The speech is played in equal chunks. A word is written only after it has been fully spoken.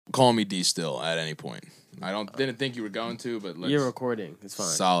call me D still at any point. I didn't think you were going to, but you're recording. It's fine.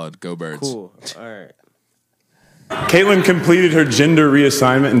 Solid. Go Birds. Cool. All right. Caitlin completed her gender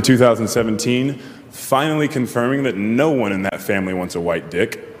reassignment in 2017, finally confirming that no one in that family wants a white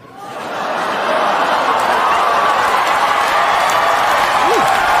dick.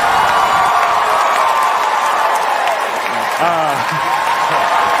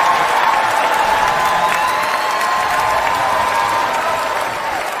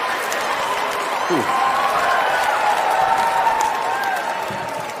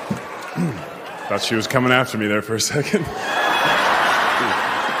 Thought she was coming after me there for a second.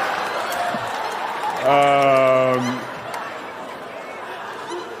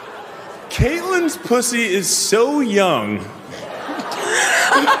 Caitlin's pussy is so young.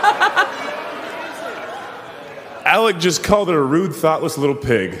 Alec just called it a rude, thoughtless little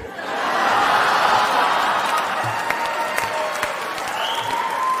pig.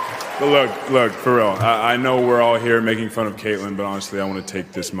 But look, for real, I know we're all here making fun of Caitlin, but honestly, I want to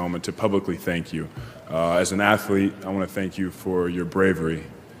take this moment to publicly thank you. As an athlete, I want to thank you for your bravery.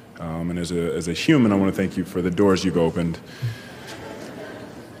 And as a human, I want to thank you for the doors you've opened.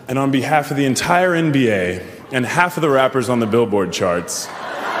 And on behalf of the entire NBA and half of the rappers on the Billboard charts,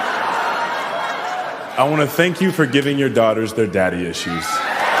 I want to thank you for giving your daughters their daddy issues.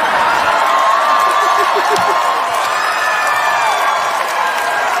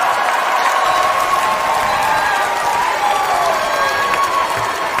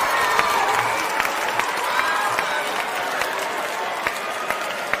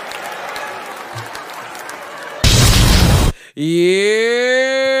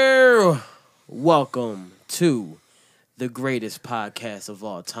 Yeah. Welcome to the greatest podcast of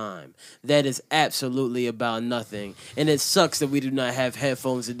all time. That is absolutely about nothing. And it sucks that we do not have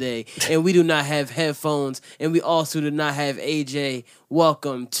headphones today. And we do not have headphones. And we also do not have AJ.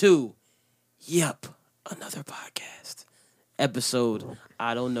 Welcome to another podcast. Episode,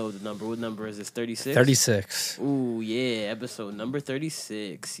 I don't know the number. What number is this? 36? 36. Ooh, yeah. Episode number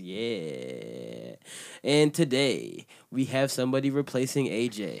 36. Yeah. And today, we have somebody replacing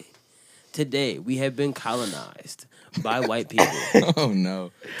AJ. Today, we have been colonized by white people. Oh,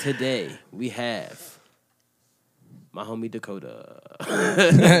 no. Today, we have my homie Dakota.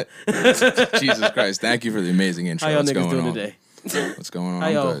 Jesus Christ. Thank you for the amazing intro. How y'all What's niggas going doing on? today? What's going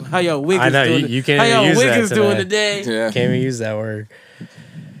on? How y'all Wiggins I know, doing? you can't how even y'all use Wiggins that doing today. today? Yeah. Can't even use that word.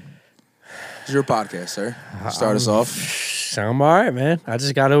 It's your podcast, sir. Start us off. I'm all right, man. I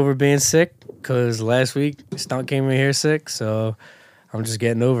just got over being sick because last week Stunt came in here sick, so I'm just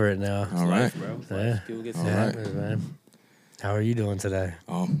getting over it now. All right. Yeah. People get All sick. right. Man. How are you doing today?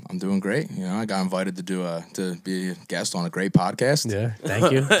 Oh, I'm doing great. You know, I got invited to to be a guest on a great podcast. Yeah,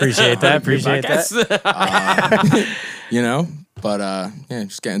 thank you. Appreciate that. Appreciate that. You know, but yeah,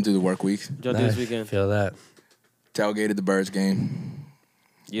 just getting through the work week. What y'all do this weekend? Feel that. Tailgated the Birds game.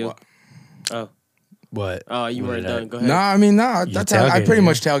 You? What? Oh. What? Oh, you What weren't did I- done. Go ahead. No, I mean, no. You That's how, I tailgated, pretty yeah.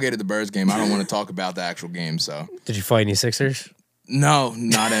 much tailgated the Birds game. I don't want to talk about the actual game, so. Did you fight any Sixers? No,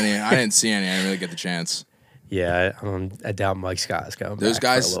 not any. I didn't see any. I didn't really get the chance. Yeah, I doubt Mike Scott's coming Those back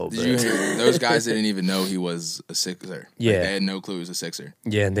guys, for a little did you bit. hear? Those guys didn't even know he was a Sixer. Yeah. Like, they had no clue he was a Sixer.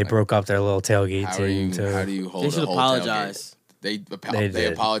 Yeah, and they broke up their little tailgate How team too. do you hold They a should whole apologize. tailgate? They They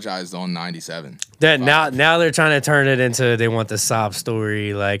did. apologized on 97. Now they're trying to turn it into they want the sob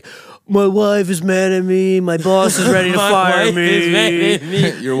story like my wife is mad at me, my boss is ready to My fire wife is mad me. at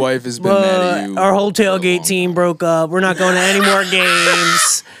me. Your wife has been mad at you. Our whole for a long tailgate team time. broke up. We're not going to any more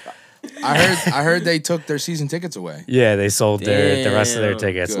games. I heard they took their season tickets away. Yeah, they sold the rest of their Damn.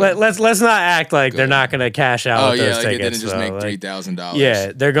 tickets. Good. Let's not act like they're Good. not going to cash out Oh with yeah, those like it tickets. didn't just though. make Like, $3,000.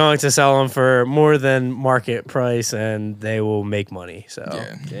 yeah, they're going to sell them for more than market price, and they will make money. So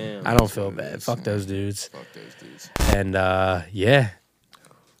Yeah. Damn. I don't feel what it bad. is, Fuck yeah. those dudes. Fuck those dudes. And yeah,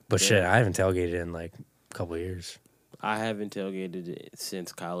 but shit, I haven't tailgated in like a couple of years. I haven't tailgated it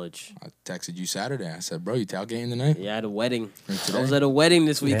since college. I texted you Saturday. I said, "Bro, you tailgating tonight?" Yeah, I had a wedding. Today? I was at a wedding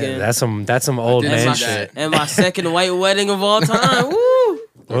this Yeah, weekend. that's some old did and, man my, see that. shit. and my second white wedding of all time. Woo!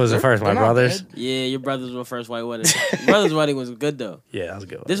 What was the first? My They're not brother's. bad. Yeah, your brother's was my first white wedding. Your brother's wedding was good though. Yeah, that was a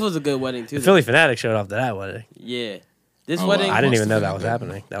good. One. This was a good wedding too. The Philly Fanatic showed up to that wedding. Yeah, this Oh, wedding. wow. I didn't even Must know have that been was good.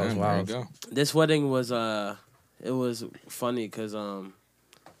 happening. That was Damn, wild. There you go. This wedding was it was funny because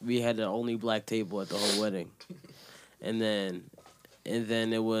we had the only black table at the whole wedding, and then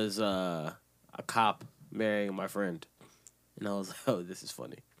it was a cop marrying my friend, and I was like, oh, this is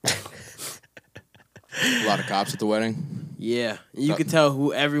funny. A lot of cops at the wedding. Yeah, you could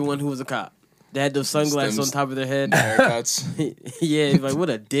tell everyone who was a cop. They had those sunglasses on Stems. top of their head. Haircuts. Yeah, he's like, what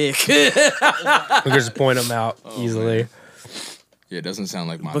a dick. We could just point them out Oh, easily. Yeah, it doesn't sound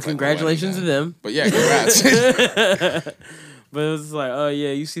like my. But congratulations to them. But yeah, congrats. But it was like, oh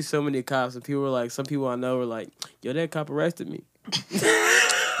yeah, you see so many cops, and people were like, some people I know were like, yo, that cop arrested me.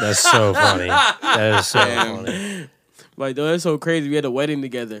 That's so funny. That is so Damn. funny. Like, though, that's so crazy. We had a wedding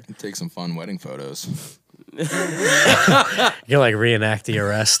together. Take some fun wedding photos. You're like reenact the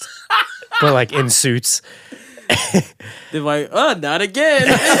arrest, but like in suits. They're like, oh, not again.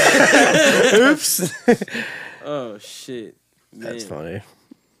 Oops. Oh shit. Man. That's funny.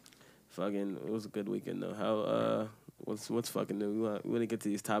 Fucking, it was a good weekend though. How what's fucking new? We want to get to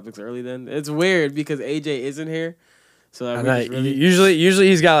these topics early. Then it's weird because AJ isn't here, so I know, usually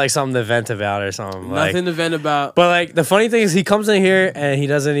he's got like something to vent about or something. nothing to vent about. But like the funny thing is he comes in here and he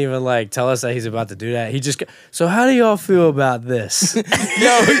doesn't even like tell us that he's about to do that. He just so how do y'all feel about this? Yo,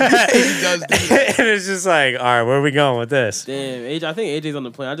 he does do that. And it's just like, all right, where are we going with this? Damn, AJ. I think AJ's on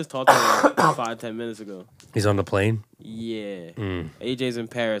the plane. I just talked to him like 5-10 minutes ago. He's on the plane. Yeah, AJ's in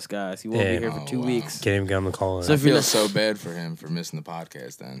Paris, guys. He won't be here for 2 weeks. Can't even get on the call. So I if you're feel not- so bad for him for missing the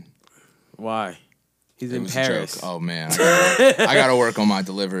podcast. Then Why? He's it in was Paris. a joke. Oh man, I gotta work on my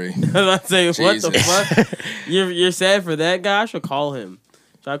delivery. I'm saying, what the Jesus. fuck? You're sad for that guy? I should call him.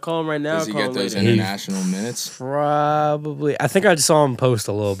 Should I call him right now? Does Or he call get him those later? international minutes? Probably. I think I just saw him post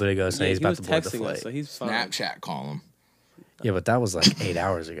a little bit ago saying he's he about was to board the texting flight. us, so he's fine. Snapchat, call him. Yeah, but that was like 8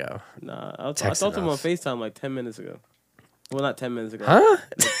 hours ago. Nah, I Texting talked to him on us. FaceTime like 10 minutes ago. Well, not 10 minutes ago. Huh?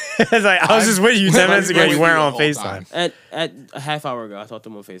 It's like I was just with you 10 minutes ago. You weren't on the whole time. FaceTime. At a half hour ago, I talked to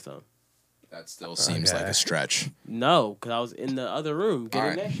him on FaceTime. That still seems Okay. like a stretch. No, because I was in the other room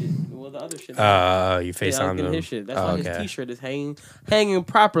getting Alright. that shit. Well, the other shit. You yeah, I was FaceTime getting him. his shit. That's Oh, why okay. his T-shirt is hanging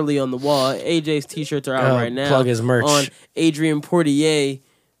properly on the wall. AJ's T-shirts are out right now. Plug his merch. On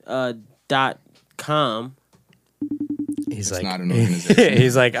AdrianPortier.com. He's It's like, not an organization.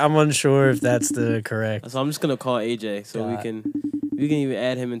 he's like, I'm unsure if that's the correct. So I'm just gonna call AJ so we Got- can even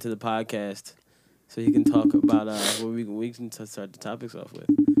add him into the podcast so he can talk about what we can start the topics off with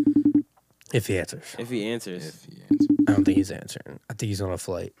If he answers. if he answers. If he answers. I don't think he's answering. I think he's on a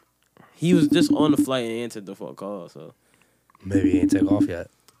flight. He was just on the flight and answered the phone call. So Maybe he ain't take off yet.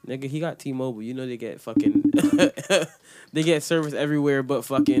 nigga, he got T-Mobile. You know they get fucking they get service everywhere but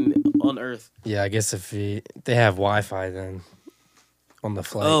fucking on Earth. Yeah, I guess if they have Wi-Fi then on the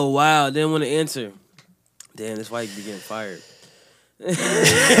flight. Oh wow, didn't want to answer. Damn, that's why he be getting fired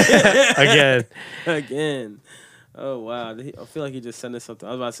Again. again. Oh wow, I feel like he just sent us something.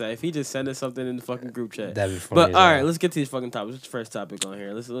 I was about to say if he just sent us something in the fucking group chat. That'd be funny. But as all hell. right, let's get to these fucking topics. What's the first topic on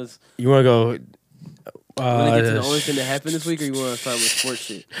here? Let's You want to go? want to get to the only thing that happened this week, or you want to start with sports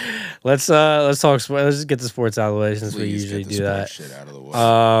shit? Let's talk. Let's just get the sports out of the way since we Please usually get the do that. sports shit out of the way.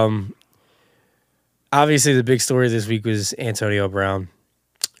 Obviously, the big story this week was Antonio Brown.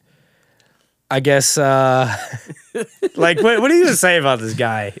 I guess, like, what do you even say about this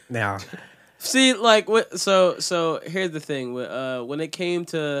guy now? See, like, what? So here's the thing. When it came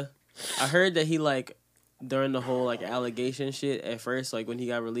to, I heard that he like during the whole like allegation shit at first, like when he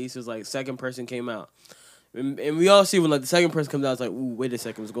got released, it was like second person came out, and we all see when like the second person comes out, it's like, ooh, wait a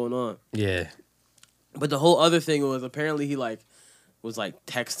second, what's going on? Yeah, But the whole other thing was apparently he like was like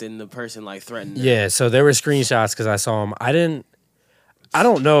texting the person like threatening her. yeah. So there were screenshots because I saw him. I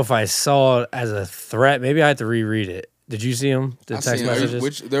don't know if I saw it as a threat. Maybe I had to reread it. Did you see him? The I've text seen messages.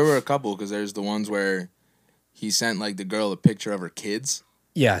 which there were a couple because there's the ones where he sent like the girl a picture of her kids.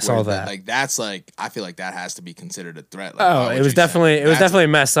 Yeah, I saw where that. Like that's like I feel like that has to be considered a threat. Like, Oh, why would it was you send- definitely that's-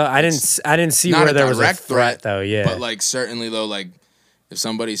 messed up. I didn't see not where a there was a direct threat though. Yeah, But like certainly though, like if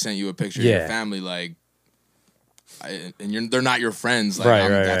somebody sent you a picture of Yeah. your family, like, they're not your friends, like Right,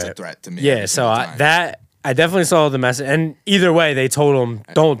 that's a right. threat to me. yeah. every So single time. I definitely saw the message. And either way, they told him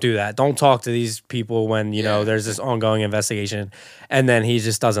don't do that. Don't talk to these people when you know Yeah. there's this ongoing investigation. And then he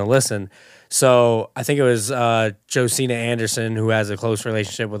just doesn't listen. So I think it was Josina Anderson who has a close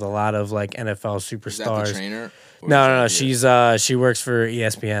relationship with a lot of like NFL Is that the superstars. trainer? Or No. is that She works for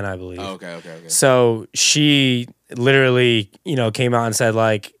ESPN, I believe. Oh, okay. So she literally, came out and said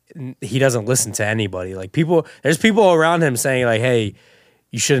like he doesn't listen to anybody. Like there's people around him saying like, "Hey,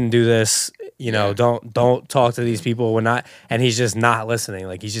 you shouldn't do this. Yeah. Don't talk to these people. We're not." And he's just not listening.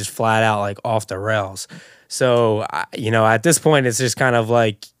 Like he's just flat out like off the rails. So at this point, it's just kind of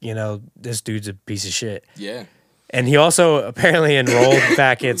like this dude's a piece of shit. Yeah. And he also apparently enrolled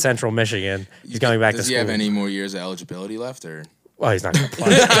back at Central Michigan. He's going back to Does school. he have any more years of eligibility left, or? Well, he's not going to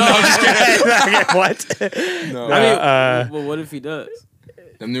play. No, I'm just kidding. What? No. I mean, well, what if he does?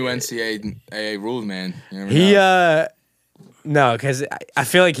 The new NCAA rules, man. You never He know. no, because I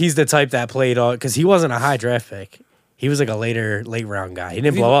feel like he's the type that played all because he wasn't a high draft pick. He was like a late round guy. He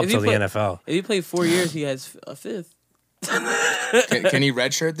didn't blow up till the NFL. If he played 4 years, he has a fifth. Can he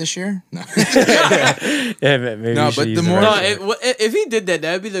redshirt this year? No. Yeah, maybe No, you should but use the the more- red No, shirt. if he did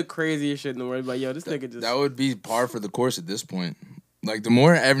that'd be the craziest shit in the world. Like, yo, this nigga just. That would be par for the course at this point. Like, the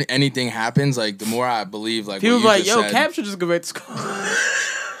more anything happens, like, the more I believe, like, People what be you like, just yo, said. Cap should just go back to school.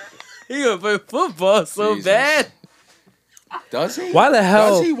 He gonna play football so Jesus. bad. Does he? Why the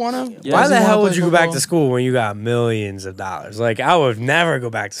hell? Does he want to? Why the hell would you go back to school when you got millions of dollars? Like, I would never go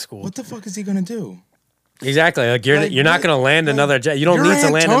back to school. What the fuck is he going to do? Exactly. Like, you're not what- going to land another job. You don't You're need to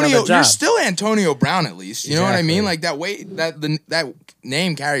land another You're job. still Antonio Brown, at least. You know what I mean? Exactly. Like, that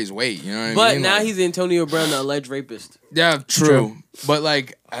name carries weight. You know what I But mean? now Like, he's Antonio Brown, the alleged rapist. yeah, true. But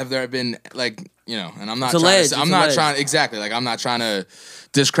like, have there been like, you know? And I'm not. It's trying alleged, to, I'm it's not alleged. trying exactly. Like, I'm not trying to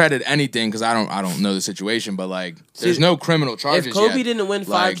discredit anything because I don't know the situation. But like, there's no criminal charges. If Kobe yet. didn't win 5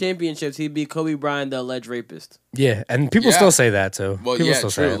 Like, championships, he'd be Kobe Bryant, the alleged rapist. Yeah, and people Yeah. still say that too. Well, people yeah, still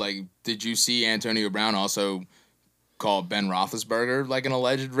true. Say it. Like, did you see Antonio Brown also call Ben Roethlisberger like an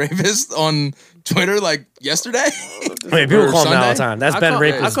alleged rapist on Twitter like yesterday? Wait, people or call him that all the Sunday? time. That's I Ben call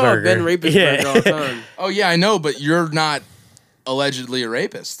Rapisberger. Ben Rapisberger all the time. Oh yeah, I know, but you're not allegedly a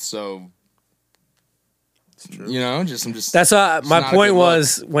rapist, so you know, I'm just. That's my not a point good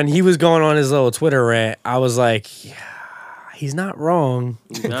was when he was going on his little Twitter rant. I was like, yeah, he's not wrong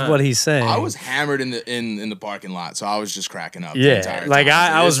with not. what he's saying. I was hammered in the parking lot, so I was just cracking up. Yeah, the entire like,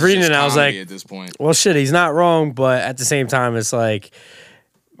 time. I This was is reading just it and I was comedy like- at this point, well, shit, he's not wrong, but at the same time, it's like,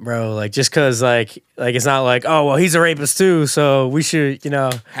 bro, like just because like it's not like, oh well, he's a rapist too, so we should, you know.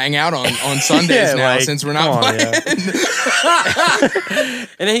 hang out on Sundays Yeah, now like, since we're come not on, playing. yeah.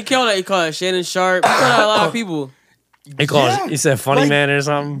 And then he called it Shannon Sharp. He called out a lot of people. He called. Yeah, He said funny like, man or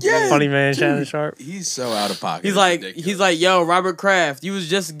something. yeah, Funny man, dude. Shannon Sharp. He's so out of pocket. He's It's like, ridiculous. yo, Robert Kraft, you was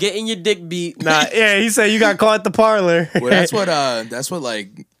just getting your dick beat. Nah, yeah, he said you got caught at the parlor. Well, that's what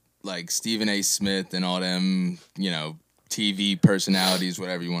like Stephen A. Smith and all them, you know, TV personalities,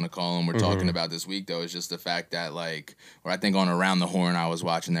 whatever you want to call them, we're talking about this week, though, is just the fact that, like, or I think on Around the Horn I was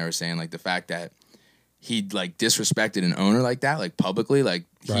watching, they were saying, like, the fact that he, like, disrespected an owner like that, like, publicly, like,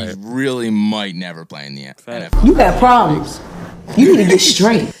 Right. he really might never play in the Fact. NFL. You got problems. You need to get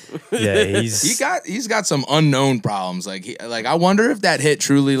straight. Yeah, he's He's got some unknown problems. Like, I wonder if that hit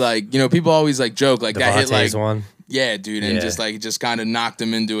truly, like, you know, people always, like, joke, like, that hit, like, Devontae's one. yeah, dude, and Yeah. just kind of knocked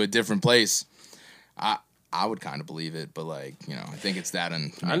him into a different place. I would kind of believe it, but like, you know, I think it's that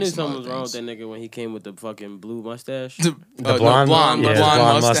and I maybe knew some something other was wrong with things. that nigga when he came with the fucking blue mustache. The blonde- blonde yeah, the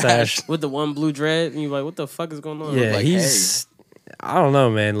blonde mustache. With the one blue dread, and you're like, what the fuck is going on? Yeah, like, he's. I don't know,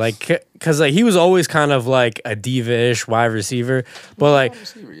 man. Like, cause like he was always kind of like a diva-ish wide receiver, but like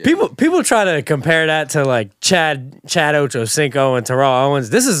receiver, yeah. people try to compare that to like Chad Ochocinco and Terrell Owens.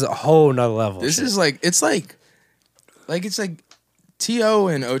 This is a whole nother level. This shit. is like it's like T.O.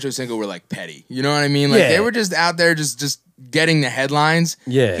 and Ocho Cinco were like petty. You know what I mean? Like Yeah. they were just out there just getting the headlines.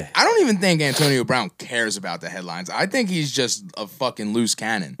 Yeah. I don't even think Antonio Brown cares about the headlines. I think he's just a fucking loose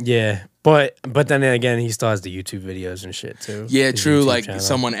cannon. Yeah, but then again, he still has the YouTube videos and shit too. Yeah, His true. YouTube Like channel.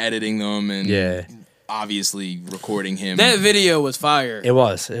 someone editing them and Yeah, obviously recording him. That video was fire. it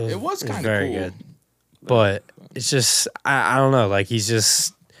was kinda very cool. good, but it's just I don't know. Like he's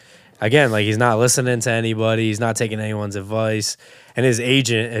just again like he's not listening to anybody. He's not taking anyone's advice. And his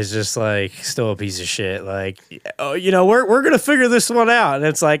agent is just like still a piece of shit. Like, oh, you know, we're gonna figure this one out. And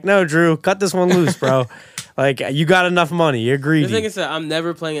it's like, no, Drew, cut this one loose, bro. Like, you got enough money. You're The greedy. thing is that I'm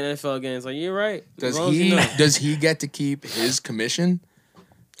never playing an NFL again. It's like, you're right. As Does long as you he know. does he get to keep his commission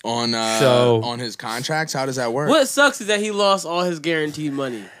on So- on his contracts? How does that work? What sucks is that he lost all his guaranteed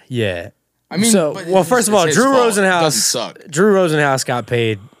money. Yeah. I mean, So, but well, it's- first of all, it's his Drew fault. It Rosenhaus doesn't suck. Drew Rosenhaus got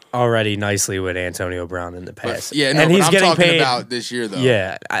paid already nicely with Antonio Brown in the But, past. yeah, no, and but he's I'm getting talking paid. about this year though.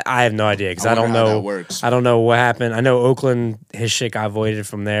 Yeah, I have no idea because I I don't wonder how know. that works. I don't know what happened. I know Oakland, his shit got voided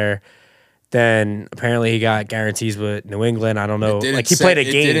from there. Then apparently he got guarantees with New England. I don't know. It didn't Like he set- played a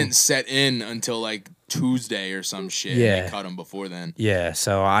It game. didn't set in until like Tuesday or some shit. Yeah. And they cut him before then. Yeah,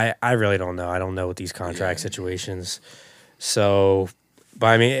 so I really don't know. I don't know with these contract situations. So, but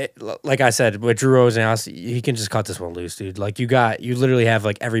I mean, like I said, with Drew Rosenhaus, he can just cut this one loose, dude. Like you literally have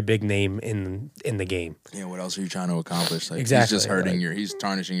like every big name in the game. Yeah, what else are you trying to accomplish? Like, Exactly, He's just hurting like- he's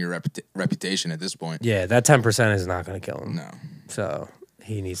tarnishing your reputation at this point. Yeah, that 10% is not going to kill him. No. So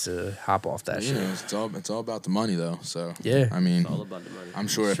he needs to hop off that You shit. know, it's all about the money though. So Yeah. I mean, All about the money. I'm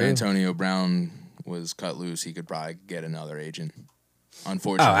sure if True. Antonio Brown was cut loose, he could probably get another agent.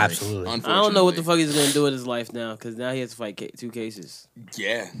 Unfortunately. Oh, absolutely. I don't know what the fuck he's going to do with his life now because now he has to fight 2 cases.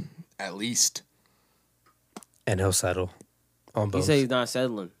 Yeah, at least. And he'll settle on He both. said he's not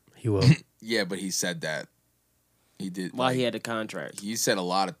settling. He will. Yeah, but he said that. He did. While like, he had a contract. he said a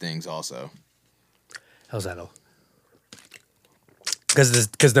lot of things also. He'll settle.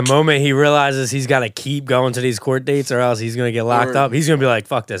 Because the moment he realizes he's got to keep going to these court dates or else he's going to get locked up, he's going to be like,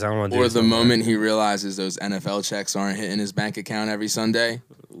 fuck this, I don't want to do this. Or the no more. moment he realizes those NFL checks aren't hitting his bank account every Sunday,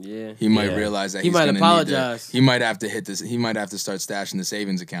 He might realize that he might apologize. He might have to hit this. He might have to start stashing the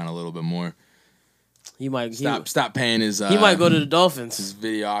savings account a little bit more. He might Stop paying his. He might go to the Dolphins. His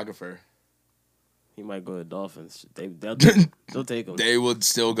videographer. He might go to the Dolphins. They'll take him. They would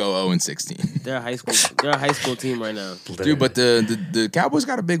still go 0-16. They're a high school. They're a high school team right now. Dude, but the Cowboys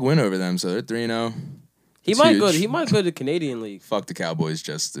got a big win over them, so they're 3-0. He might go. He might go to the Canadian League. Fuck the Cowboys.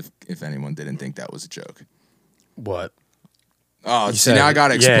 Just if anyone didn't think that was a joke. What? Oh, see, now I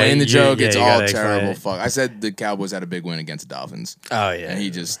gotta explain the joke. It's you all gotta terrible. explain Fuck. I said the Cowboys had a big win against the Dolphins. Oh yeah. And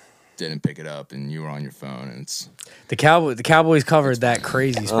he just didn't pick it up, and you were on your phone, and it's The Cowboys covered that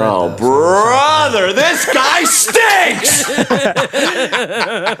crazy spread. Oh, brother, this guy stinks!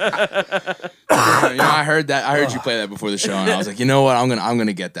 I heard that. I heard you play that before the show, and I was like, you know what? I'm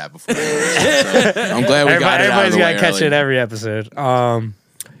gonna get that before. So I'm glad we got it out of Everybody's the way got to catch early. it every episode.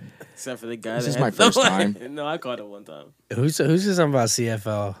 Except for the guy. This that is had my first no- time. No, I caught it one time. Who's something about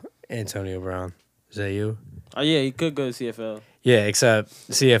CFL? Antonio Brown. Is that you? Oh yeah, he could go to CFL. Yeah, except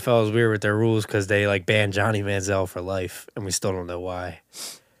CFL is weird with their rules because they like banned Johnny Manziel for life, and we still don't know why.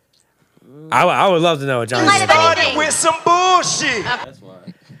 I would love to know what Johnny Manziel With some bullshit. That's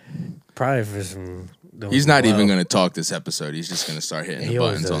why. probably for some. He's not even gonna talk this episode. He's just gonna start hitting He the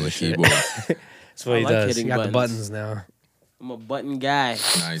always buttons does on the this shit. keyboard. That's what I he like does. hitting He got the buttons. buttons now. I'm a button guy.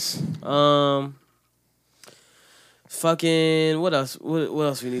 Nice. Fucking what else? What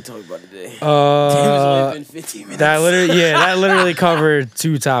else we need to talk about today? Damn, it's only been 15 minutes. That literally covered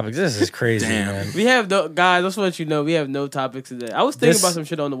 2 topics. This is crazy, Damn. man. We have no guys. Just to let you know, we have no topics today. I was thinking This- about some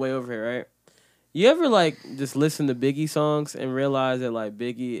shit on the way over here. Right? You ever like just listen to Biggie songs and realize that like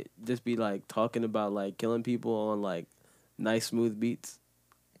Biggie just be like talking about like killing people on like nice smooth beats?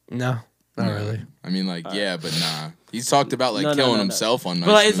 No, not really. I mean, like, yeah, but nah. He's talked about like No, no, killing no, no. himself on nice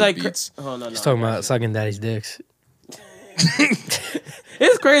But like it's smooth like beats. oh no, He's talking about sucking daddy's dicks.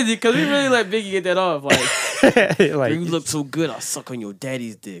 It's crazy because we really let Biggie get that off. Like, Like, you look so good, I'll suck on your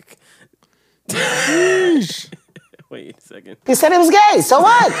daddy's dick. Wait a second. He said it was gay, so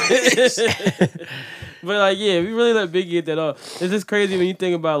what? But like, yeah, we really let Biggie get that off. It's just crazy when you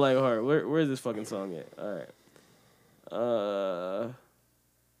think about like, all right, where's this fucking song at? All right.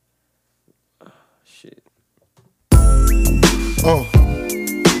 Shit.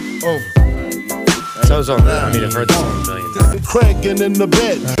 so it's on. I mean, I've heard this song a million times. Cranking in the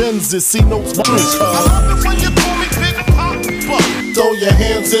bed, Benz see no I love it when you call me Big Papa. Throw your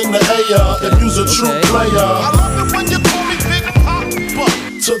hands in the air if you's a true Okay. player. I love it when you call me Big Papa.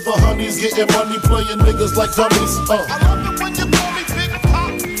 To the honeys getting money, playing niggas like dummies. I love it when you call me Big Papa.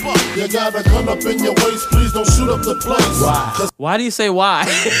 You got a gun up in your waist, please don't shoot up the place. Why? Why do you say why?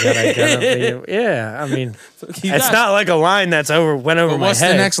 Yeah, I mean, it's not like a line that's went over But my what's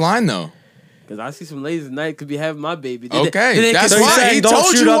head. the next line though? Because I see some ladies tonight could be having my baby. Okay, that's So he's why saying he don't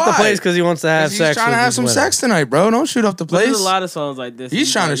told shoot you up the why. place because he wants to have He's sex. trying to with have his some women. sex tonight, bro. Don't shoot up the But there's place. a lot of songs like this.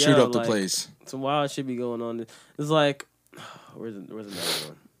 He's trying to like, shoot yo, up the like, place. Some wild shit be going on. It's like, where's another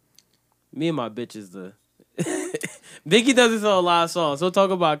one? Me and my bitch is the. Biggie does this on a lot of songs. He'll talk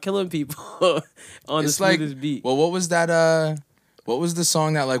about killing people on It's the like, smoothest beat. well, what was that? What was the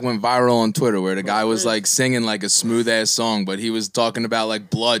song that like went viral on Twitter where the guy was like singing like a smooth ass song, but he was talking about like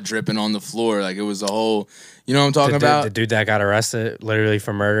blood dripping on the floor, like it was a whole. You know what I'm talking about? The dude that got arrested literally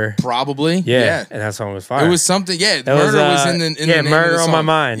for murder. Probably. Yeah, and that song was fire. It was something. Yeah, That was, murder was in the in yeah, the name Murder of the on My song.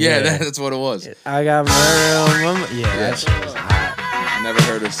 Mind, Yeah, yeah. that's what it was. I got murder on my mind. Yeah, that shit was hot. I never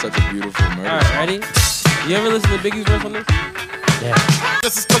heard of such a beautiful murder. All right, song. ready? You ever listen to Biggie's verse on this? Yeah.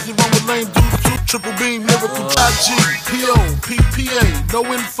 This is cause you run with lame dudes, triple beam, lyrical IG, PO, PPA, no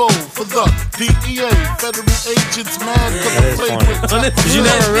info for the DEA, federal agents mad cause That I is played funny. with Because you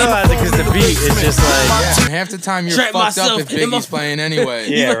never realize it because the beat is just like. Yeah, and half the time you're Trap fucked up myself if in my- Biggie's playing anyway.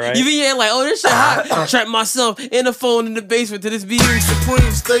 Yeah, right. You be here like, oh, this shit hot. Trap myself in the phone in the basement to this beat.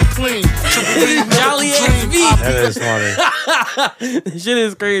 Supreme, stay clean, triple beam, Jolly lyrical ass dream, beat. That is funny. This shit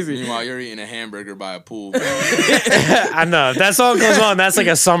is crazy. Meanwhile, you're eating a hamburger by a pool. I know. If that song goes on, that's like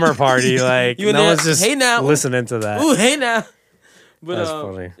a summer party. Like, You in no there, one's just hey now. listening to that. Ooh, hey now. But That's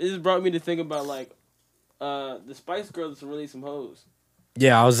funny. it just brought me to think about like the Spice Girls to release some hoes.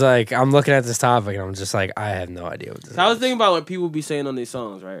 Yeah, I was like, I'm looking at this topic and I'm just like, I have no idea what this So I was is. thinking about what people be saying on these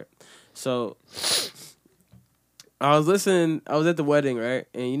songs, right? So I was listening. I was at the wedding, right?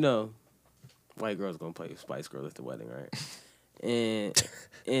 And you know, white girls gonna play Spice Girls at the wedding, right?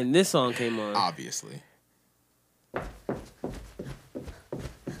 And this song came on. Obviously.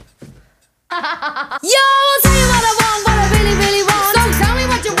 Yo, I'll tell you what I want, what I really, really want. Some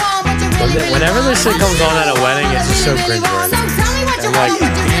Whenever this shit comes on at a wedding, it's just so cringe. I'm like,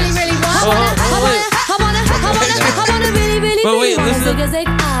 But wait, listen.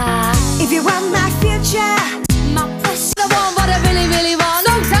 If you want my future, my precious, the one what I really, really want.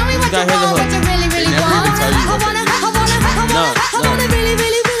 So tell me what you want, what you really, really want. I wanna really,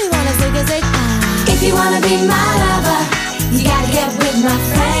 really, really wanna zig. If you wanna be my lover, you gotta get with my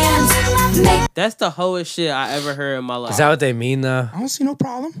friends. That's the hoest shit I ever heard in my life. is that what they mean though? I don't see no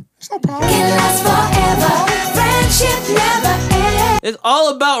problem. There's no problem. It lasts forever. Friendship never ends. It's all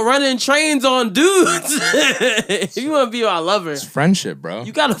about running trains on dudes. If you want to be my lover, It's friendship, bro.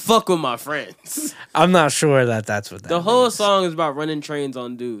 you gotta fuck with my friends. I'm not sure that's what that The whole means. song is about running trains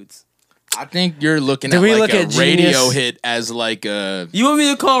on dudes. I think you're looking Did at we like look a at radio Genius? hit as like a. You want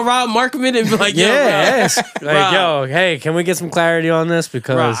me to call Rob Markman and be like, yo, Yes. Rob, Like, Rob, yo, hey, can we get some clarity on this?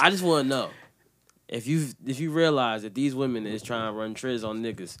 Because Rob, I just want to know if you realize that these women is trying to run triz on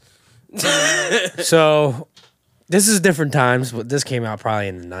niggas. so this is different times, but this came out probably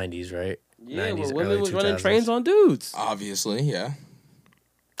in the 90s, right? Yeah, 90s, well, women early was running 2000s. trains on dudes. Obviously, yeah.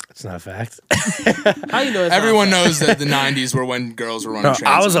 It's not a fact. How you know? It's Everyone not knows that the 90s were when girls were running No, trains.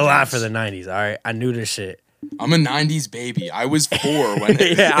 I was on alive dudes. for the 90s, all right? I knew this shit. I'm a 90s baby. I was 4 when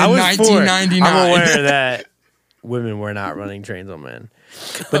Yeah, I in was 1999. 4. I'm aware that women were not running trains on men.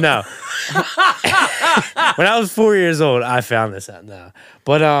 But no. When I was 4 years old, I found this out now.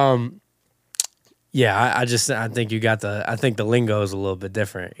 But yeah, I think I think the lingo is a little bit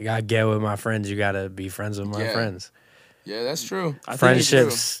different. You gotta get with my friends, you gotta be friends with my Yeah. friends. Yeah, that's true. I think it's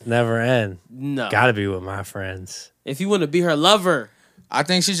Friendships never end. No. Gotta be with my friends. If you want to be her lover, I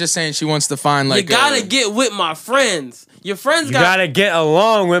think she's just saying she wants to find like you gotta get with my friends. Your friends You got. gotta get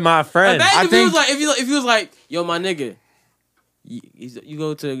along with my friends. Imagine I if he was think- like, if he was like, yo, my nigga, you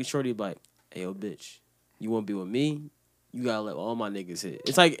go to shorty like, hey, yo, bitch, you want to be with me? You gotta let all my niggas hit.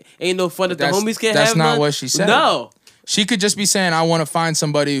 It's like ain't no fun that the That's- homies can't that's have. not none. what she said. No, She could just be saying, I want to find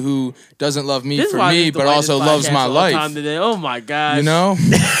somebody who doesn't love me this is for why me, this is the but also whitest loves podcast my of all life. time today. Oh my gosh, You know?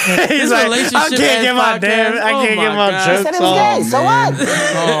 He's like, relationship I can't get my ass damn, I podcast. can't Oh get my my God. jokes He said it was gay, so what?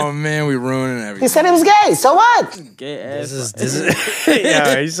 Oh, man, we ruining everything. He said it was gay, so what? gay ass. This is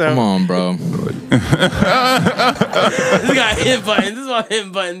yeah, he's so Come on, bro. This got hit button. This is my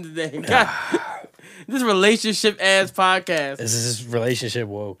hit button today. God. This relationship ass podcast. this is relationship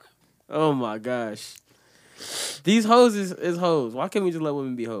woke. Oh my gosh. These hoes is hoes. Why can't we just let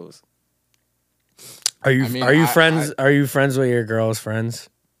women be hoes? Are you I mean, are you I- friends? Are you friends with your girl's friends?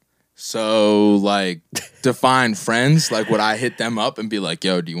 So, like, define friends. Like, would I hit them up and be like,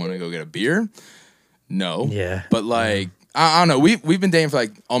 yo, do you want to go get a beer? No. Yeah. But, like, I don't know. We've been dating for,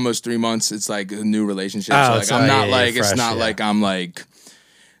 like, almost 3 months. It's, like, a new relationship. Oh, so, like, it's I'm like, not, yeah, like, fresh, it's not yeah. like I'm, like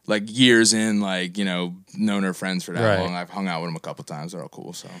years in, like, you know, known her friends for that Right. long. I've hung out with them a couple times. They're all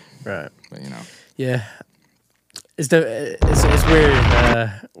cool, so. Right. But, you know. Yeah. It's weird.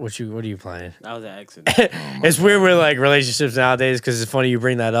 What are you playing? That was an accident. It's weird with like relationships nowadays because it's funny you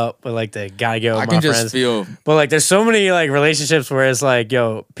bring that up, but like the gotta get with I my can just friends. feel. But like, there's so many like relationships where it's like,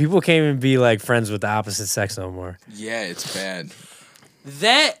 yo, people can't even be like friends with the opposite sex no more. Yeah, it's bad.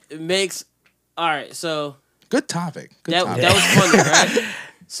 That makes all right. So Good topic. Good that topic. that was funny, right?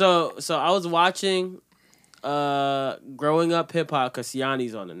 So I was watching Growing Up Hip Hop because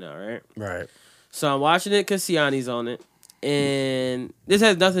Siani's on it now, right? Right. So I'm watching it because Siani's on it, and this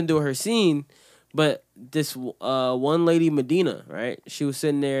has nothing to do with her scene, but this one lady Medina, right? She was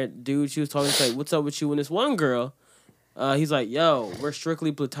sitting there, dude. She was talking, she's like, "What's up with you and this one girl?" He's like, "Yo, we're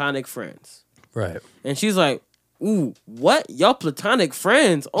strictly platonic friends," Right. and she's like, "Ooh, what? Y'all platonic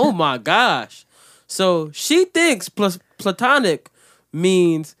friends? Oh my gosh!" So she thinks platonic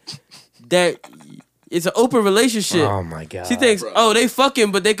means that it's an open relationship. Oh my god. She thinks, oh, they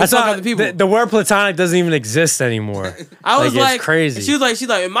fucking, but they can That's fuck not, other people. the word platonic doesn't even exist anymore. I was it's like, crazy. She's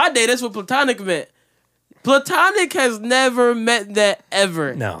like, in my day, that's what platonic meant. Platonic has never meant that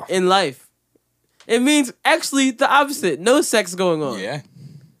ever. No. In life, it means actually the opposite. No sex going on. Yeah.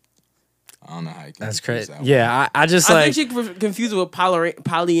 I don't know how you can. That's confuse crazy. that Yeah, I just I like think she confused it with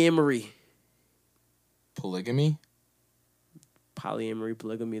polyamory. Polygamy? Polyamory,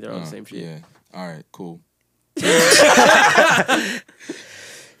 polygamy, they're all the same shit. Yeah. All right, cool.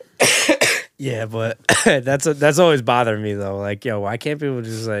 yeah, but that's always bothered me though. Like, yo, why can't people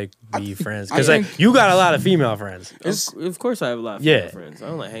just like be friends? Because I like think- you got a lot of female friends. Of course, I have a lot of Yeah. female friends. I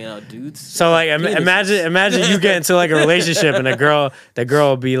don't like hanging out with dudes. So like, Penises. imagine you get into like a relationship and the girl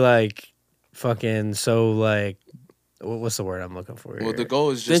will be like, fucking so like, what's the word I'm looking for here? Well, the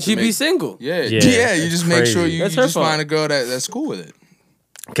goal is just Then to she'd be make- single. Yeah, Yeah, yeah. You that's just make sure crazy. you That's her just fault. find a girl that's cool with it.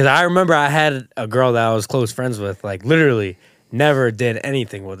 Because I remember I had a girl that I was close friends with, like literally never did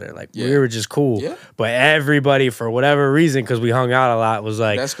anything with her. Like we Yeah. were just cool. Yeah. But everybody, for whatever reason, because we hung out a lot, was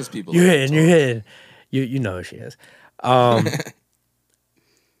like, That's because people. "You're like hitting, to you're talk. hitting." You know who she is. I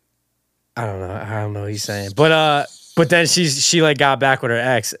don't know what he's saying, but then she like got back with her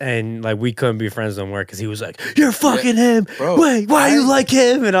ex, and like we couldn't be friends no more because he was like, "You're fucking him." Bro, Wait, why you like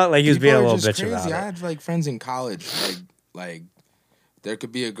him? And like he was People being a are little just bitch crazy. about it. I had like friends in college, like there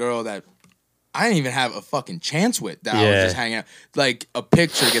could be a girl that I didn't even have a fucking chance with that I was Yeah. just hanging out. Like a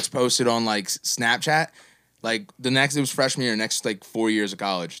picture gets posted on like Snapchat. Like it was freshman year, next like 4 years of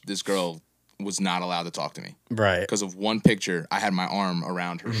college, this girl was not allowed to talk to me Right. because of one picture. I had my arm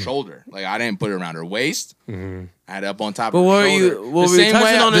around her shoulder, like I didn't put it around her waist. I had it up on top But of her what were shoulder. you? What were you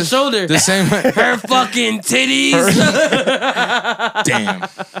touching on the shoulder? The same way. Her fucking titties. Damn.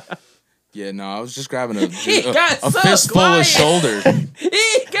 Yeah, no, I was just grabbing a got so fistful quiet. of shoulder.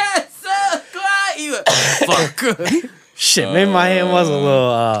 He got so quiet. You fuck. Shit, maybe my hand was a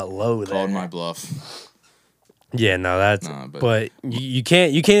little low there. Called my bluff. Yeah, no, that's. Nah, but but- you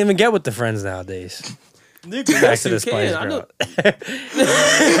can't even get with the friends nowadays. Back to the Spice Girl.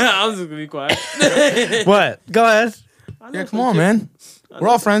 I'm just gonna be quiet. What? Go ahead. Yeah, come on, man. We're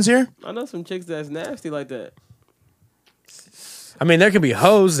all friends here. I know some chicks that's nasty like that. I mean, there could be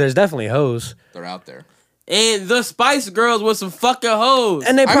hoes. There's definitely hoes, They're out there. And the Spice Girls was some fucking hoes.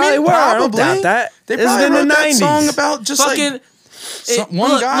 and they probably were. I don't doubt that. They This is probably in wrote the that 90s. song about just fucking like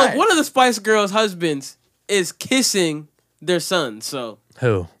one guy. Look, one of the Spice Girls' husbands is kissing their son. So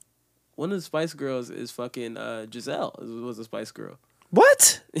Who? one of the Spice Girls is fucking Giselle. Was a Spice Girl.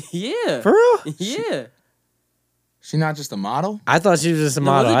 What? Yeah. For real? Yeah. She not just a model, I thought she was just a No,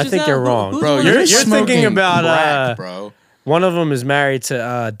 model. was it I think Giselle? you're wrong, Who's bro. one You're, of the- you're thinking smoking about crack, bro. one of them is married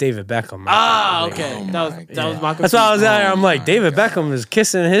to David Beckham. Ah, I think. okay. Oh that was my that was God. my. That's why I was out there. Oh I'm like, my David God. Beckham is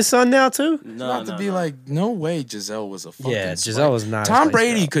kissing his son now too. No, Not to be like, no way Giselle was a fucking Yeah, Spice- Giselle was not a Tom Spice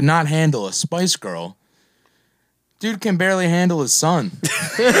Brady Girl. could not handle a Spice Girl. Dude can barely handle his son.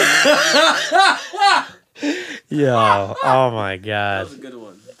 Yo, oh my That god. was a good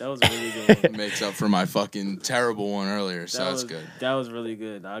one. That was a really good one. Makes up for my fucking terrible one earlier, so That that's was good. That was really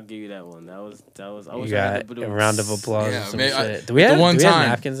good. I'll give you that one. That was. I You wish I had got the a round of applause. Yeah, and some man, shit. Do we have the one do we have time-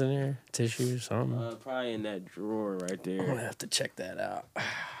 napkins in here? Tissues, something? Probably in that drawer right I'm gonna there. have to check that out.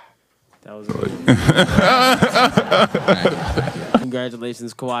 That was a good one.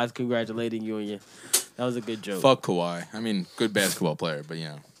 Congratulations, Kawhi's congratulating you and you. That was a good joke. Fuck Kawhi. I mean, good basketball player, but you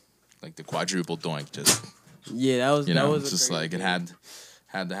know, like the quadruple doink, just Yeah, that was. you that know, was it's a just crazy like it game.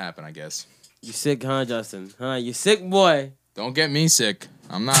 had to happen, I guess. You sick, huh, Justin? Huh? You sick, boy? Don't get me sick.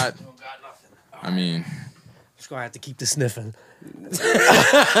 I'm not. I mean, Just gonna have to keep the sniffing.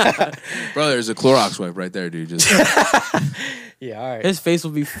 bro, there's a Clorox wipe right there, dude. Just Yeah, all right. His face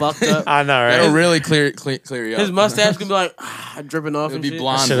will be fucked up. I know, right? it'll really clear you up. His mustache gonna be like dripping off It'll and be shit.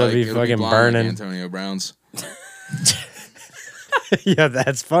 blonde. Shit'll like, be it'll fucking blonde like burning. Antonio Brown's. Yeah,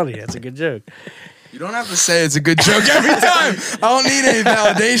 that's funny. That's a good joke. You don't have to say it's a good joke every time. I don't need any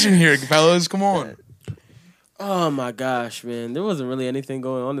validation here, fellas. Come on. Oh my gosh, man! There wasn't really anything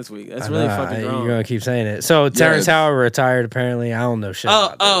going on this week. That's really fucking You're wrong. gonna keep saying it. So Terrence Yeah. Howard retired. Apparently, I don't know shit.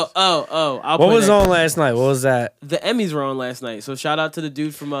 Oh, about this. I'll What play was that. on last night? What was that? The Emmys were on last night, so shout out to the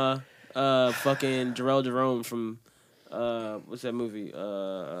dude from fucking Jarrell Jerome from what's that movie?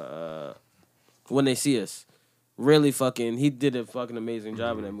 When They See Us. Really fucking, he did a fucking amazing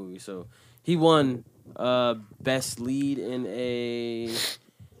job in that movie. So he won best lead in a,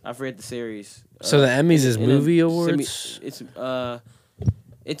 I forget the series. So the Emmys is in a movie awards? it's a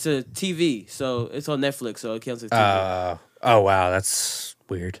TV, so it's on Netflix, so it counts as TV. Oh wow, that's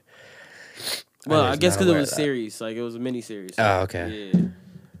weird. Well, I was guess not because it aware was of a that. series, like it was a mini series. Oh, okay. Yeah.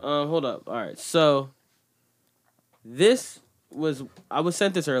 Hold up. All right. So this was I was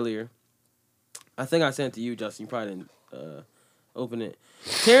sent this earlier. I think I sent it to you, Justin. You probably didn't open it.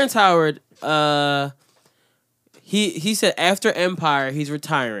 Terrence Howard. He said after Empire he's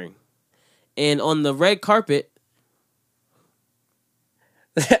retiring, and on the red carpet.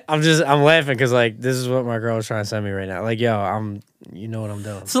 I'm laughing because like this is what my girl was trying to send me right now. Like, yo, you know what I'm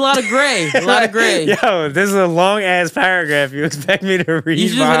doing. It's a lot of gray. A lot of gray. Yo, this is a long ass paragraph. You expect me to read You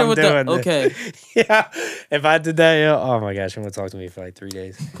just while hit it I'm with doing the this. okay. Yeah, if I did that, yo, oh my gosh, I'm gonna talk to me for like 3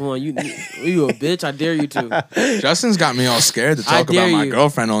 days. Come on, you a bitch. I dare you to. Justin's got me all scared to talk dare about my you.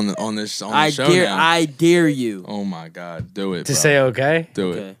 girlfriend on the show now. I dare you. Oh my God, do it. To bro. say okay,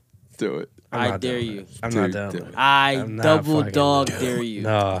 do it, Okay. do it. I'm I not dare doing you. it. I'm not Dude, doing do it. it. I I'm not double fucking dog doing dare you.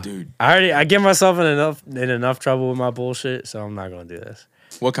 No, Dude, I get myself in enough trouble with my bullshit, so I'm not gonna do this.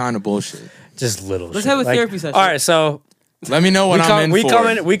 what kind of bullshit? Just little. Let's shit. have a Like, therapy session. All right, so Let me know what I'm in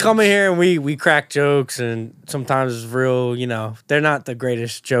for. We come in here and we crack jokes, and sometimes it's real. They're not the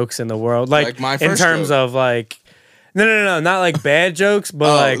greatest jokes in the world. Like my in first terms joke. of like. No, not like bad jokes,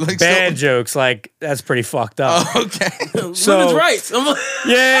 but like bad jokes. Like that's pretty fucked up. Oh, okay. Women's rights.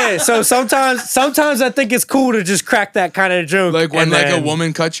 Yeah. So sometimes I think it's cool to just crack that kind of joke. Like when and a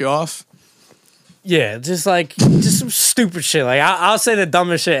woman cuts you off. Yeah, just some stupid shit. Like I'll say the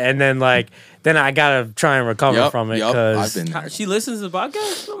dumbest shit, and then I gotta try and recover from it. I've been there. She listens to the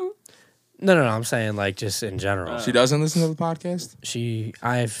podcast. No. I'm saying like just in general. She doesn't listen to the podcast. She's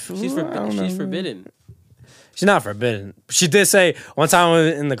forbidden. She's not forbidden. She did say one time I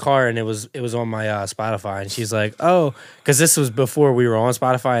was in the car and it was on my Spotify, and she's like, "Oh," because this was before we were on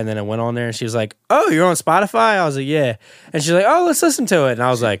Spotify, and then it went on there, and she was like, "Oh, you're on Spotify?" I was like, "Yeah," and she's like, "Oh, let's listen to it," and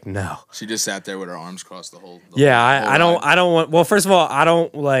I was like, "No." She just sat there with her arms crossed the whole. I don't want. Well, first of all, I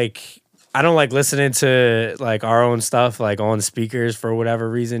don't like listening to like our own stuff like on speakers for whatever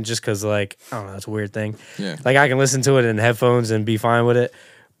reason, just because like I don't know, it's a weird thing. Yeah. Like I can listen to it in headphones and be fine with it.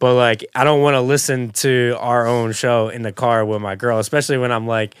 But like, I don't want to listen to our own show in the car with my girl, especially when I'm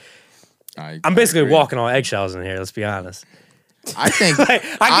like, I'm basically walking on eggshells in here. Let's be honest. I think like,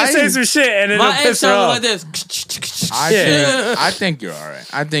 I can say some shit and it'll piss her off. Like this. I think you're all right.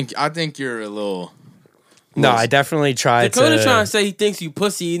 I think you're a little. No, I definitely tried Dakota's trying to say he thinks you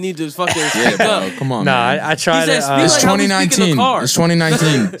pussy. You need to fucking speak bro, up. Come on. No, man. I tried to. It's 2019. It's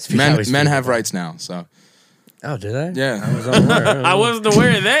 2019. men have up. rights now. So. Oh, did I? Yeah. I was unaware. I wasn't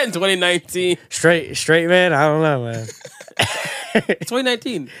aware of that in 2019. Straight man. I don't know, man.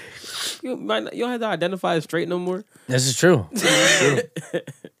 2019. You don't have to identify as straight no more. This is true. This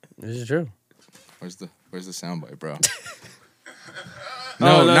is true. Where's the soundbite, bro?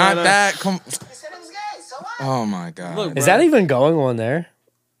 No, not that. Come. Oh my god. Look, is that even going on there?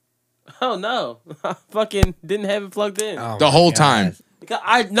 Oh no! I fucking didn't have it plugged in. The whole time. The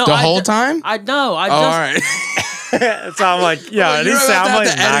whole time? I know. All right. So I'm like, yeah, You're these about sound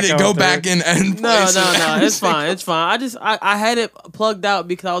to have to edit it, go back and No, it's fine. It's fine. I had it plugged out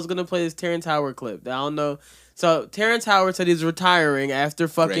because I was gonna play this Terrence Howard clip. I don't know. So Terrence Howard said he's retiring after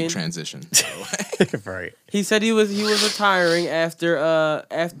fucking Great transition. Right. He said he was retiring after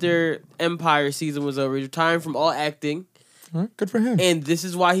Empire season was over. He's retiring from all acting. All right, good for him. And this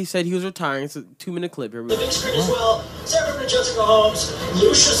is why he said he was retiring. It's a 2-minute clip. Here we go. The big screen as well. Sarah and Jessica Holmes.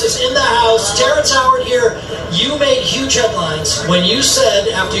 Lucius is in the house. Terrence Howard here. You made huge headlines when you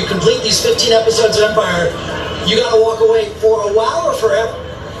said after you complete these 15 episodes of Empire, you got to walk away for a while or forever.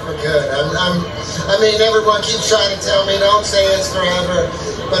 For good. I mean, everyone keeps trying to tell me don't say it's forever,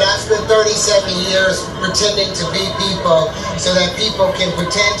 but I spent 37 years pretending to be people so that people can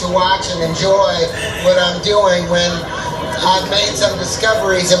pretend to watch and enjoy what I'm doing when I've made some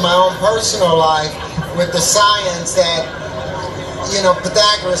discoveries in my own personal life with the science that,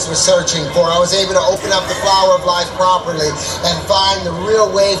 Pythagoras was searching for. I was able to open up the flower of life properly and find the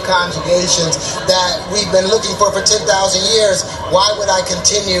real wave conjugations that we've been looking for 10,000 years. Why would I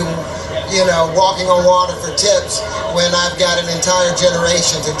continue, walking on water for tips when I've got an entire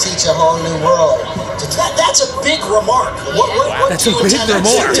generation to teach a whole new world? That's a big remark. What That's a big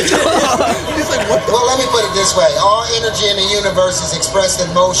remark. Well, let me put it this way. All energy in the universe is expressed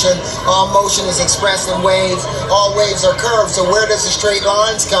in motion. All motion is expressed in waves. All waves are curved. So where does the straight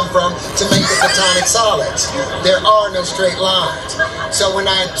lines come from to make the platonic solids? There are no straight lines. So when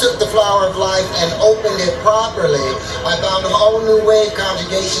I took the flower of life and opened it properly, I found a whole new wave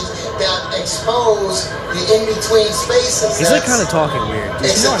conjugations that expose the in-between spaces. He's like kind of talking weird.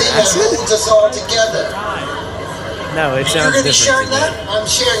 It's the thing that holds us all together. No, it sounds You're going to be different. sharing that? I'm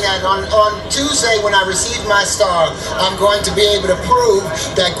sharing that. On Tuesday, when I receive my star, I'm going to be able to prove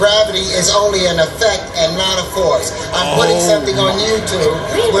that gravity is only an effect and not a force. I'm putting something on YouTube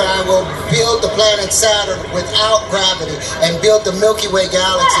where I will build the planet Saturn without gravity and build the Milky Way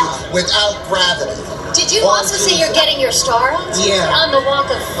galaxy without gravity. Did you also say you're getting your star on Tuesday? Yeah. On the Walk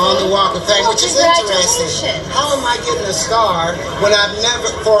of Fame? On the Walk of Fame, which is interesting. Congratulations. How am I getting a star when I've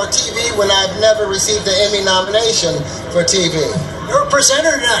never, for TV, when I've never received an Emmy nomination for TV? You're a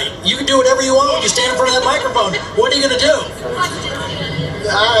presenter tonight. You can do whatever you want when you stand in front of that microphone. What are you going to do?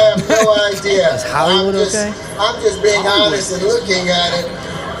 I have no idea. Is Hollywood okay? I'm just being honest and looking at it.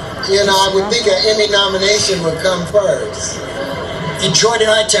 I would think an Emmy nomination would come first. Enjoy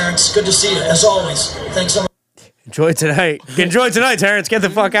tonight, Terrence. Good to see you, as always. Thanks so much. Enjoy tonight. Enjoy tonight, Terrence. Get the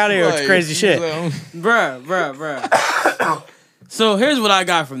fuck out of here. It's crazy shit. Bruh. So here's what I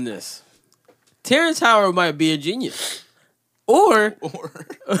got from this. Terrence Howard might be a genius. Or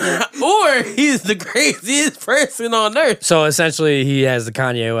he's the craziest person on earth. So essentially, he has the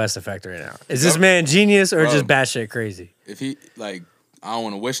Kanye West effect right now. Is this man genius or just batshit crazy? if he like, I don't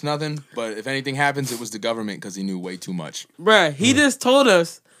want to wish nothing, but if anything happens, it was the government because he knew way too much. Bruh, he just told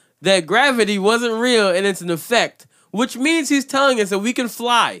us that gravity wasn't real and it's an effect, which means he's telling us that we can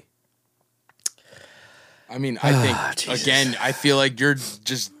fly. I mean, I think again, I feel like you're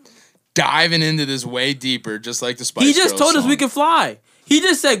just diving into this way deeper, just like the Spice He just Girls told us song. we can fly. He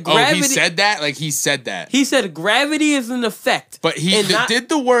just said gravity. Oh, he said that? Like, he said that. He said gravity is an effect. But he did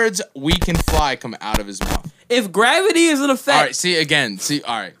the words "we can fly" come out of his mouth? If gravity is an effect. All right, see, again. See,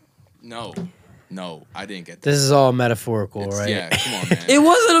 all right. No, I didn't get that. This is all metaphorical, right? Yeah, come on, man. It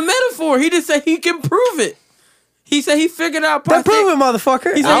wasn't a metaphor. He just said he can prove it. He said he figured out. Then prove it,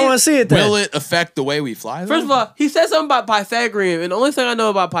 motherfucker. I want to see it then. Will it affect the way we fly? First of all, he said something about Pythagorean, and the only thing I know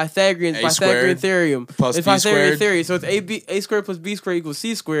about Pythagorean is A Pythagorean squared theorem. plus It's B Pythagorean squared. theory, so it's A squared plus B squared equals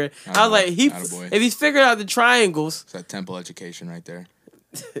C squared. I was like, Attaboy. if he's figured out the triangles, It's that temple education right there.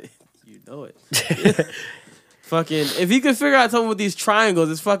 you know it. Fucking, if he could figure out something with these triangles,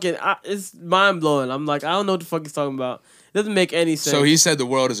 it's fucking, it's mind blowing. I'm like, I don't know what the fuck he's talking about. It doesn't make any sense. So he said the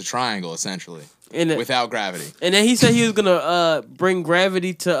world is a triangle, essentially, without gravity. And then he said he was gonna bring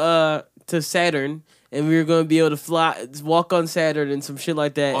gravity to Saturn, and we were gonna be able to fly, walk on Saturn and some shit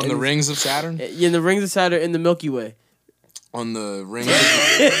like that. On the rings of Saturn? In the rings of Saturn, in the Milky Way. On the rings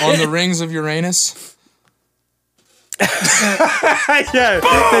on the rings of Uranus? Yeah,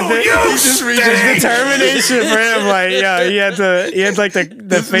 he just reaches determination for him. Like, yeah, he had like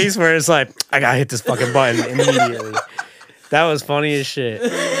the face where it's like, I gotta hit this fucking button immediately. That was funny as shit.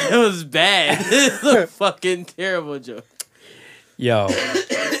 It was bad. It's a fucking terrible joke. Yo,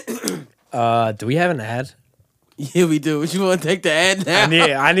 do we have an ad? Yeah, we do. Would you want to take the ad now?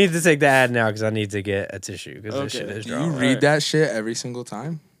 I need to take the ad now because I need to get a tissue because this shit is Do you drawing. read that shit every single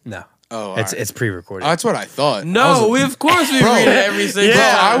time? No. Oh, it's pre-recorded. Oh, that's what I thought. No, of course we Bro, read it every single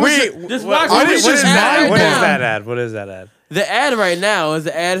yeah, time. we- Just what- watch what it. is Just that? ad What is right now. that ad? What is that ad? The ad right now is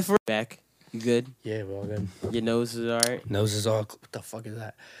the ad for back. You good? Yeah, we're all good. Your nose is all right. Nose is all. What the fuck is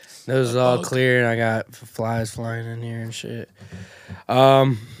that? Nose is all clear, and I got flies flying in here and shit.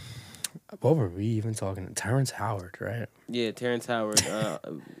 What were we even talking? Terrence Howard, right? Yeah, Terrence Howard,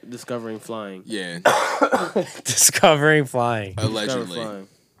 discovering flying. Yeah. Discovering flying. Allegedly. Discovered flying.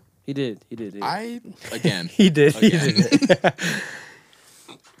 He did. He did. Again. He did. He Again. did.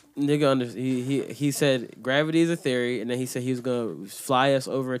 Nigga, he said gravity is a theory, and then he said he was gonna fly us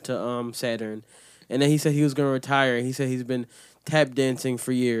over to Saturn, and then he said he was gonna retire. And he said he's been tap dancing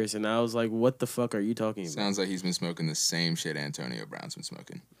for years, and I was like, "What the fuck are you talking about?" Sounds like he's been smoking the same shit Antonio Brown's been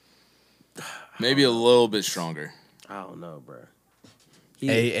smoking. Maybe a little bit stronger. I don't know, bro.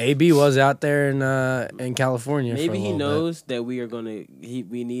 AB was out there in California. Maybe for a he little knows that we are gonna.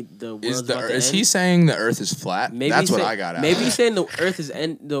 We need the world. Is he saying the Earth is flat? Maybe That's he's what say- I got out. Maybe he's saying the Earth is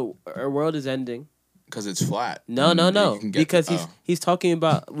our world is ending. Because it's flat. No. You can get- Because oh. he's talking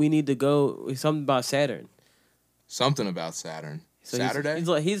about we need to go. Something about Saturn. Something about Saturn. So Saturday?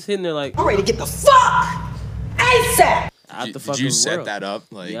 He's hitting there like. I'm ready to get the fuck ASAP. Out the Did fucking you set world. that up?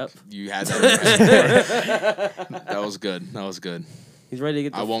 Like Yep. you had that. That was good. That was good. He's ready to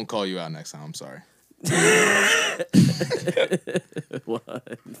get. I won't call you out next time. I'm sorry. Well,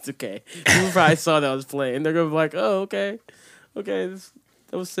 it's okay. People probably saw that I was playing. They're gonna be like, "Oh, okay, that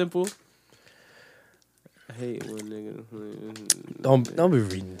was simple." I hate when niggas. Don't be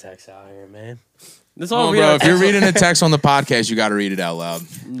reading text out here, man. That's Come all. on, read bro. out If you're text. reading a text on the podcast, you got to read it out loud.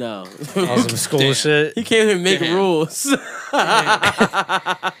 No. All some school shit. He came here and make Damn. rules.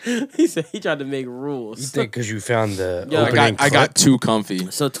 He said he tried to make rules. You think because you found the Yo, opening I got too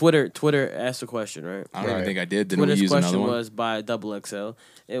comfy. So Twitter asked a question, right? I don't even think I did. Didn't Twitter's we use question another one? was by XXL.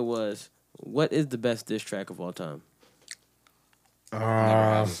 It was, what is the best diss track of all time? Never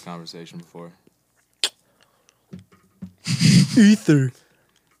had this conversation before. Ether.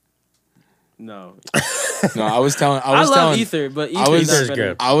 No. No, I was telling. I love Ether, but Ether's not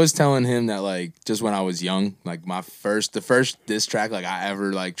better. I was telling him that like just when I was young, like the first diss track like I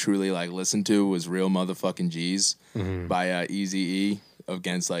ever like truly like listened to was Real Motherfucking G's by Eazy-E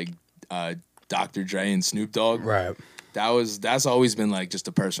against like Dr. Dre and Snoop Dogg. Right. That's always been like just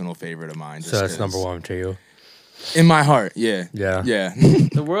a personal favorite of mine. So just that's 'cause- number one to you. in my heart. Yeah. Yeah. Yeah.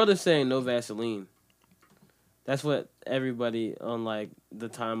 The world is saying no Vaseline. That's what everybody on like the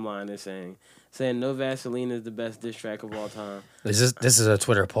timeline is saying. Saying no Vaseline is the best diss track of all time. This is a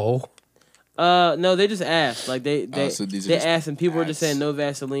Twitter poll. No, they just asked. Like they so these are they just asked, and people were just saying no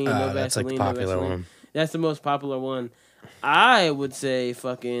Vaseline, no that's like Vaseline, the no popular Vaseline. one. That's the most popular one. I would say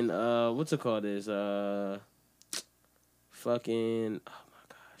fucking what's it called is fucking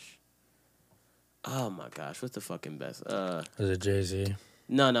oh my gosh, what's the fucking best? Is it Jay-Z?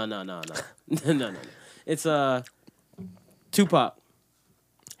 No. No. It's Tupac.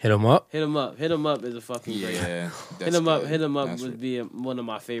 Hit him up. Hit him up. Hit him up is a fucking great. Yeah. Hit him up. Hit him up would be one of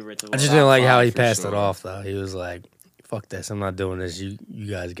my favorites. I just didn't like how he passed it off though. He was like, "Fuck this, I'm not doing this. You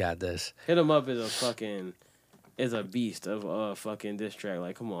guys got this." Hit him up is a beast of a fucking diss track.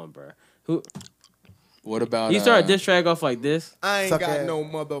 Like, come on, bro. What about he started diss track off like this? I ain't got no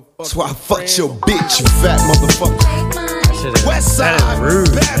motherfucker. So I fucked your bitch, you fat motherfucker. West side,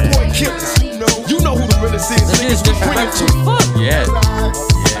 rude, bad boy killers. You know who the realest is. Niggas to bring it to. Yeah.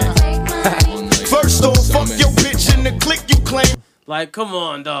 First off, fuck your bitch in the clique you claim. Like, come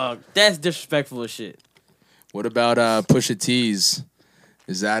on, dog. That's disrespectful as shit. What about Pusha T's?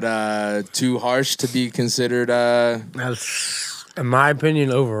 Is that too harsh to be considered? That's, in my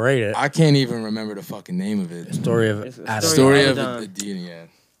opinion, overrated. I can't even remember the fucking name of it. Story of Adidon. Yeah.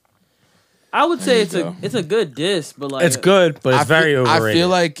 I would say it's a good diss, but like it's good, but it's very overrated. I feel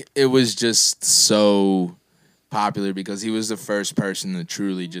like it was just so popular because he was the first person to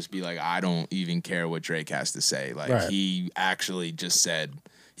truly just be like, I don't even care what Drake has to say. Like he actually just said.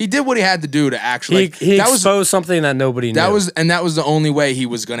 He did what he had to do to actually. He exposed something that nobody knew. That was the only way he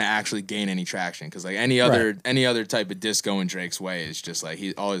was gonna actually gain any traction. Because like any other type of diss going Drake's way is just like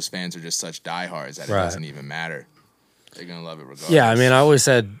all his fans are just such diehards that it doesn't even matter. They're gonna love it regardless. Yeah, I mean, I always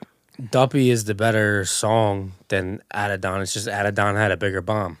said Duppy is the better song than Adidon. It's just Adidon had a bigger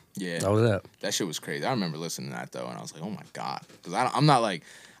bomb. Yeah, that was it. That shit was crazy. I remember listening to that though, and I was like, oh my god, because I'm not like.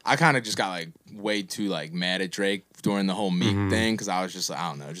 I kind of just got like way too like mad at Drake during the whole Meek thing because I was just like, I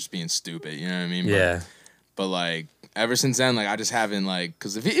don't know, just being stupid. You know what I mean? But like ever since then, like I just haven't like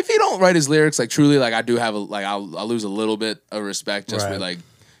because if he don't write his lyrics like truly, like I do have I'll lose a little bit of respect just with like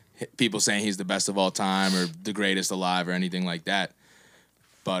people saying he's the best of all time or the greatest alive or anything like that.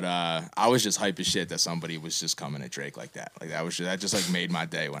 But I was just hype as shit that somebody was just coming at Drake like that. Like that just like made my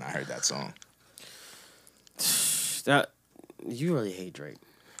day when I heard that song. That you really hate Drake.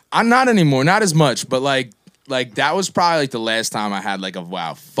 I'm not anymore, not as much, but like that was probably like the last time I had like a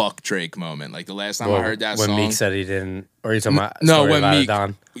wow fuck Drake moment. Like the last time I heard that when song. Meek said he didn't, or you talking about when Meek,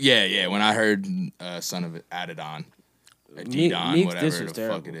 Adidon? Yeah, when I heard Son of Adidon, Adidon, whatever the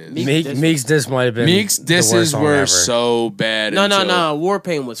fuck it is. Meek's diss might have been Meek's disses were so bad. No,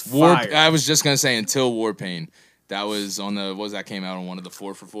 Warpaint was fire. I was just gonna say until Warpaint, that was on the that came out on one of the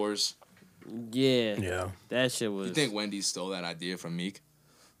 4for4s. Yeah, that shit was. You think Wendy stole that idea from Meek?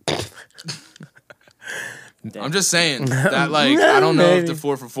 I'm just saying that like I don't know if the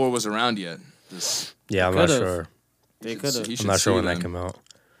 4for4 was around yet. I'm not sure. They could have. I'm not sure when that came out.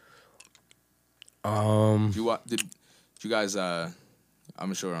 Did you guys?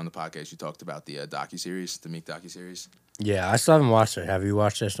 I'm sure on the podcast you talked about the docuseries, the Meek docuseries. Yeah, I still haven't watched it. Have you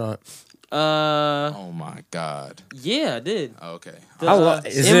watched it, Sean? Oh my god. Yeah, I did. Oh, okay.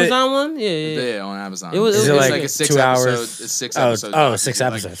 Is Amazon one? Yeah, on Amazon. It was like a 6 episodes. It's 6 episodes. Oh, 6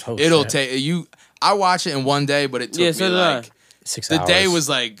 episodes. Like, it'll take you. I watch it in one day, but it took me like 6 hours. The day was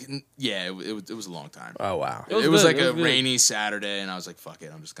like, it was a long time. Oh wow. It was like a rainy Saturday, and I was like, fuck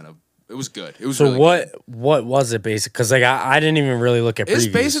it, I'm just gonna. It was good. It was. So really what was it basically? Because like I didn't even really look at previews. It's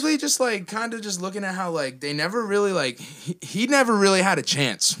basically just like kind of just looking at how like they never really like he never really had a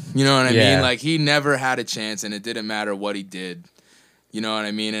chance. You know what I mean? Like he never had a chance, and it didn't matter what he did. You know what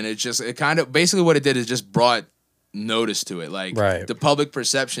I mean? And it kind of basically what it did is just brought notice to it. Like the public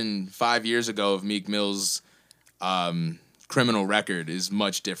perception 5 years ago of Meek Mill's criminal record is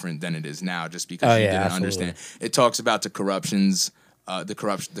much different than it is now, just because you didn't understand. It talks about the corruptions.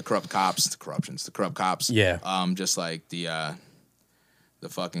 The corrupt cops. Yeah. Just like the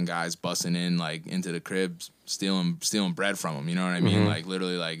fucking guys busting in like into the cribs, stealing bread from them. You know what I mean? Like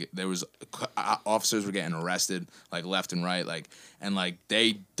literally, like there was officers were getting arrested like left and right, like and like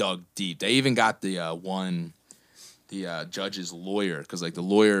they dug deep. They even got the judge's lawyer because like the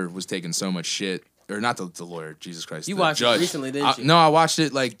lawyer was taking so much shit. Or not the lawyer, Jesus Christ. You watched it recently, didn't you? No, I watched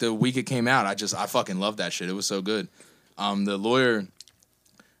it like the week it came out. I fucking loved that shit. It was so good. The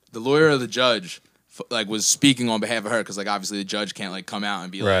lawyer of the judge, like, was speaking on behalf of her because, like, obviously the judge can't like come out and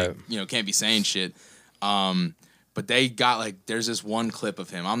be like, can't be saying shit. But they got like, there's this one clip of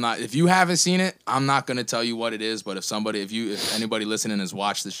him. If you haven't seen it, I'm not gonna tell you what it is. But if anybody listening has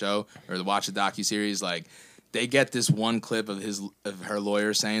watched the show or watched the docuseries, like, they get this one clip of her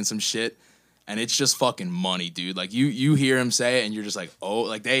lawyer saying some shit. And it's just fucking money, dude. Like you hear him say it, and you're just like, oh,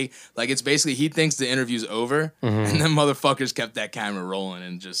 like it's basically he thinks the interview's over, and then motherfuckers kept that camera rolling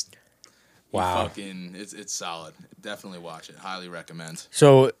and just, fucking, it's solid. Definitely watch it. Highly recommend.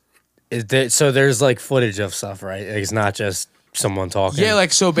 So, there's like footage of stuff, right? Like, it's not just someone talking. Yeah,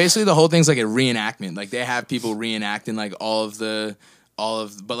 like so basically the whole thing's like a reenactment. Like they have people reenacting like all of the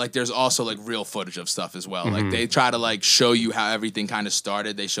but like there's also like real footage of stuff as well. Like they try to like show you how everything kind of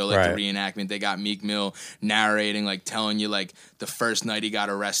started. They show like the reenactment. They got Meek Mill narrating, like telling you like the first night he got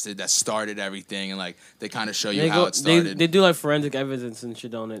arrested that started everything, and like they kind of show you how it started. They do like forensic evidence and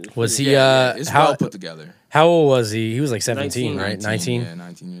shit on it. Was he? It's how well put together. How old was he? He was like 17, 19. right? 19. Yeah,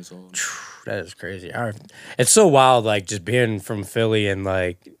 19 years old. That is crazy. It's so wild, like just being from Philly and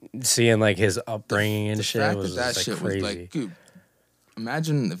like seeing like his upbringing and shit. Fact Was that just, shit like, crazy. was like, dude,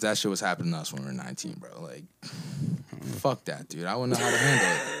 imagine if that shit was happening to us when we were 19, bro. Like, fuck that, dude. I wouldn't know how to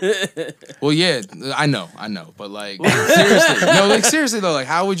handle it. Well, yeah, I know, but like, seriously though, like,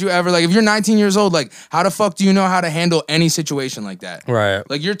 how would you ever, like, if you're 19 years old, like, how the fuck do you know how to handle any situation like that? Right.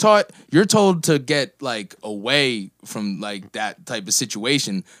 Like, you're told to get like away from like that type of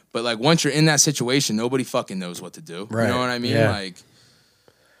situation, but like once you're in that situation, nobody fucking knows what to do. Right. You know what I mean? Yeah. Like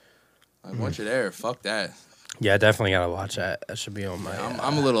once you're there, fuck that. Yeah, I definitely gotta watch that. That should be on my.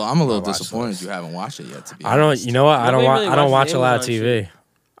 I'm a little disappointed you haven't watched it yet. To be I don't. honest. You know what? I don't Nobody really watch a lot of watches TV. Amazon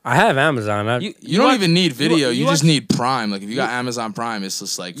I have Amazon. You don't watch- even need video. you You, watch- just need Prime. Like if you got Amazon Prime, it's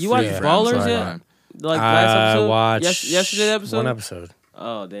just like You free watch for Ballers Amazon yet? Prime. Like last I episode? watched Yesterday episode? one episode.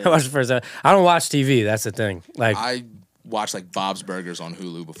 Oh, I damn. watched the first. I don't watch TV. That's the thing. Like I watch like Bob's Burgers on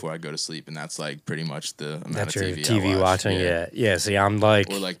Hulu before I go to sleep, and that's like pretty much the amount that's of your TV, TV I watch. watching. Yeah. See, I'm like,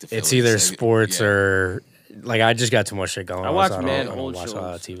 Or, like, the it's Phillies, either like, sports yeah. or like I just got too much shit going on. I watch so mad I don't old watch shows. a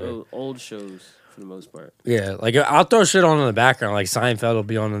lot of TV. Old shows for the most part. Yeah, like I'll throw shit on in the background. Like Seinfeld will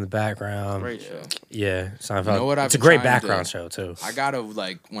be on in the background. Great show. Yeah, Seinfeld. You know what I've it's a been great trying to background do? show too. I gotta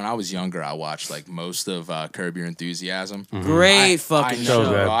like when I was younger, I watched like most of Curb Your Enthusiasm. Great fucking I know, show.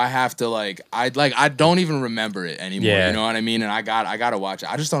 good. bro. I have to I don't even remember it anymore. Yeah. You know what I mean? And I gotta watch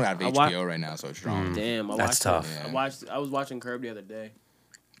it. I just don't have I wa- HBO right now, so it's wrong. Damn, I That's watched tough. it. I was watching Curb the other day.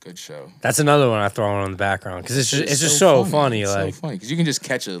 Good show. That's another one I throw on in the background because it's just so funny. It's Like so funny because you can just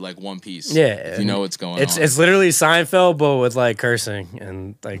catch it like one piece. yeah, if you know what's going on. It's literally Seinfeld but with like cursing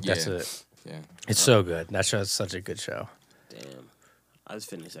and like that's Yeah. it. Yeah. It's so good. That show's such a good show. Damn. I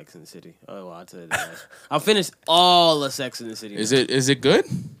just finished Sex in the City. Oh, well, I'll tell you that. I'll finish all of Sex in the City. Is it good?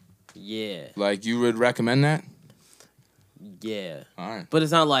 Yeah. Like you would recommend that? Yeah. All right. But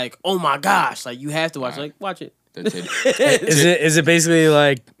it's not like, oh my gosh, like you have to watch. Like watch it. That's it. Is it basically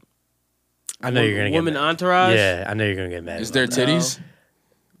like? I know you're gonna get Woman mad. Entourage. Yeah, I know you're gonna get mad. Is about there that. titties?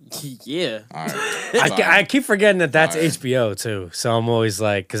 Yeah. All right. I keep forgetting that that's Alright. HBO too. So I'm always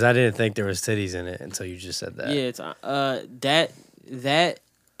like, because I didn't think there was titties in it until you just said that. Yeah, it's that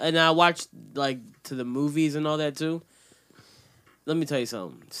and I watched like to the movies and all that too. Let me tell you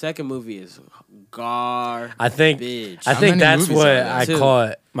something. Second movie is garbage. I think How that's many movies what are there? I Two.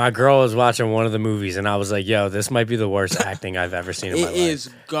 caught. My girl was watching one of the movies, and I was like, "Yo, this might be the worst acting I've ever seen in my It life." is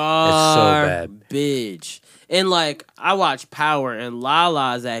bad. garbage. And like I watch Power and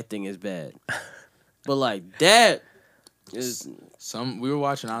Lala's acting is bad. But like that is We were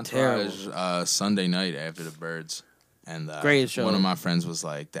watching Entourage Sunday night after the Birds, and Great show. one of my friends was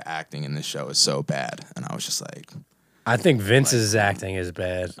like, "The acting in this show is so bad," and I was just like, I think Vince's acting is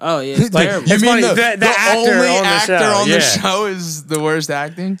bad. oh yeah, it's Like, terrible. it's funny, the actor only on the actor show, on yeah. the show is the worst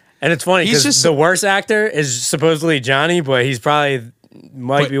acting? And it's funny He's because just- the worst actor is supposedly Johnny, but he's probably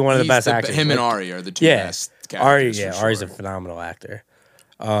might But be one of the he's best actors. Him and Like, Ari are the two yeah, best Ari, characters. for Ari's a sure. phenomenal actor.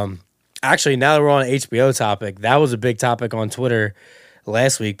 Actually, now that we're on HBO topic, that was a big topic on Twitter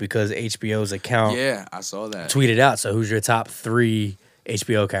last week because HBO's account Yeah, I saw that. tweeted out. So, who's your top 3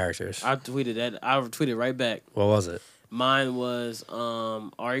 HBO characters? I tweeted that. I tweeted right back. What was it? Mine was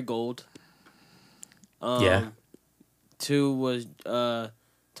Ari Gold. Yeah. 2 was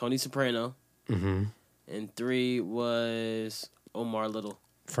Tony Soprano. Mm-hmm. And 3 was Omar Little.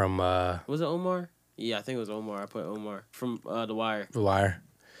 From Was it Omar? Yeah, I think it was Omar. I put Omar from The Wire. The Wire.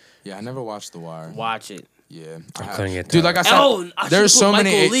 Yeah, I never watched The Wire. Watch it. Yeah, I couldn't get dude. that. Like I said, Oh, I there's should've so put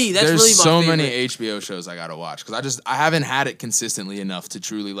many. Michael Lee. That's There's really my so favorite. many HBO shows I gotta watch because I haven't had it consistently enough to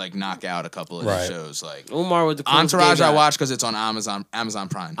truly like knock out a couple of Right. these shows. Like Omar was the coolest Entourage, gay I guy. watch because it's on Amazon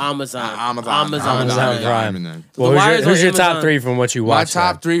Prime. Amazon. Amazon Prime. Prime. And then- Well, The Wire is who's on your top Amazon. 3 from what you My watched?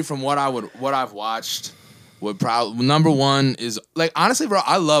 top 3 from what I've watched would probably number 1 is like honestly, bro.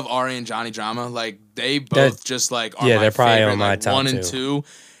 I love Ari and Johnny Drama. Like they both just like are yeah, my they're probably favorite, on my like, top 1 and 2.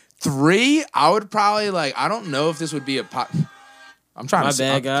 3, I would probably like. I don't know if this would be a pop. I'm trying My to.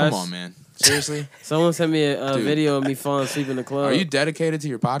 bad, guys. Come on, man. Seriously. Someone sent me a Dude. video of me falling asleep in the club. Are you dedicated to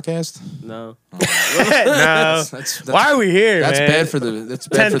your podcast? No. No. That's Why are we here, That's man? bad for the. That's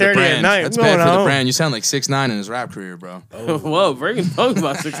bad for 10:30 the at brand. night. That's I'm bad going for the home. brand. You sound like 6ix9ine in his rap career, bro. Whoa, Reagan talking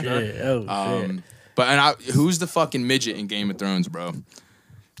about 6ix9ine. Yeah, oh, shit. But who's the fucking midget in Game of Thrones, bro?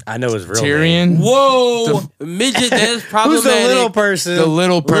 I know his real Tyrion. name. Whoa, midget. That's problematic. Who's the little person? The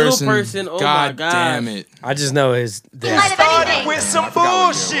little person. Little person. Oh God my God. damn it. I just know his. Started with some I forgot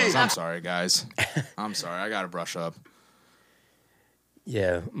what year it bullshit. was. I'm sorry, guys. I'm sorry. I gotta brush up.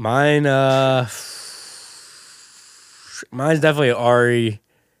 Yeah, mine. Mine's definitely Ari,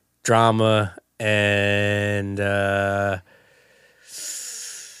 drama, and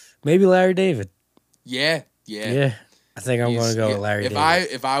maybe Larry David. Yeah. Yeah, I think I'm gonna go with Larry if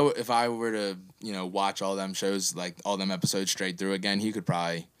David. If I were to watch all them shows, like all them episodes straight through again, he could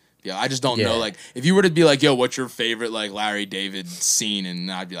probably. Yeah, I just don't know. Like, if you were to be like, "Yo, what's your favorite like Larry David scene?"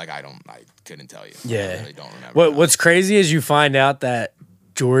 and I'd be like, I couldn't tell you. Yeah, I really don't remember. What's crazy is you find out that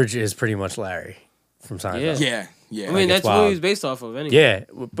George is pretty much Larry from Seinfeld. Yeah. I mean, that's what he was based off of, anyway. Yeah,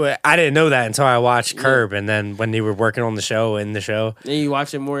 but I didn't know that until I watched Curb, and then when they were working on the show, then you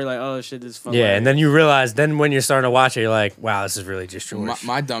watch it more, you're like, oh shit, this is fun. Yeah, and then you realize, then when you're starting to watch it, you're like, wow, this is really just George.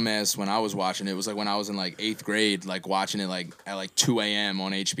 My dumb ass, when I was watching it, was like when I was in like 8th grade, like watching it like at like 2 a.m.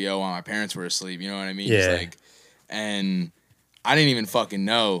 on HBO while my parents were asleep. You know what I mean? Yeah. Just like, and I didn't even fucking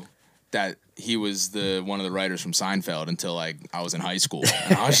know that he was one of the writers from Seinfeld until like I was in high school.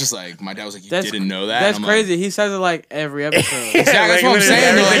 And I was just like, my dad was like, you didn't know that? That's And I'm crazy. He says it like every episode. Exactly, that's what I'm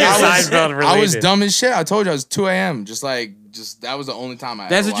saying. Like, I was related. dumb as shit. I told you I was 2 a.m. Just that was the only time I.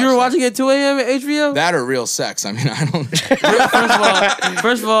 That's ever what you were watched watching at 2 a.m. at HBO? That or Real Sex. I mean, I don't.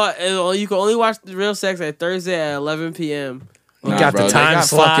 First of all, you can only watch the Real Sex at Thursday at 11 p.m. You got the time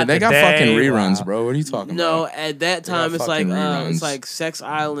slot. They got the fucking day. reruns, Wow. bro. What are you talking No, about? at that time it's like Sex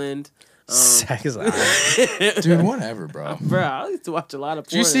Island. Sex Island. Dude, whatever, bro. Bro, I used to watch a lot of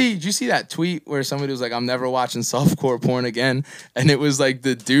porn. Did you see that tweet where somebody was like, I'm never watching softcore porn again? And it was like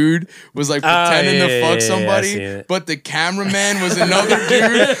the dude was like pretending to fuck somebody, but the cameraman was another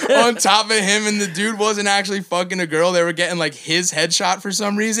dude on top of him, and the dude wasn't actually fucking a girl. They were getting like his headshot for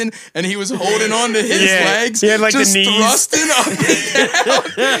some reason, and he was holding on to his legs. He had like just the knees. thrusting up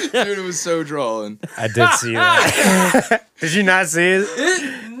and down. Dude, it was so drawing. I did see that. Did you not see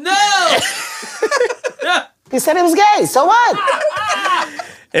it? No! He said it was gay, so what?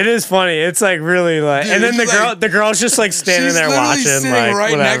 It is funny. It's like really like, Dude, and then it's the girl's just like standing She's there literally watching, sitting like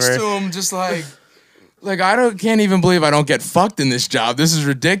right whatever. next to him, just like can't even believe I don't get fucked in this job. This is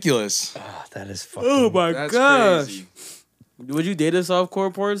ridiculous. Oh, that is fucking. Oh my That's gosh. crazy. Would you date a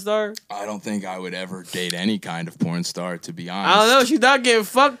softcore porn star? I don't think I would ever date any kind of porn star, to be honest. I don't know. She's not getting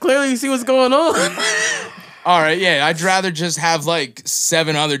fucked. Clearly, you see what's going on. All right, yeah, I'd rather just have like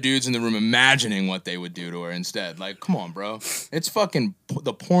 7 other dudes in the room imagining what they would do to her instead. Like, come on, bro. It's fucking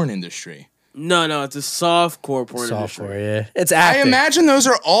the porn industry. No, it's a softcore porn industry. Software, yeah. It's I acting. imagine those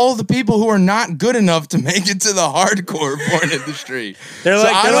are all the people who are not good enough to make it to the hardcore porn industry. They're So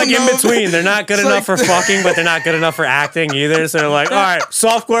like I they're like don't in know if- between. They're not good it's enough like- for fucking, but they're not good enough for acting either. So they're like, all right,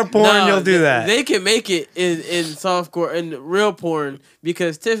 softcore porn, No, you'll do that. They can make it in softcore in real porn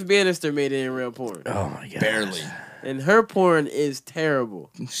because Tiff Bannister made it in real porn. Oh my god, Barely. And her porn is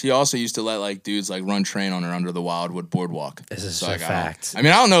terrible. She also used to let like dudes like run train on her under the Wildwood Boardwalk. This is So, a like, fact. I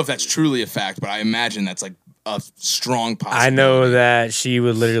mean, I don't know if that's truly a fact, but I imagine that's like a strong possibility. I know that she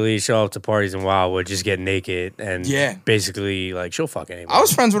would literally show up to parties in Wildwood, just get naked, and basically like she'll fuck anybody. I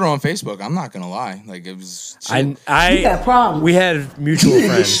was friends with her on Facebook. I'm not gonna lie. Like it was. You got problems. We had mutual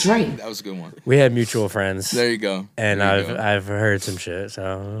friends. That was a good one. We had mutual friends. There you go. And There you go. I've heard some shit.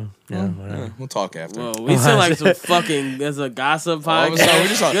 So yeah, whatever. We'll talk after. Whoa, we sound like some fucking. There's a gossip All of a sudden, we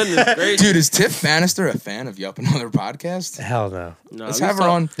just podcast. Goodness gracious. Dude, is Tiff Bannister a fan of Yup Another Podcast? Hell no. Let's have her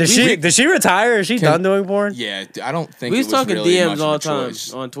on. Did she retire? Is she done doing porn? Yeah, I don't think We it was was talking really DMs much all the of a time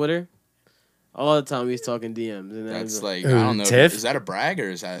choice. on Twitter. All the time we was talking DMs. And That's like, Ooh, I don't know. Tiff? Is that a brag or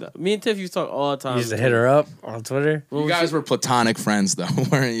is that? Me and Tiff used to talk all the time. You used to hit her up on Twitter. You guys were platonic friends though,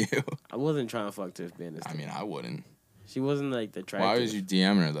 weren't you? I wasn't trying to fuck Tiff Bannister. I mean, I wouldn't. She wasn't like the attractive. Why was you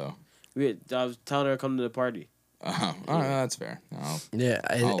DMing her though? I was telling her to come to the party. Oh, all right, that's fair. Yeah,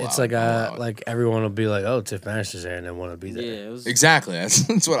 I'll it's allow like it, I'll allow it. like everyone will be like, "Oh, Tiff Bannister's there," and then want to be there. Yeah, it was Exactly. That's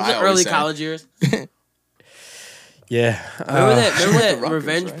what it was I always early say. college years. Yeah. Remember that Rutgers,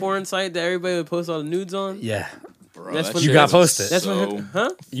 revenge right? porn site that everybody would post all the nudes on? Yeah. Bro, That's that what shit You got was posted. That's so what. Huh?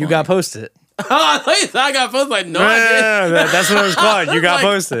 You got posted. Oh, I thought you said I got posted. Like no, No, I didn't. that's what it was called. You got like-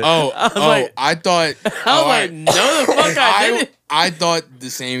 posted. Oh, I was like- I thought. I was like, no, the fuck I didn't. I thought the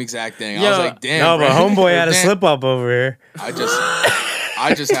same exact thing. I Yo. was like, damn. no, but bro. homeboy had a Damn. slip up over here.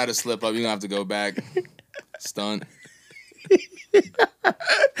 I just had a slip up. You're gonna have to go back. Stunt.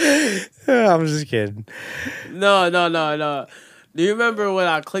 I'm just kidding. No. Do you remember when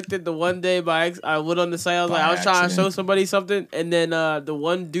I clicked it the one day I went on the site? I was By like, I was trying to accident. show somebody something, and then the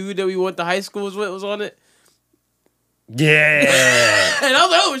one dude that we went to high school with was on it. Yeah. And I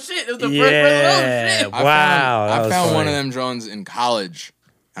was like, oh shit! It was the first person. Oh shit! Wow. I found one of them drones in college,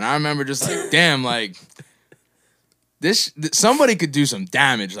 and I remember just like, damn, like somebody could do some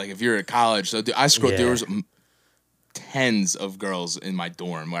damage. Like if you're at college, so dude, I scrolled. There was tens of girls in my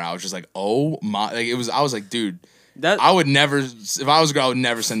dorm where I was just like, oh my, like it was. I was like, dude. I would never, if I was a girl, I would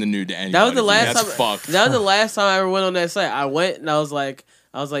never send a nude to anybody. That was the last time. Fucked. That was the last time I ever went on that site. I went and I was like,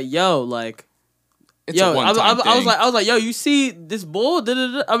 yo, like, it's a one-time thing. I was like, yo, you see this bull?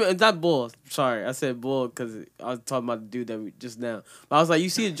 I mean, not bull. Sorry, I said bull because I was talking about the dude that we just now. But I was like, you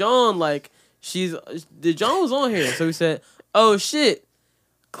see John? Like, the John was on here, so we said, oh shit.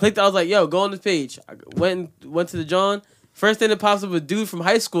 Clicked. I was like, yo, go on this page. I went to the John. First thing that pops up, a dude from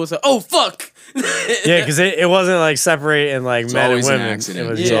high school said, "Oh fuck!" Yeah, because it wasn't like separating like it's men and women.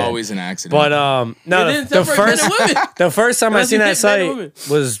 It's always an accident. But no, the first time I seen that site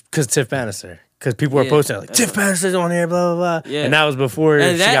was because Tiff Bannister. Because people were posting like Tiff Bannister's on here, blah blah blah. Yeah. And that was before she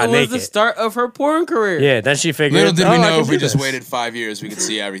got naked. And that was the start of her porn career. Yeah, then she figured. Little did we know if we just waited 5 years, we could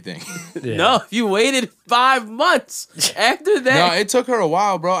see everything. Yeah. No, if you waited 5 months after that. No, it took her a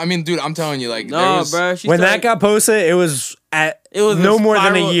while, bro. I mean, dude, I'm telling you, like, bro. When that got posted, it was no more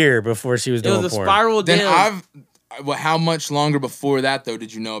than a year before she was doing porn. It was a spiral down. Then how much longer before that though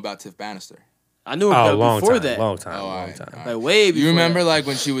did you know about Tiff Bannister? I knew her before that. Long time. Like way before. You remember that. like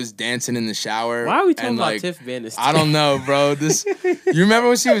when she was dancing in the shower? Why are we talking about like, Tiff Bannister? I don't know, bro. You remember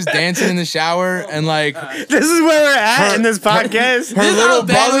when she was dancing in the shower and like this is where we're at in this podcast. Her little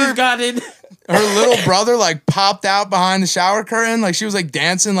brother got in. Her little brother like popped out behind the shower curtain, like she was like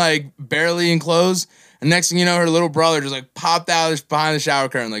dancing like barely in clothes. And next thing you know, her little brother just like popped out behind the shower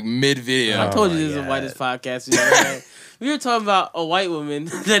curtain like mid video. I told you this is the whitest podcast we've ever had. We were talking about a white woman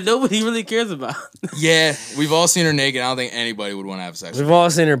that nobody really cares about. Yeah, we've all seen her naked. I don't think anybody would want to have sex with her. We've all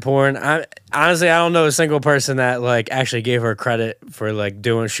seen her porn. Honestly, I don't know a single person that like actually gave her credit for like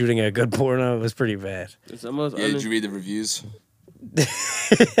shooting a good porno. It was pretty bad. It's almost did you read the reviews?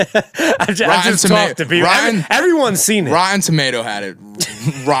 I just talked to people. Everyone's seen it. Rotten Tomato had it.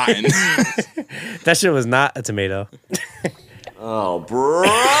 Rotten. That shit was not a tomato. Oh, brother,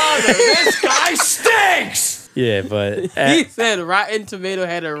 this guy stinks! Yeah, but he said Rotten Tomato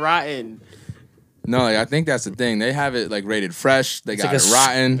had it rotten. No, like, I think that's the thing. They have it like rated fresh. They got it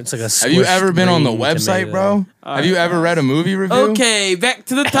rotten. It's like a have you ever been on the website, bro? Have you ever read a movie review? Okay, back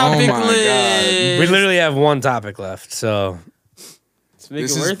to the topic list. God. We literally have one topic left, so let's make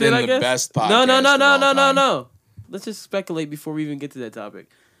it worth it, I guess. Best podcast No. Let's just speculate before we even get to that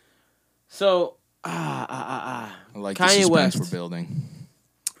topic. So, I like Kanye the West we're building.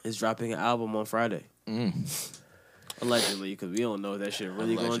 Is dropping an album on Friday. Allegedly, because we don't know if that shit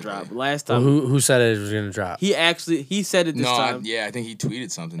really going to drop. Last time, who said it was going to drop? He said it this time. I think he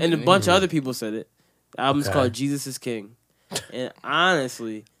tweeted something. And a bunch of other people said it. The album's called Jesus is King. And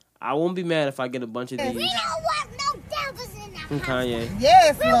honestly, I won't be mad if I get a bunch of these. We don't want no devils in the from Kanye.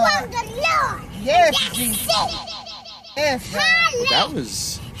 Yes, we Lord. want the Lord. Yes, Jesus. Yes, Lord. That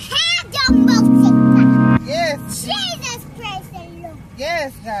was. Yes. Jesus, praise the Lord.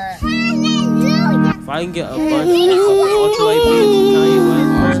 Yes, God. Hallelujah. If I can get a bunch of ultralight beats from Kanye West.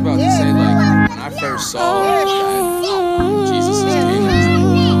 I was about to say, like, when I first saw that Jesus is King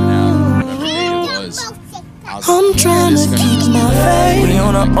coming out, whatever date it was, I was I'm trying to keep my faith. We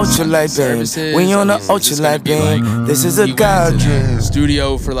on an ultralight beam. We on an ultralight beam. This is a God dream.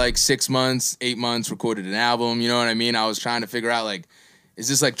 Studio for like 6 months, 8 months, recorded an album. You know what I mean? I was trying to figure out like, is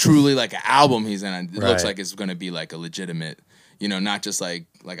this like truly like an album he's in? It looks like it's gonna be like a legitimate, you know, not just like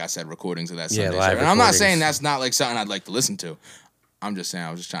I said, recordings of that Sunday show. And I'm not saying that's not like something I'd like to listen to. I'm just saying I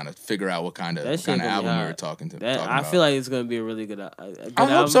was just trying to figure out what kind of album we were talking about. I feel like it's gonna be a really good album. I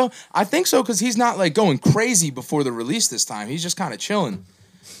hope so. I think so because he's not like going crazy before the release this time. He's just kind of chilling.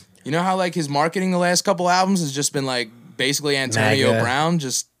 You know how like his marketing the last couple albums has just been like basically Antonio Brown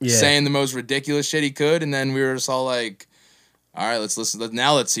just saying the most ridiculous shit he could, and then we were just all like, all right, let's listen.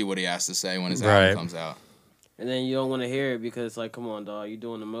 Now let's see what he has to say when his album comes out. And then you don't want to hear it because like, come on, dog, you're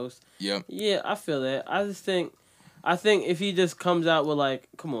doing the most. Yep. Yeah, I feel that. I think if he just comes out with like,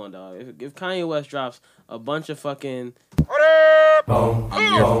 come on, dog. If Kanye West drops a bunch of fucking, I'm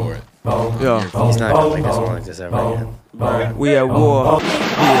here for it. Yeah, he's not gonna make us one like this ever again. We at war.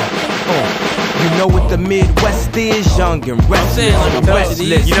 Yeah. You know what the Midwest is, young and restless. Like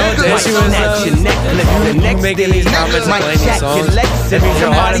restless. You know what the issue is? You making these comments and playing these songs, that means you're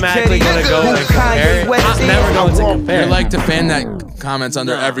automatically gonna go and compare it. I'm never going to compare. You like to fan that comments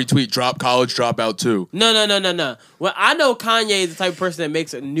under every tweet. Drop college dropout too. No. Well, I know Kanye is the type of person that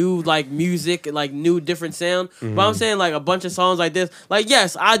makes a new like music, like new different sound. But I'm saying like a bunch of songs like this. Like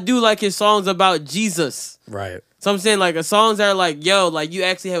yes, I do like his songs about Jesus. Right. So I'm saying like a songs that are like, yo, like you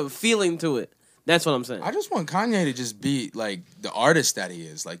actually have a feeling to it. That's what I'm saying. I just want Kanye to just be like the artist that he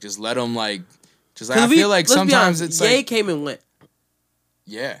is. Like just let him like, just like I feel like sometimes it's Ye like came and went.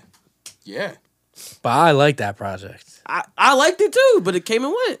 Yeah. But I like that project. I liked it too, but it came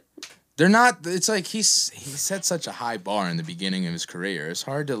and went. They're not. It's like he set such a high bar in the beginning of his career. It's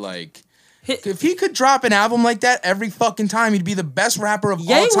hard to like. If he could drop an album like that every fucking time, he'd be the best rapper of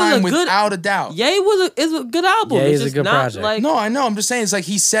all time without a doubt. Ye is a good album. Ye it's is a just good not project. like No, I know. I'm just saying. It's like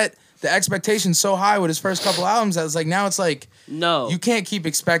he set the expectation so high with his first couple albums that it's like now it's like no, you can't keep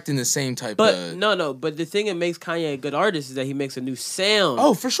expecting the same type but of. no. But the thing that makes Kanye a good artist is that he makes a new sound.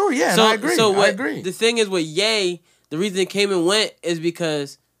 Oh, for sure, yeah. So I agree. I agree. The thing is with Ye, the reason it came and went is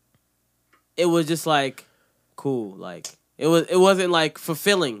because it was just like cool. Like it wasn't like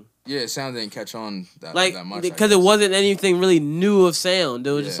fulfilling. Yeah, it sound didn't catch on that much. Because it wasn't anything really new of sound.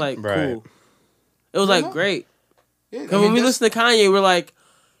 It was just like cool. It was like great. Because when we listen to Kanye, we're like,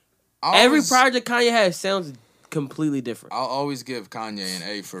 every project Kanye has sounds completely different. I'll always give Kanye an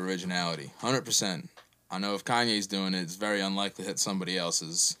A for originality, 100%. I know if Kanye's doing it, it's very unlikely that somebody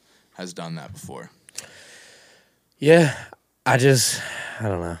else has done that before. Yeah, I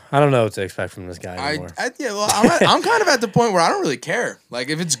don't know. I don't know what to expect from this guy anymore. I'm kind of at the point where I don't really care. Like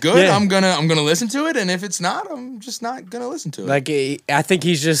if it's good, I'm gonna listen to it, and if it's not, I'm just not gonna listen to it. Like I think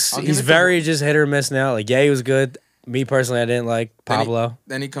he's very just hit or miss now. Like Ye was good. Me personally, I didn't like Pablo.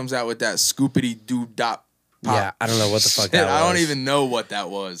 Then he comes out with that scoopity doo dop. Yeah, I don't know what the fuck that was. I don't even know what that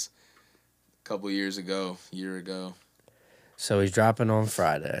was. A couple year ago. So he's dropping on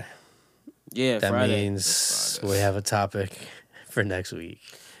Friday. Yeah, that Friday. means we have a topic for next week.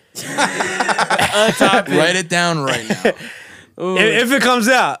 A topic. Write it down right now. If it comes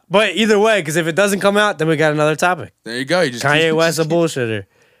out, but either way, because if it doesn't come out, then we got another topic. There you go. You just Kanye West a bullshitter.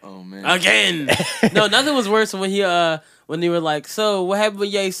 Oh man. Again. No, nothing was worse than when they were like, so what happened when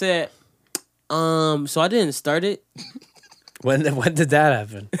Ye said, so I didn't start it. When did that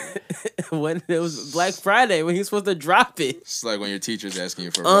happen? When it was Black Friday, when he was supposed to drop it. It's like when your teacher's asking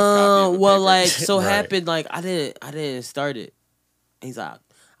you for a rough copy of a well, paper. like so happened like I didn't start it. He's like,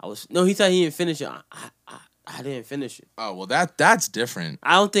 he said he didn't finish it. I didn't finish it. Oh well, that's different.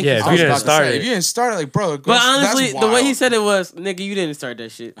 I don't think. Yeah, if you didn't start it, if you didn't start it, like bro. But honestly, the way he said it was, nigga, you didn't start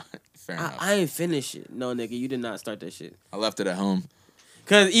that shit. Fair enough. I ain't finish it. No, nigga, you did not start that shit. I left it at home.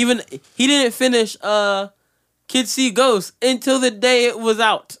 Cause even he didn't finish Kids See Ghosts until the day it was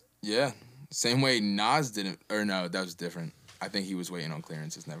out. Yeah, same way Nas didn't. Or no, that was different. I think he was waiting on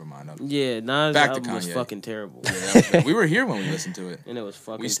clearances. Never mind. Yeah, Nas' album was fucking terrible. Yeah, we were here when we listened to it, and it was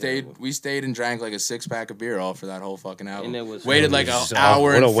fucking. We stayed and drank like a 6-pack of beer all for that whole fucking album. And it was waited like an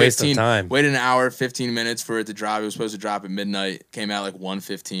hour and 15. Waste of time. Waited an hour 15 minutes for it to drop. It was supposed to drop at midnight. Came out like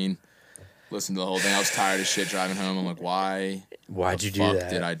 1:15. Listened to the whole thing. I was tired as shit driving home. I'm like, why'd you do that?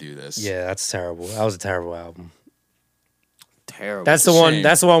 Did I do this? Yeah, that's terrible. That was a terrible album. Terrible. That's the one.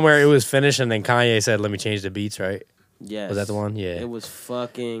 That's the one where it was finished, and then Kanye said, "Let me change the beats." Right? Yes. Was that the one? Yeah. It was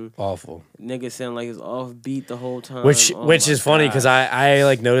fucking awful. Nigga sounded like it was off beat the whole time. Which is funny because I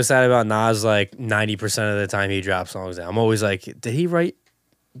like noticed that about Nas. Like 90% of the time he drops songs, I'm always like, did he write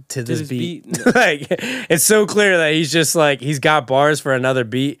to this beat? No. Like it's so clear that he's just like he's got bars for another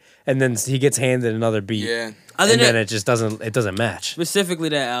beat, and then he gets handed another beat. Yeah. And then it just doesn't match. Specifically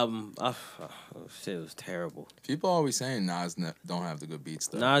that album, shit was terrible. People always saying Nas don't have the good beats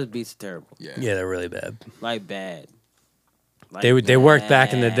though. Nas beats are terrible. Yeah, they're really bad. Like bad. Like they worked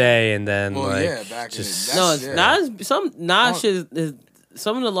back in the day, and then back just in the Nas shit is,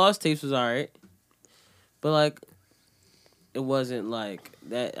 some of the Lost tapes was alright, but like it wasn't like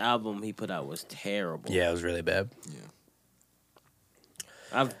that album he put out was terrible. Yeah, it was really bad. Yeah,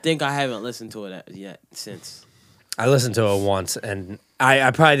 I think I haven't listened to it yet since. I listened to it once, and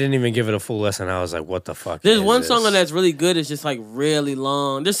I probably didn't even give it a full listen. I was like, what the fuck? There's one song on that's really good. It's just like really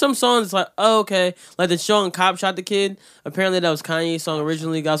long. There's some songs that's like, oh, okay. Like the Sean Cop Shot the Kid. Apparently that was Kanye's song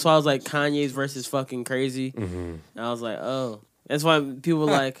originally. That's why I was like, Kanye's verse is fucking crazy. Mm-hmm. And I was like, oh. That's why people were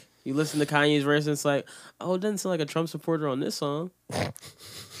like, you listen to Kanye's verse and it's like, oh, it doesn't sound like a Trump supporter on this song.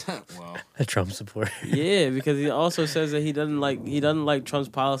 Wow. A Trump supporter. Yeah, because he also says that he doesn't like Trump's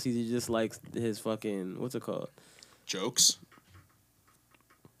policies. He just likes his fucking, what's it called? Jokes.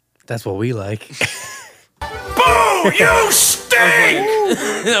 That's what we like. Boo! You stink!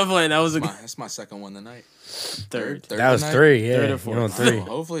 I'm playing. That was that's my second one tonight. Third that was tonight? 3. Yeah, Third or fourth. you're on 3.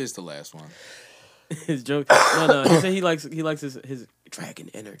 Hopefully it's the last one. His joke. No. He said he likes his dragon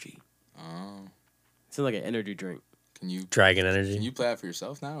energy. Oh. It's like an energy drink. Can you Dragon energy? Can you play it for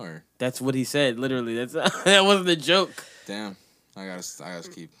yourself now, or That's what he said. Literally, that wasn't a joke. damn? I gotta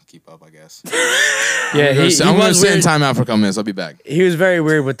keep up, I guess. Yeah, I'm gonna sit in timeout for a couple minutes. I'll be back. He was very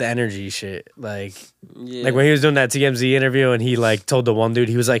weird with the energy shit. Like when he was doing that TMZ interview and he like told the one dude,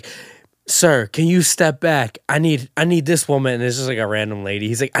 he was like, "Sir, can you step back? I need this woman." And it's just like a random lady.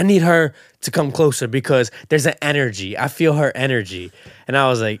 He's like, "I need her to come closer because there's an energy. I feel her energy." And I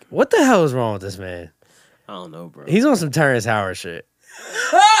was like, "What the hell is wrong with this man?" I don't know, bro. He's on some Terrence Howard shit.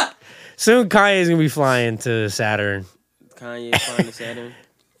 Soon Kanye's gonna be flying to Saturn. Kanye flying to Saturn.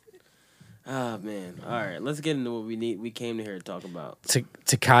 Ah, man. All right, let's get into what we came to here to talk about.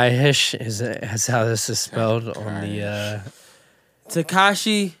 Takahish is how this is spelled on the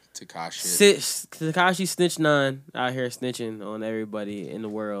Tekashi Snitch 9 out here snitching on everybody in the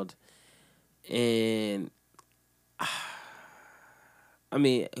world. And I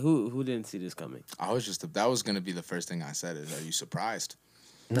mean, who didn't see this coming? That was gonna be the first thing I said. Are you surprised?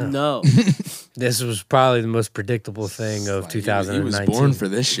 No. This was probably the most predictable thing of 2019. He was born for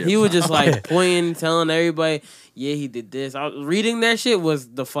this shit. He was just like pointing, telling everybody, "Yeah, he did this." Reading that shit was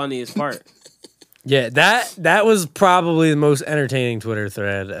the funniest part. Yeah, that was probably the most entertaining Twitter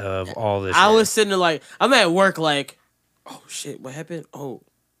thread of all this. I was sitting there like, I'm at work like, oh shit, what happened? Oh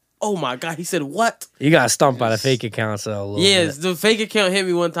my god, he said what? You got stumped by the fake account, so a little yes, bit. The fake account hit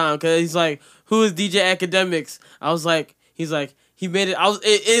me one time because he's like, "Who is DJ Academics?" I was like, he's like, he made it.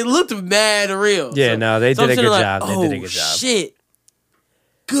 It looked mad real. Yeah, so, no, they did a good job. Oh, they did a good job. Shit.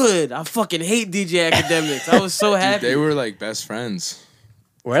 Good. I fucking hate DJ Academics. I was so happy. Dude, they were like best friends.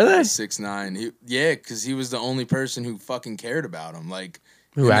 Were they? 6ix9ine. Yeah, because he was the only person who fucking cared about him. Like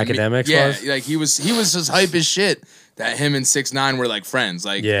who Academics was? Yeah, like he was just hype as shit. That him and 6ix9ine were like friends.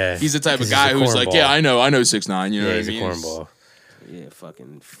 Like he's the type of guy who's like, yeah, I know 6ix9ine. You know what I mean? He's a cornball. Yeah,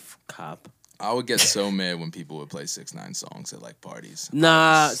 fucking cop. I would get so mad when people would play 6ix9ine songs at like parties.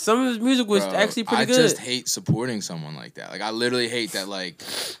 Nah, some of his music was actually pretty good. I just hate supporting someone like that. Like I literally hate that. Like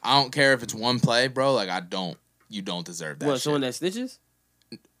I don't care if it's one play, bro. Like you don't deserve that. What, shit. someone that snitches?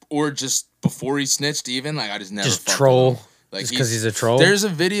 Or just before he snitched, even like I just never just troll. Like because he's a troll. There's a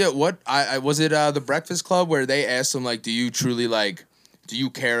video. What I was it the Breakfast Club where they asked him like, do you truly like, do you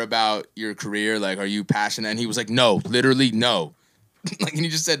care about your career? Like, are you passionate? And he was like, no, literally no. Like, and he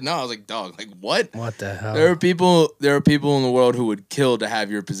just said no. I was like, dog, like what? What the hell? There are people in the world who would kill to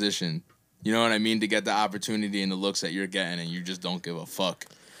have your position. You know what I mean? To get the opportunity and the looks that you're getting, and you just don't give a fuck.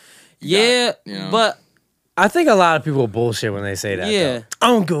 But I think a lot of people bullshit when they say that. Yeah, though. I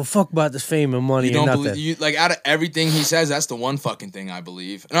don't give a fuck about this fame and money. You don't nothing. believe like out of everything he says, that's the one fucking thing I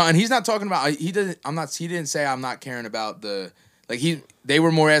believe. No, and he's not talking about. He didn't say I'm not caring about the. Like they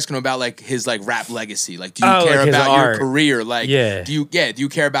were more asking him about like his like rap legacy. Like, do you care about your career? Like, do you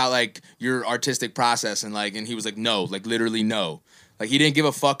care about like your artistic process? And like, and he was like, no, like literally no. Like he didn't give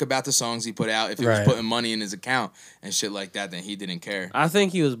a fuck about the songs he put out. If he was putting money in his account and shit like that, then he didn't care. I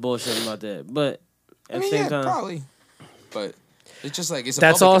think he was bullshitting about that, but at the same time, probably. But it's just like it's a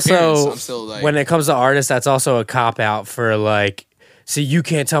that's public also appearance. I'm still like, when it comes to artists, that's also a cop out for like, see, you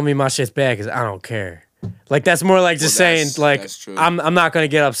can't tell me my shit's bad because I don't care. Like that's more like just saying like I'm not gonna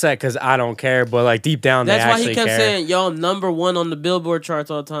get upset because I don't care, but like deep down that's they why actually he kept care. saying, "Yo, I'm #1 on the Billboard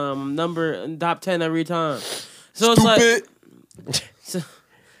charts all the time. I'm top 10 every time." So it's like,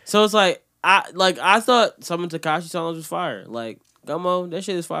 so it's like I thought some of Tekashi songs was fire. Like Gummo, that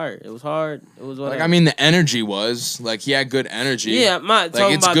shit is fire. It was hard. It was whatever. like I mean the energy was like he had good energy. Yeah, I'm not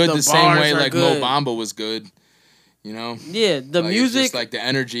talking it's about good the same way bars like good. Mo Bamba was good. You know? Yeah, the like, music. It's just like the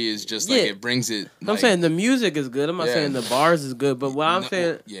energy is just like it brings it. I'm saying the music is good. I'm not saying the bars is good, but what I'm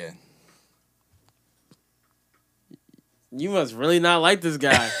saying. Yeah. You must really not like this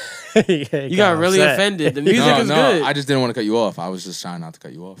guy. You got really offended. The music is good. I just didn't want to cut you off. I was just trying not to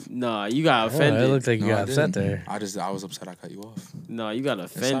cut you off. No, you got offended. It looked like you got upset there. I was upset I cut you off. No, you got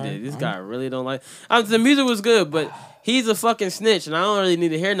offended. This guy really don't like. The music was good, but he's a fucking snitch, and I don't really need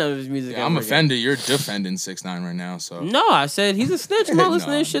to hear none of his music. Yeah, I'm offended. You're defending 6ix9ine right now. So no, I said he's a snitch. I'm not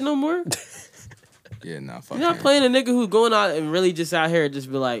listening to this shit no more. Yeah, no, fuck. You're not playing a nigga who's going out and really just out here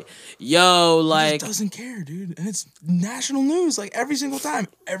just be like, yo, like. He just doesn't care, dude. And it's national news. Like, every single time,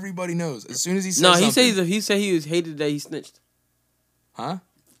 everybody knows. As soon as he says something. He said he was hated that he snitched. Huh?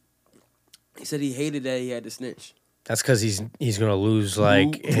 He said he hated that he had to snitch. That's because he's gonna lose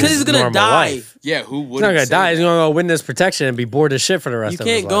like because he's gonna die. Life. Yeah, who would? He's not gonna die. He's gonna go witness protection and be bored as shit for the rest of his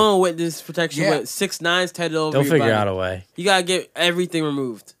life. You can't go on witness protection with 6ix9ine's head over. They'll figure out a way. You gotta get everything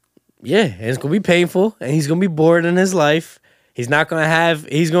removed. Yeah, and it's gonna be painful, and he's gonna be bored in his life. He's not gonna have.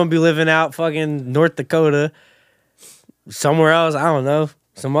 He's gonna be living out fucking North Dakota, somewhere else. I don't know.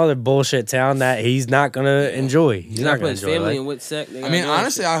 some other bullshit town that he's not gonna enjoy. He's not put gonna his enjoy. family Like, in Witsec. I mean,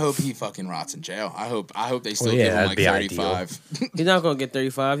 honestly, I hope he fucking rots in jail. I hope they still give him like 35. He's not gonna get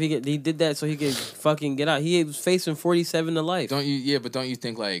 35. He did that so he could fucking get out. He was facing 47 to life. Don't you? Yeah, but don't you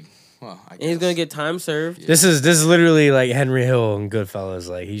think like, well, I And he's gonna get time served. this is literally like Henry Hill and Goodfellas.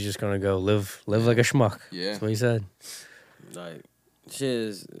 Like he's just gonna go live like a schmuck. Yeah. That's what he said. Like, shit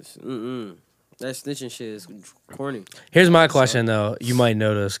is, that snitching shit is corny. Here's my question though. You might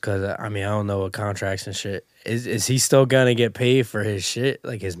notice because I mean I don't know what contracts and shit. Is he still gonna get paid for his shit,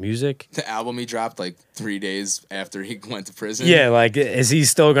 like his music? The album he dropped like 3 days after he went to prison. Yeah, like is he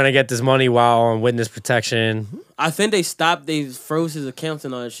still gonna get this money while on witness protection? I think they froze his accounts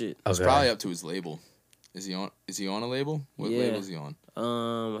and all that shit. It's probably up to his label. Is he on a label? What label is he on?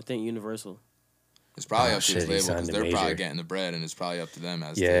 I think Universal. It's probably up to his label because signed a they're probably major. getting the bread, and it's probably up to them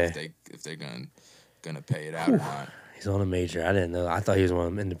as Yeah. to if they're gonna pay it out or not. He's on a major. I didn't know. I thought he was one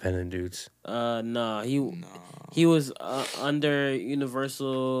of them independent dudes. Nah, he was under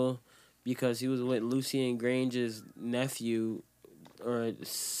Universal because he was with Lucien Grange's nephew or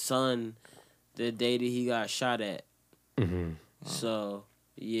son the day that he got shot at. Mm-hmm. So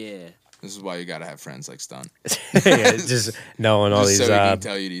yeah. This is why you gotta have friends like Stun. Yeah, just knowing all Just these, so he can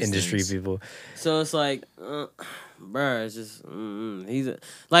tell you these industry things. people. So it's like, bruh, it's just he's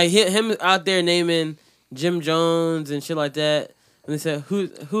like him out there naming Jim Jones and shit like that. And they said,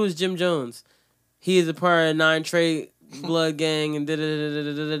 who is Jim Jones? He is a part of 9 Trey Blood Gang and da da da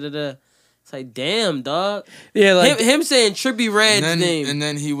da da da da. It's like, damn, dog. Yeah, like him saying Trippie Red's name. And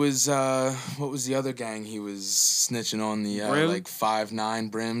then he was what was the other gang? He was snitching on the Brim? like 5'9"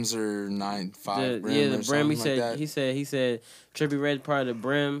 brims or 9'5" brim. Yeah, or the Brim. something He like said that. he said Trippie Red's part of the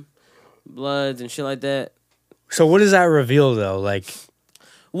Brim, Bloods and shit like that. So what does that reveal though? Like,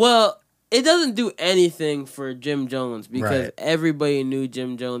 well, it doesn't do anything for Jim Jones because Right. everybody knew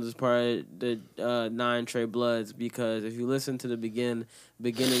Jim Jones was part of the 9 Trey Bloods because if you listen to the beginning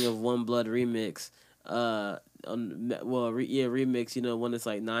of One Blood remix, remix, you know, one that's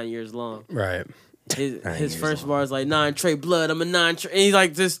like 9 years long. right? His first bar is like 9 Trey Blood. I'm a 9 Trey. And he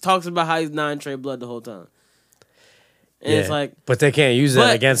like just talks about how he's 9 Trey Blood the whole time. And it's like, but they can't use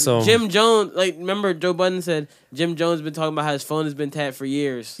that against him. Jim Jones, like, remember Joe Budden said Jim Jones been talking about how his phone has been tapped for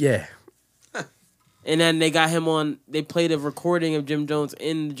years. Yeah. And then they got him on. They played a recording of Jim Jones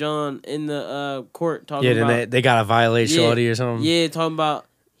in the court talking Yeah, about. then they gotta violate Shorty or something. Yeah, talking about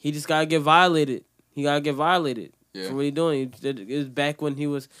he just gotta get violated. He gotta get violated Yeah. for what he doing. It was back when he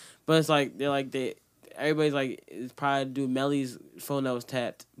was, but it's like everybody's like it's probably dude Melly's phone that was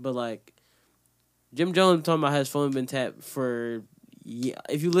tapped, but like Jim Jones talking about how his phone been tapped for.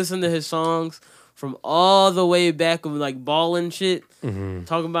 If you listen to his songs from all the way back of like ballin' shit,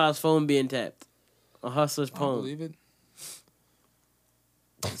 talking about his phone being tapped. A Hustler's Poem. I believe it.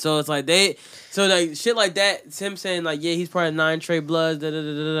 So it's like shit like that. It's him saying like, yeah, he's part of 9 Trey Bloods. Da, da,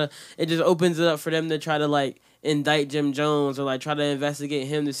 da, da, da. It just opens it up for them to try to like indict Jim Jones or like try to investigate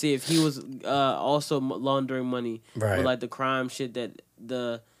him to see if he was also laundering money Right. with like the crime shit that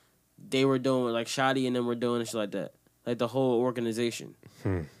they were doing, like Shotty and them were doing and shit like that, like the whole organization.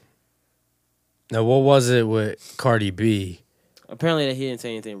 Now, what was it with Cardi B? Apparently that he didn't say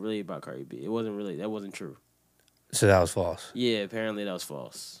anything really about Cardi B. That wasn't true. So that was false. Yeah, apparently that was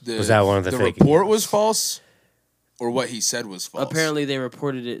false. Was that one of the fake report was false, or what he said was false? Apparently they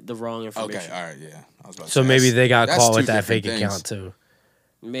reported it the wrong information. Okay, all right, yeah. I was about to So say, maybe they got that's caught two with that different fake things. account too.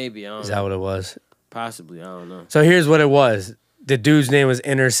 Maybe, I don't Is know. that what it was? Possibly, I don't know. So here's what it was. The dude's name was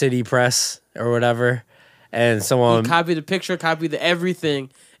Inner City Press or whatever, and someone He copied the picture, copied the everything,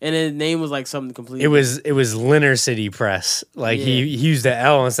 and his name was like something completely. it was Linner City Press. Like he Yeah. used the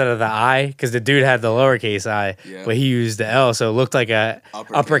L instead of the I because the dude had the lowercase I, Yeah. but he used the L, so it looked like a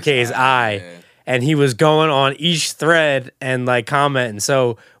uppercase I. yeah. And he was going on each thread and like commenting.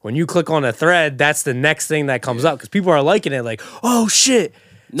 So when you click on a thread, that's the next thing that comes up because people are liking it. Like, oh shit!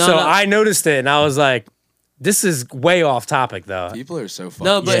 No, so no. I noticed it and I was like, this is way off topic though. People are so fucking.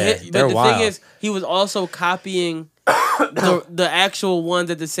 No, but Yeah, but they're the wild. thing is, he was also copying the actual ones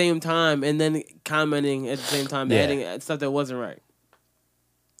at the same time, and then commenting at the same time, Yeah. adding stuff that wasn't right.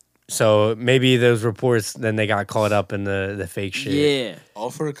 So maybe those reports then they got caught up in the fake shit. Yeah, all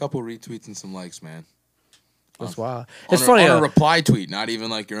for a couple retweets and some likes, man. That's wild. On It's funny. on a though. reply tweet, not even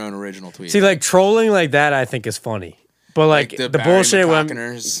like your own original tweet. See, like trolling like that, I think is funny. But like, the the Barry bullshit when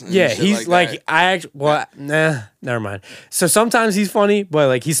McCockerners and yeah, shit he's like like that. I actually never mind. So sometimes he's funny, but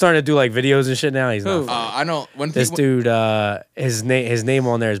like he's starting to do like videos and shit now. He's not. Funny. I know when This people, dude, his name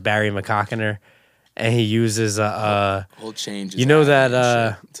on there is Barry McCockiner, and he uses he'll change. You know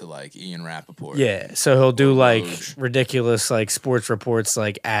that to like Ian Rappaport. Yeah, so he'll do like Woj. ridiculous like sports reports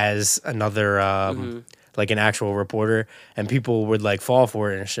like as another like an actual reporter, and people would like fall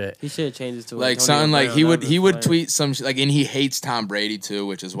for it and shit. He should have changed it to Like Antonio something like Brown. he would tweet some like, and he hates Tom Brady too,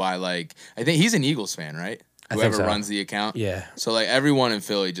 which is why like I think he's an Eagles fan, right? I Whoever think so. runs the account. Yeah. So like everyone in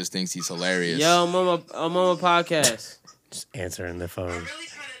Philly just thinks he's hilarious. Yo, I'm on my podcast. Just answering the phone.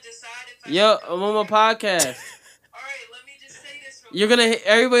 Yo, I'm on my podcast. You're gonna.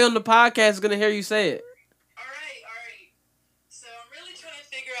 Everybody on the podcast is gonna hear you say it. All right. So I'm really trying to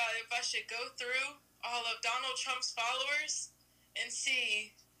figure out if I should go through all of Donald Trump's followers and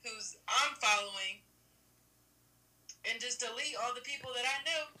see who's I'm following, and just delete all the people that I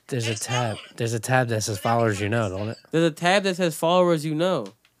know. There's a tab. There's a tab that says followers you know, don't it? There's a tab that says followers you know.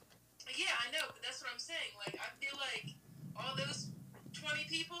 Yeah, I know, but that's what I'm saying. Like, I feel like all those 20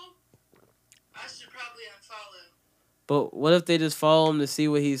 people, I should probably unfollow. But what if they just follow him to see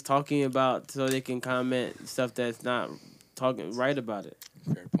what he's talking about, so they can comment stuff that's not talking right about it?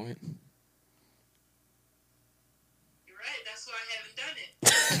 Fair point. You're right. That's why I haven't done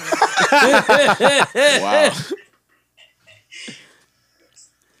it. Wow.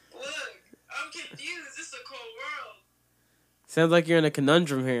 Look, I'm confused. This is a cold world. Sounds like you're in a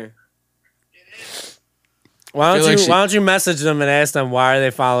conundrum here. Why feel don't like why don't you message them and ask them why are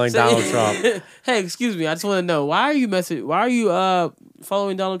they following Donald Trump? Hey, excuse me. I just want to know, why are you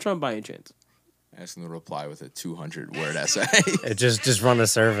following Donald Trump by any chance? Ask them to reply with a 200-word essay. just run a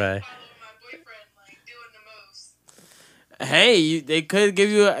survey. Hey, they could give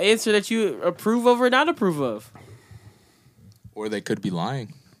you an answer that you approve of or not approve of. Or they could be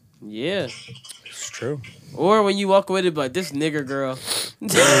lying. Yeah. It's true. Or when you walk away, to be like, this nigger girl.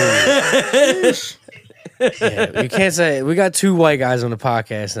 Yeah, you can't say we got two white guys on the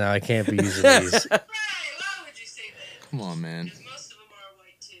podcast now. I can't be using these. Come on, man.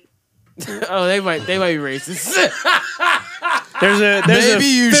 Oh, they might be racist. There's Maybe a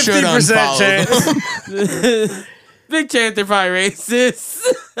you should 50% unfollow chance. Big chance they're probably racist.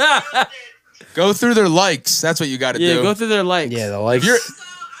 Go through their likes. That's what you got to do. Yeah, go through their likes. Yeah, the likes.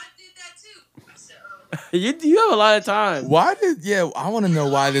 You have a lot of time. Why did? Yeah, I want to know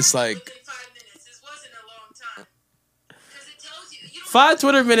why this like. 5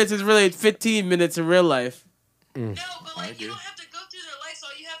 Twitter minutes is really 15 minutes in real life. No, but like you don't have to go through their likes.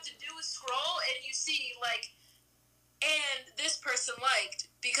 All you have to do is scroll, and you see like, and this person liked,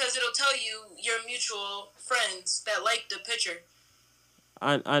 because it'll tell you your mutual friends that liked the picture.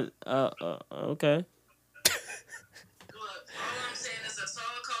 Okay. Look, all I'm saying is I saw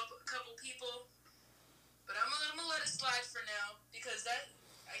a couple people, but I'm gonna let it slide for now because I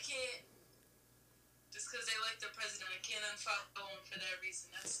can't. Just because they like the president, I can't unfollow him for that reason.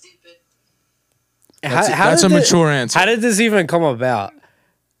 That's stupid. That's a mature answer. How did this even come about?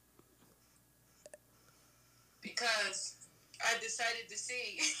 Because I decided to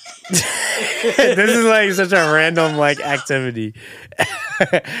see. This is like such a random like activity.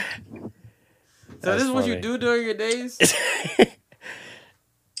 So this is what you funny. do during your days?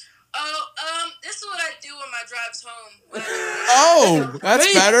 This is what I do on my drives home. Oh,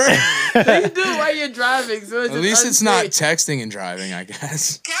 that's better. You do it while you're driving. So At least it's not texting and driving, I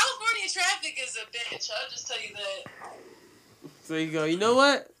guess. California traffic is a bitch. I'll just tell you that. So you go, you know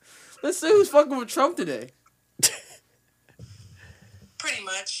what? Let's see who's fucking with Trump today. Pretty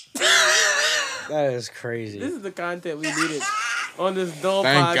much. That is crazy. This is the content we needed on this dull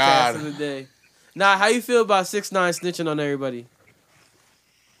Thank podcast God. of the day. Now, how you feel about 6ix9ine snitching on everybody?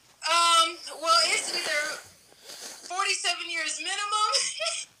 Well, it's either 47 years minimum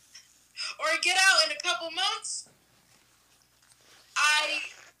or get out in a couple months.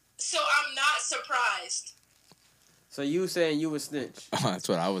 So I'm not surprised. So you saying you would snitch? That's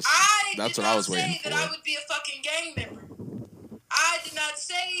what I was. That's what I was waiting for. That I would be a fucking gang member. I did not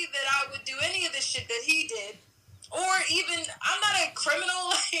say that I would do any of the shit that he did, or even I'm not a criminal.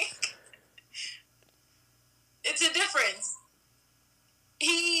 Like, it's a difference.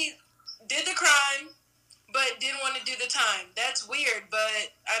 He did the crime, but didn't want to do the time. That's weird,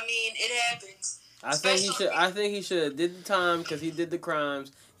 but I mean, it happens. I think he should have did the time because he did the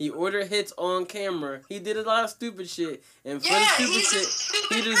crimes. He ordered hits on camera. He did a lot of stupid shit, and for the stupid shit,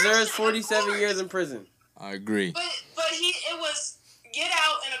 he deserves 47 years in prison. I agree. But it was get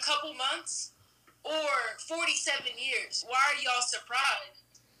out in a couple months or 47 years. Why are y'all surprised?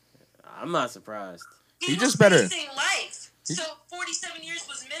 I'm not surprised. He just better. Facing life. So 47 years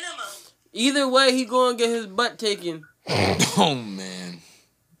was minimum. Either way, he going to get his butt taken. Oh man,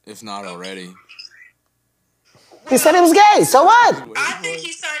 if not already. He said he was gay, so what? I think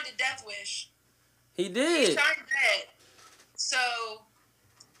he signed a death wish. He did. He signed that. So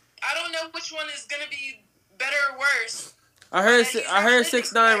I don't know which one is gonna be better or worse. I heard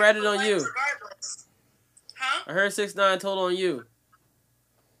 6ix9ine ratted on you. Regardless. Huh? I heard 6ix9ine told on you.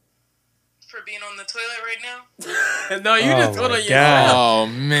 For being on the toilet right now? No, you just told on God. yourself. Oh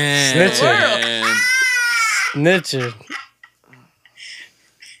man. Snitching.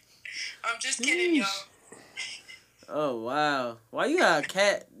 I'm just kidding, y'all. Oh wow! Why you got a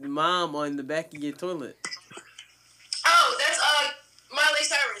cat mom on the back of your toilet? Oh, that's Miley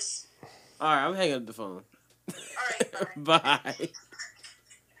Cyrus. All right, I'm hanging up the phone. All right. Bye.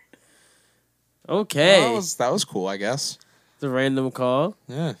 Okay. Well, that was cool, I guess. It's a random call.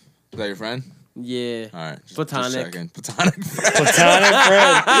 Yeah. Is that your friend? Yeah. All right. Platonic. Just checking. Platonic friend. Platonic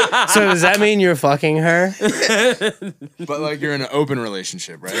friend. So does that mean you're fucking her? But like you're in an open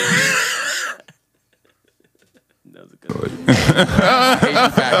relationship, right? That was a good one. I hate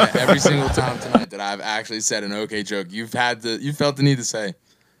the fact that every single time tonight that I've actually said an okay joke, you felt the need to say,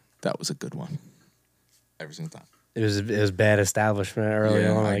 that was a good one. Every single time. It was bad establishment early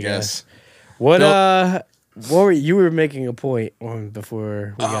on, I guess. What you were making a point on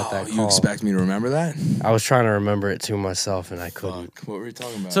before we got that call. You expect me to remember that? I was trying to remember it to myself and I couldn't. What were we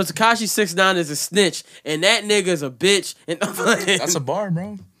talking about? So Tekashi 6ix9ine is a snitch, and that nigga's a bitch. And that's a bar,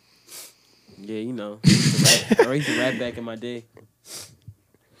 bro. Yeah, you know. I used to rap back in my day.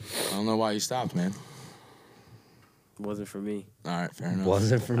 I don't know why you stopped, man. Wasn't for me. All right, fair enough.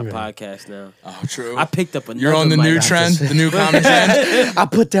 Wasn't for I me. podcast now. Oh, true. I picked up another You're on the mic. new trend, the new common trend. I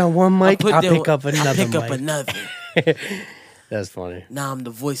put down one mic, I pick up another I pick mic. up another. That's funny. Now I'm the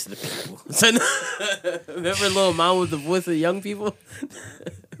voice of the people. So, remember Lil Mama was the voice of the young people?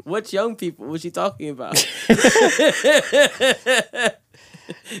 What young people was she talking about?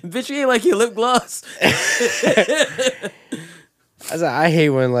 Bitch, you ain't like your lip gloss. I hate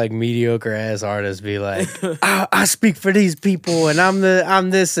when like mediocre ass artists be like, I speak for these people and I'm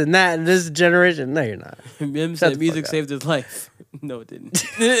this and that and this generation. No, you're not. Mim said music saved his life. No, it didn't.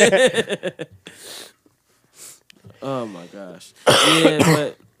 Oh my gosh. Yeah,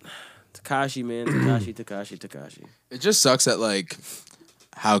 but Tekashi, man, Tekashi. It just sucks that like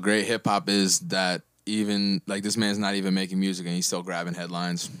how great hip hop is that even like this man's not even making music and he's still grabbing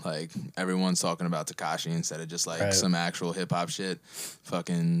headlines. Like everyone's talking about Tekashi instead of just like some actual hip hop shit.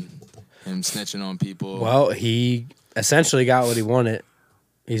 Fucking him snitching on people. Well, he essentially got what he wanted.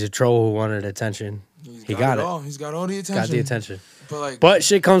 He's a troll who wanted attention. He got it. All. He's got all the attention. Got the attention. But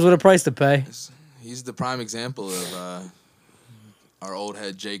shit comes with a price to pay. He's the prime example of our old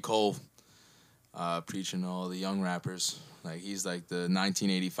head J. Cole preaching to all the young rappers. Like he's like the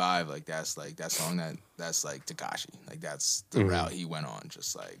 1985, like that's like that song that's like Tekashi. Like that's the route he went on.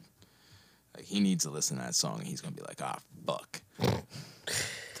 Just like he needs to listen to that song and he's gonna be like, fuck.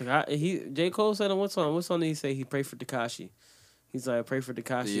 J. Cole said on what song? What song did he say he prayed for Tekashi? He's like, I pray for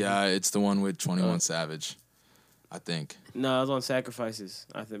Tekashi. Yeah, it's the one with 21 Savage, I think. No, it was on Sacrifices,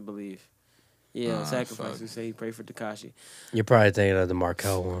 I believe. Yeah, on Sacrifices. He said he prayed for Tekashi. You're probably thinking of the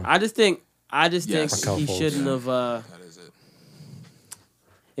Markel one. I just think Markel he Fultz. shouldn't have. That is it.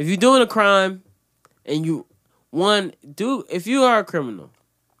 If you're doing a crime, and if you are a criminal,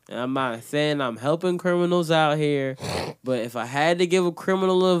 and I'm not saying I'm helping criminals out here, but if I had to give a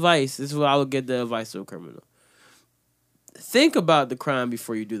criminal advice, this is what I would give the advice to a criminal. Think about the crime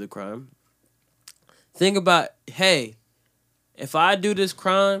before you do the crime. Think about, hey, if I do this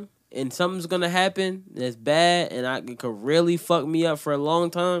crime and something's gonna happen that's bad and it could really fuck me up for a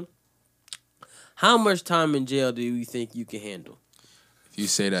long time, how much time in jail do you think you can handle? If you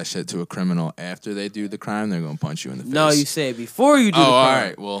say that shit to a criminal after they do the crime, they're gonna punch you in the face. No, you say it before you do the crime. All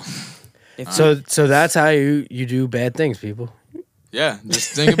right. Well, So that's how you do bad things, people. Yeah,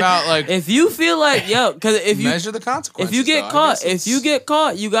 just think about like if you feel like because if you measure the consequences. If you get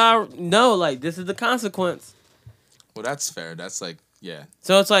caught, you gotta know like this is the consequence. Well, that's fair. That's like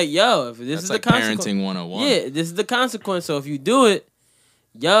So it's like if this that's is like the consequence, parenting 101. Yeah, this is the consequence. So if you do it,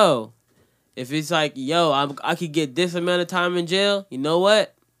 if it's like I could get this amount of time in jail. You know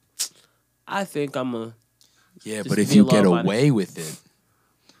what? I think I'm a. Yeah, but if you get away with it,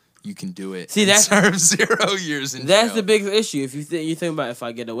 you can do it. See, that's serve 0 years in That's jail. the big issue. If you think about if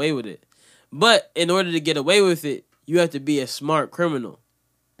I get away with it, but in order to get away with it, you have to be a smart criminal.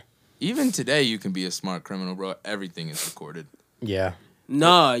 Even today, you can be a smart criminal, bro. Everything is recorded. Yeah.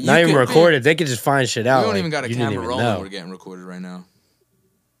 No, not even recorded. They could just find shit out. We don't like, even got a you didn't camera even rolling. know. We're getting recorded right now.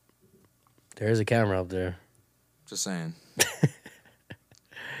 There's a camera up there. Just saying.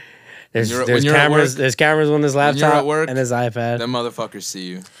 There's when you're at cameras. work- There's cameras on his When you're at laptop work, and his iPad. Them motherfuckers see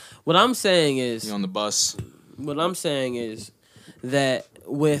you. What I'm saying is, You on the bus. what I'm saying is that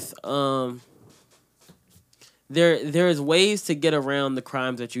with there is ways to get around the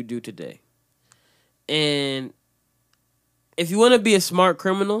crimes that you do today. And if you want to be a smart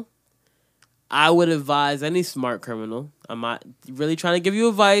criminal, I would advise any smart criminal. I'm not really trying to give you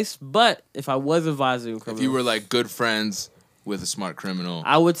advice, but if I was advising a criminal, If you were like good friends with a smart criminal,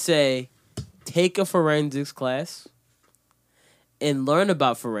 I would say take a forensics class and learn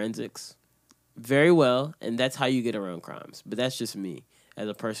about forensics very well, and that's how you get around crimes. But that's just me as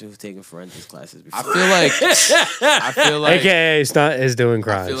a person who's taken forensics classes before. I feel like AKA is doing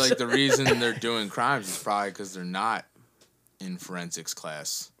crimes. I feel like the reason they're doing crimes is probably because they're not in forensics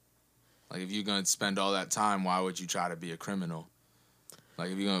class. Like, if you're gonna spend all that time, why would you try to be a criminal?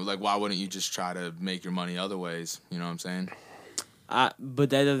 Like, if you're gonna why wouldn't you just try to make your money other ways? You know what I'm saying? But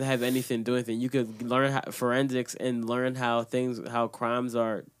that doesn't have anything to do with it. You could learn forensics and learn how crimes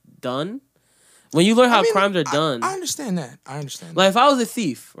are done. When you learn how crimes are done, I understand that. Like, if I was a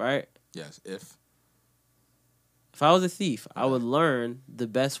thief, right? Yes, if I was a thief, I would learn the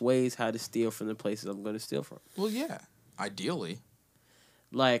best ways how to steal from the places I'm going to steal from. Well, yeah, ideally.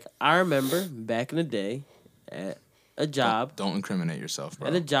 Like, I remember back in the day at a job. Don't incriminate yourself, bro.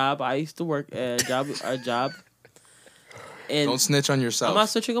 At a job, I used to work at a job. And don't snitch on yourself. I'm not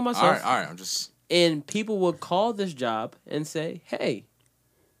snitching on myself. All right. I'm just. And people would call this job and say, "Hey,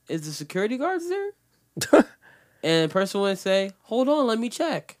 is the security guards there?" And the person would say, "Hold on, let me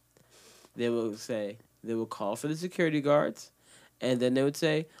check." They would call for the security guards, and then they would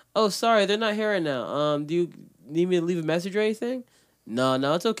say, "Oh, sorry, they're not here right now. Do you need me to leave a message or anything?" No,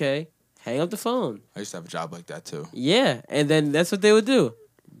 it's okay. Hang up the phone. I used to have a job like that too. Yeah, and then that's what they would do.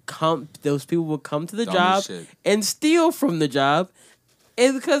 Those people would come to the job and steal from the job,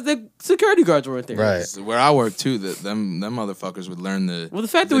 and because the security guards weren't there. Right. Where I work too, them motherfuckers would learn the. Well, the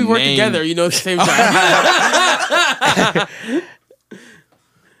fact that we work together, at the same time.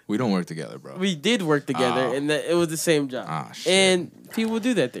 We don't work together, bro. We did work together, and it was the same job. Ah, shit. And people would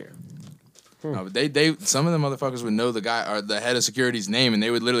do that there. No, but they some of the motherfuckers would know the guy or the head of security's name, and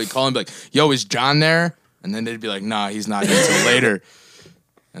they would literally call him, be like, "Yo, is John there?" And then they'd be like, "Nah, he's not here until later."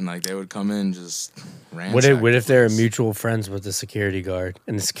 And like they would come in just ransack. What if they're mutual friends with the security guard,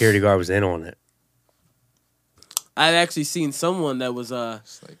 and the security guard was in on it? I've actually seen someone that was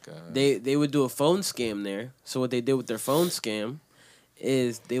they would do a phone scam there. So what they did with their phone scam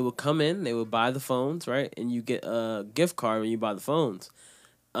is they would come in, they would buy the phones, right, and you get a gift card when you buy the phones.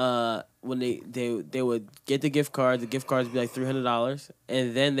 When they would get the gift cards would be like $300,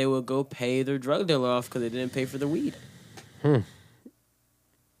 and then they would go pay their drug dealer off because they didn't pay for the weed.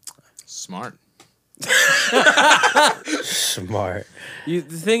 Smart. Smart. The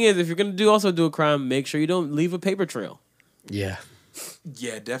thing is, if you're gonna do a crime, make sure you don't leave a paper trail. Yeah.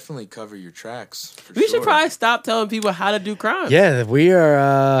 Yeah, definitely cover your tracks. We should probably stop telling people how to do crimes. Yeah, we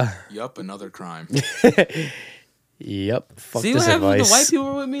are. Yup, another crime. Yep. Fuck See this what happens when advice. the white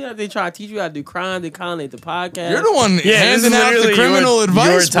people with me? They try to teach you how to do crime. They colonate the podcast. You're the one handing out the criminal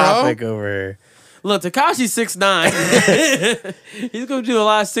advice, your bro. topic over here. Look, Tekashi's 6'9". He's gonna do a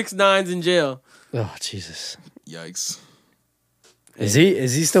lot of 6'9s in jail. Oh Jesus! Yikes! Is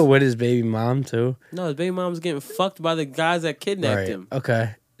he still with his baby mom too? No, his baby mom's getting fucked by the guys that kidnapped him.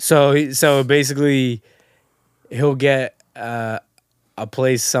 Okay. So basically, he'll get a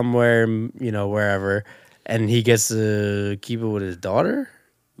place somewhere, wherever, and he gets to keep it with his daughter.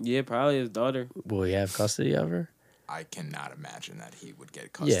 Yeah, probably his daughter. Will he have custody of her? I cannot imagine that he would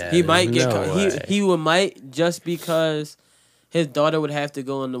get custody. Yeah, He might get. way. He might just because his daughter would have to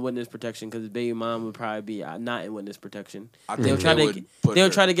go into witness protection because his baby mom would probably be not in witness protection. I They'll think try they to. would put They'll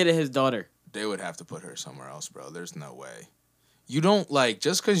her- try to get at his daughter. They would have to put her somewhere else, bro. There's no way. You don't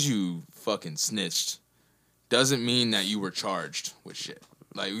just because you fucking snitched doesn't mean that you were charged with shit.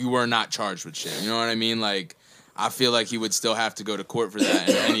 Like, you were not charged with shit. You know what I mean? Like, I feel like he would still have to go to court for that,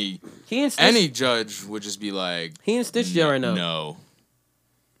 and any judge would just be like, he in snitch jail right now. No.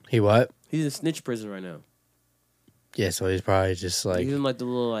 He what? He's in snitch prison right now. Yeah, so he's probably just like He's in like the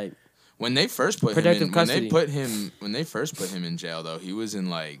little like. When they first put him Protective in, custody. when they first put him in jail though, he was in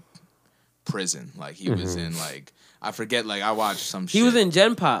like prison. Like he was in like I forget. Like I watched some. He shit. was in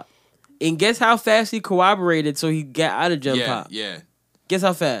Gen Pop, and guess how fast he corroborated so he got out of Gen Pop. Yeah. Guess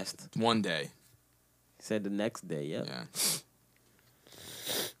how fast? One day. He said the next day. Yep. Yeah.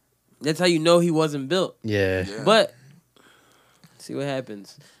 That's how you know he wasn't built. Yeah. But see what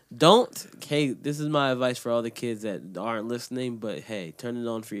happens. Hey, this is my advice for all the kids that aren't listening, but hey, turn it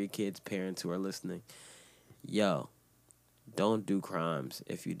on for your kids' parents who are listening. Yo, don't do crimes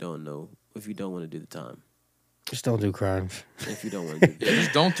if you don't want to do the time. Just don't do crimes. If you don't want to do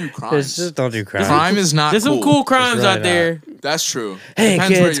just don't do crimes. Just don't do crimes. Crime is not There's cool. some cool crimes It's really out there. That's true. Hey,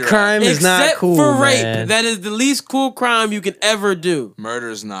 Depends where kids, you're crime at. is not Except cool, for rape. man. That is the least cool crime you can ever do.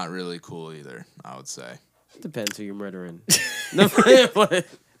 Murder's not really cool either, I would say. Depends who you're murdering.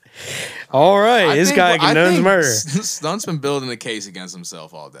 All right, this guy I condones think murder. Stunt's been building a case against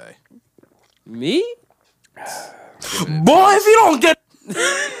himself all day. Me? Boy, if you don't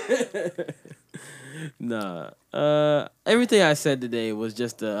get Nah. Everything I said today was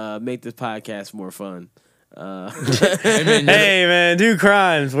just to make this podcast more fun. Hey man, do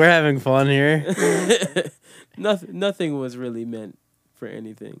crimes. We're having fun here. Nothing was really meant for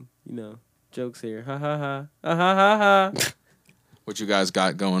anything. You know, jokes here. Ha ha ha. Ha ha ha ha. What you guys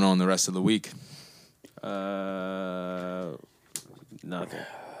got going on the rest of the week? Nothing.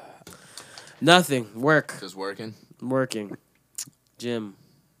 Nothing. Work. Just working? Working. Gym.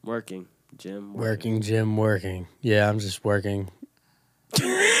 Working. Gym. Working, gym, working. Yeah, I'm just working.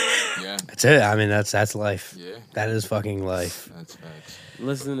 Yeah. That's it. I mean, that's life. Yeah. That is fucking life. That's facts.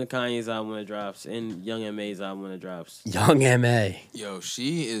 Listen to Kanye's album when it drops and Young M.A.'s album when it drops. Young M.A. Yo,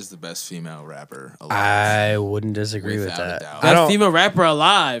 she is the best female rapper alive. I wouldn't disagree with Without a that. doubt. Best female rapper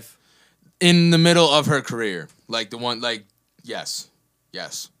alive. In the middle of her career. Like the one, like, yes.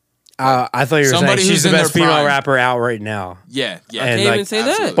 Yes. I thought you were saying Somebody she's who's the in their best female prime. rapper out right now. Yeah, yeah. I And can't like, even say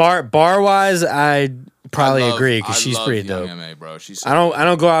that. bar wise, I probably agree because I she's love pretty Young dope. M.A., bro. She's I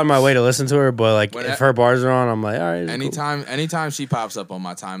don't go out of my way to listen to her, but like When if I- her bars are on, I'm like, all right. it's cool. Anytime she pops up on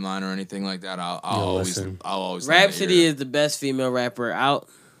my timeline or anything like that, I'll always lend a ear. Rhapsody is the best female rapper out.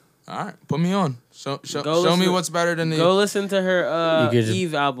 All right, put me on. Show Go me listen- what's better than the. Go listen to her You could just-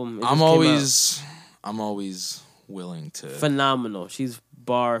 Eve album. It just I'm came out. always willing to. Phenomenal. She's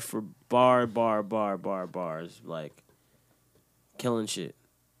bar for bars, like killing shit.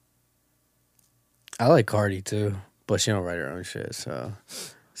 I like Cardi too, but she don't write her own shit, so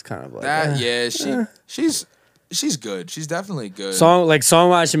it's kind of like That she's good. She's definitely good. song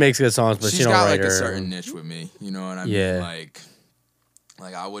wise, she makes good songs, but She's she don't got write like her. a certain niche with me. You know what I mean? Yeah.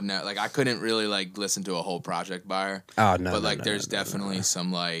 Like I wouldn't like I couldn't really like listen to a whole project by her. Oh, no, But no, like no, there's no, no, definitely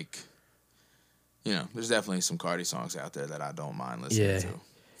some like, you know, there's definitely some Cardi songs out there that I don't mind listening to,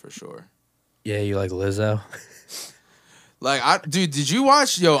 for sure. Yeah, you like Lizzo? Like did you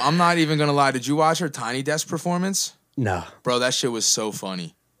watch? Yo, I'm not even gonna lie. Did you watch her Tiny Desk performance? No. Bro, that shit was so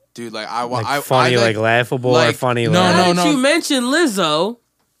funny, dude. Like Funny, like laughable, or funny? Now that you mentioned Lizzo,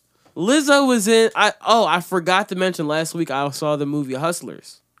 Lizzo was in. I forgot to mention last week. I saw the movie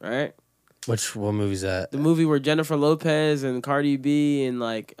Hustlers. Right. What movie's that? The movie where Jennifer Lopez and Cardi B and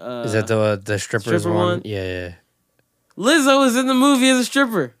like. Is that the strippers stripper one? one? Yeah. Lizzo was in the movie as a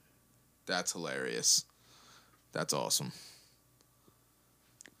stripper. That's hilarious. That's awesome.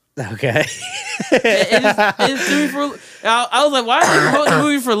 Okay. It's doing for. I was like, why are they promoting the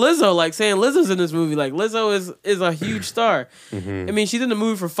movie for Lizzo? Like saying Lizzo's in this movie. Like Lizzo is a huge star. Mm-hmm. I mean, she's in the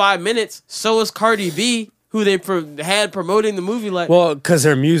movie for 5 minutes. So is Cardi B, who they had promoting the movie. Like, Well, because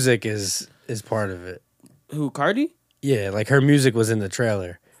her music is part of it. who Cardi? Yeah, like her music was in the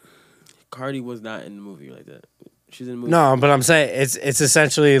trailer. Cardi was not in the movie like that. She's in the movie. No, but I'm saying it's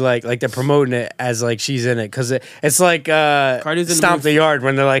essentially like they're promoting it as like she's in it because it's like Cardi's in the Stomp movie. the Yard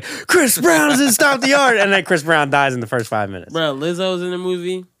when they're like Chris Brown's in Stomp the Yard and then Chris Brown dies in the first 5 minutes. Bro, Lizzo's in the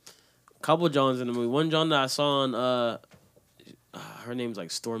movie. Couple Johns in the movie. One John that I saw on her name's like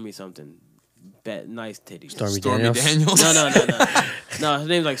Stormy something. Nice titties. Stormy Daniels? No, her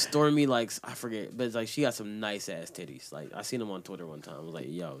name's like Stormy, like I forget, but it's like she got some nice ass titties. Like I seen them on Twitter one time. I was like,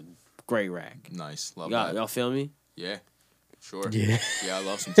 yo, great rack. Nice, love that. Y'all feel me? Yeah, sure. Yeah. Yeah, I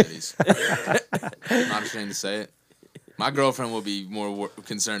love some titties. I'm not ashamed to say it. My girlfriend will be more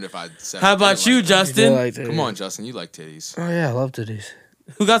concerned if I said. How about you, Justin? like titties. Come on, Justin, you like titties. Oh yeah, I love titties.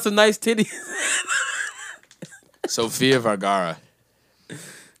 Who got some nice titties? Sofia Vergara,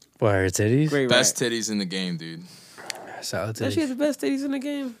 What, her titties? Great best rack. titties in the game, dude. Solid Does she have titties. the best titties in the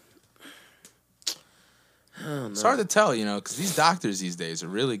game? I don't know. It's hard to tell, you know, because these doctors these days are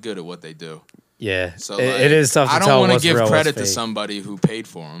really good at what they do. Yeah, So it is tough to I tell don't want to what's give real, credit what's to fake. somebody who paid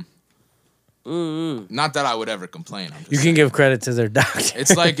for them. Mm-hmm. Not that I would ever complain. I'm just You can give credit to their doctor.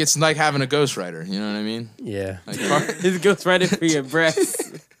 It's like having a ghostwriter. You know what I mean? Yeah. Like, This goes right in for your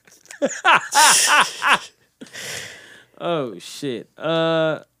breasts. Oh shit.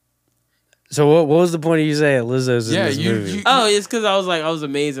 So what was the point of you saying Lizzo's in Yeah, this you- movie? you- Oh, it's because I was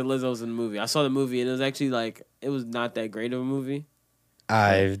amazed that Lizzo's in the movie. I saw the movie and it was actually like it was not that great of a movie.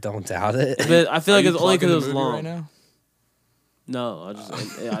 I don't doubt it. But I feel like Are it's you only because it plugging was the movie long. right now? No,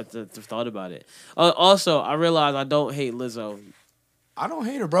 I just thought about it. Also, I realized I don't hate Lizzo. I don't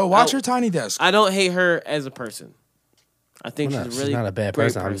hate her, bro. Watch her Tiny Desk. I don't hate her as a person. I think Well, no, she's she's really not a bad great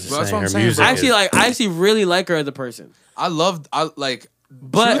person. I'm just Well, that's saying what I'm her saying, music. bro. I actually really like her as a person. I like.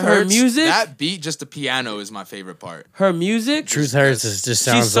 But Truth her Hurts, music- that beat, just the piano, is my favorite part. Her music, Truth Hurts just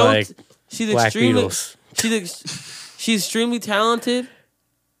sounds like she's Black extremely Beatles. she's extremely talented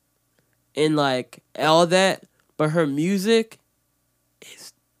in like all that, but her music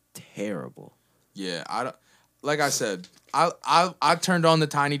is terrible. Yeah, I don't. Like I said, I turned on the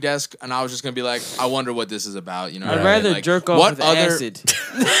Tiny Desk and I was just gonna be like, I wonder what this is about. You know, I'd what I rather mean? Like, jerk off what with other acid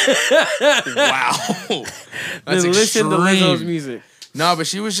wow, that's than listen to Lizzo's extreme. music. No, but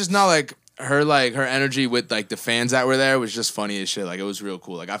she was just not like her energy with like the fans that were there was just funny as shit. Like it was real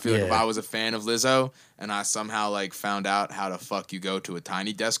cool. Like I feel like if Yeah. I was a fan of Lizzo and I somehow like found out how the fuck you go to a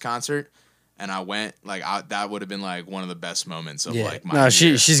Tiny Desk concert and I went, like that would have been like one of the best moments of like my no,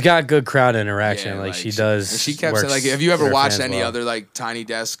 year. she's got good crowd interaction. Yeah, like she does. And she kept saying, works like, have you ever with her watched fans any well. other like Tiny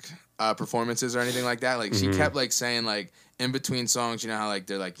Desk performances or anything like that? Like she Mhm. kept like saying like in between songs, you know how like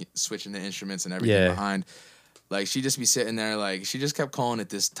they're like switching the instruments and everything Yeah. behind. Like she'd just be sitting there, like she just kept calling it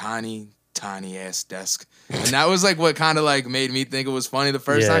this tiny ass desk, and that was like what kind of like made me think it was funny the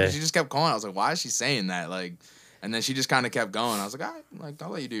first time. Yeah. Because she just kept calling. I was like, why is she saying that? Like, and then she just kind of kept going. I was like, all right, like I'll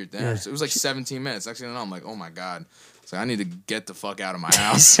let you do your thing. Yeah. So it was like 17 minutes. Next thing you know, I'm like, oh my god. So I need to get the fuck out of my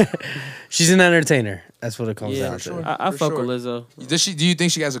house. She's an entertainer. That's what it comes Yeah, down for to. sure. I For fuck sure. with Lizzo. Do you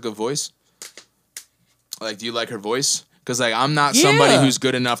think she has a good voice? Like, do you like her voice? Because like I'm not somebody Yeah. who's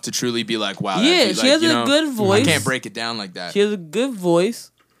good enough to truly be like, wow. that Yeah, dude, she like, has you a know, good voice. I can't break it down like that. She has a good voice.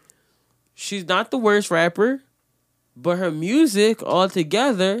 She's not the worst rapper, but her music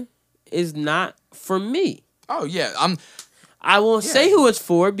altogether is not for me. Oh yeah, I won't say who it's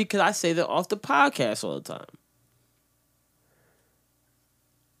for because I say that off the podcast all the time.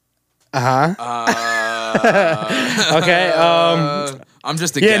 Okay. I'm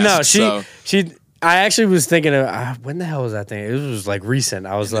just a yeah. guest. No, so. she. I actually was thinking of when the hell was that thing? It was like recent.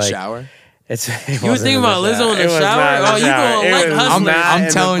 I was In the like, shower? It's. You were thinking about Lizzo in the shower? Oh, you gonna like Hustler?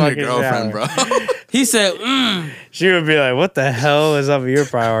 I'm telling your girlfriend, bro. He said, She would be like, "What the hell is up with your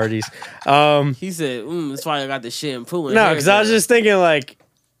priorities?" He said, that's why I got the shampoo. And No, hair because I was care." just thinking, like,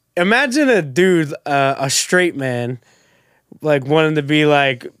 imagine a dude, a straight man, like wanting to be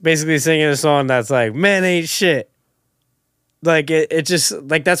like basically singing a song that's like, "Man ain't shit." Like it just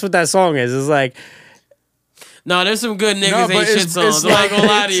like that's what that song is. It's like, No, there's some good niggas No, ain't but shit songs. I'm not gonna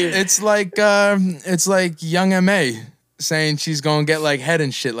lie to you. It's like Young M.A. saying she's gonna get like head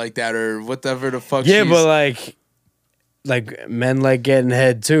and shit like that or whatever the fuck. yeah, she's, but like men like getting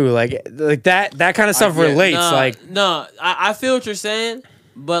head too, like that kind of stuff relates. I feel what you're saying,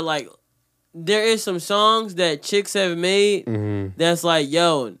 but like there is some songs that chicks have made Mhm. that's like,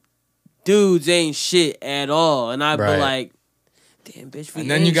 yo, dudes ain't shit at all, and I'd Right. be like, damn, bitch, we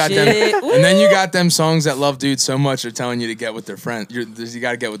and then ain't you got shit. them, and then you got them songs that love dudes so much are telling you to get with their friends. You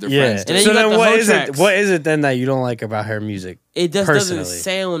got to get with their yeah. friends. And then So you got then the what hoe is it? tracks. What is it then that you don't like about her music? It just personally? doesn't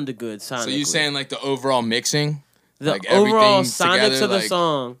sound good sonically. So you saying like the overall mixing, the like overall everything sonics together, of the like,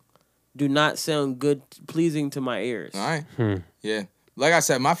 song do not sound good, pleasing to my ears. All right. Yeah. Like I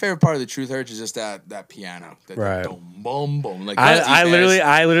said, my favorite part of the Truth Hurts is just that piano. That Right. boom, boom. Like I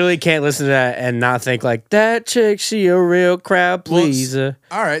literally can't listen to that and not think like that chick. She a real crowd pleaser.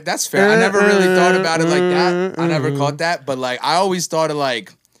 All right, that's fair. I never really thought about it like that. I never caught that, but like I always thought of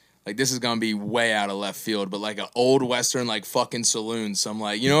like this is gonna be way out of left field, but like an old western like fucking saloon. Some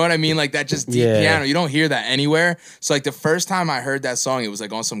like, you know what I mean? Like that just deep Yeah. piano. You don't hear that anywhere. So like the first time I heard that song, it was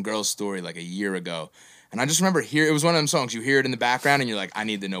like on some girl's story like a year ago. And I just remember it was one of them songs you hear it in the background and you're like, I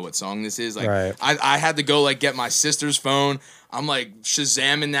need to know what song this is. Like Right. I had to go like get my sister's phone. I'm like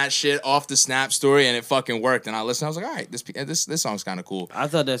Shazamming that shit off the Snap story and it fucking worked. And I listened. I was like, all right, this song's kind of cool. I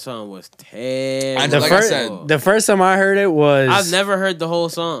thought that song was terrible. The first time I heard it was I've never heard the whole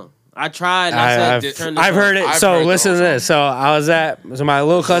song. I tried. And I I've, said, turn this I've heard on. it. So listen to this. So I was my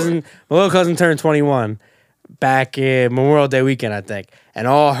little cousin turned 21 back in Memorial Day weekend, I think, and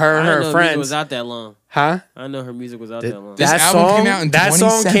all her and I didn't her know music friends. was out that long. Huh? I know her music was out that long. This album came out in that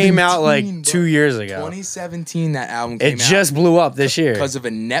song came out like 2017, 2 years ago. 2017, that album came It out. just blew up this year because of a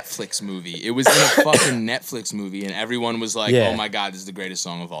Netflix movie. It was in a fucking Netflix movie, and everyone was like, Yeah. "Oh my god, this is the greatest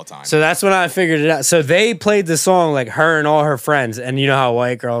song of all time." So that's when I figured it out. So they played the song like her and all her friends, and you know how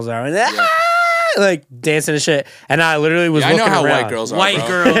white girls are, like dancing and shit. And I literally was Yeah, I know looking how around. white girls are, White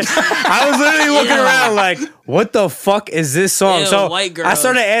bro. girls. I was literally looking Ew. around like, what the fuck is this song? Ew, So white I girls.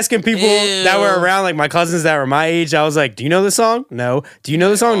 started asking people that were Ew. around, like my cousins that were my age. I was like, do you know this song? No. Do you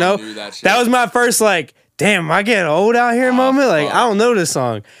know this song? No. knew that shit. That was my first like, damn, am I getting old out here moment. Like, I don't know this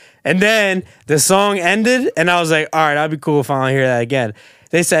song. And then the song ended, and I was like, all right, that'd be cool if I don't hear that again.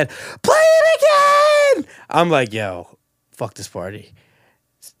 They said, play it again. I'm like, yo, fuck this party.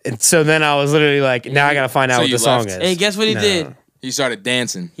 And so then I was literally like, now I gotta find out So what you the song left. is. And guess what he did? He started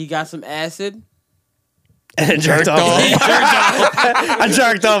dancing. He got some acid. And jerked off. I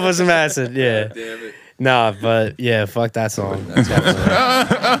jerked off with some acid. Yeah. Damn it. Nah, but yeah, fuck that song.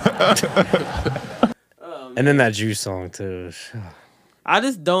 And then that Juice song too. I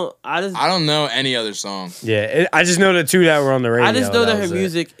don't know any other song. Yeah, I just know the two that were on the radio. I just know that her was it.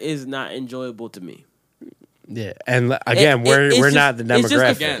 music is not enjoyable to me. Yeah, and again, we're just- not the it's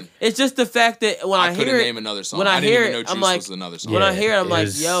just demographic. it's just the fact that when I, couldn't hear it, name another song. when I, I didn't hear even know it, I'm Juice like, was another song. when I Yeah, hear it, I'm it like,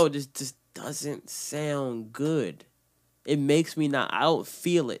 was- yo, this just doesn't sound good. It makes me not. I don't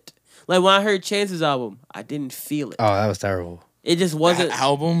feel it. Like when I heard Chance's album, I didn't feel it. Oh, that was terrible. It just wasn't. That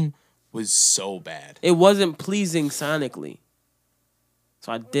album was so bad. It wasn't pleasing sonically,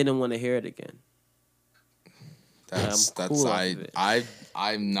 so I didn't want to hear it again. That's I'm cool off I of it.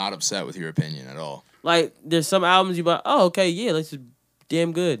 I'm not upset with your opinion at all. Like there's some albums you like, oh okay, yeah, this is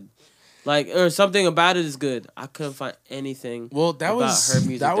damn good. Like or something about it is good. I couldn't find anything. Well, that about was her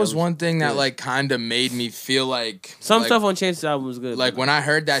music that was one thing that good. like kind of made me feel like Some like, stuff on Chance's album was good. Like when I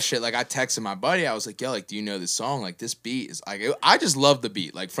heard that shit, like I texted my buddy, I was like, "Yo, like, do you know this song? Like this beat is like I just love the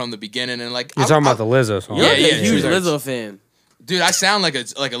beat, like from the beginning and like You're talking about the Lizzo song. You're yeah, a yeah, huge true. Lizzo fan. Dude, I sound like a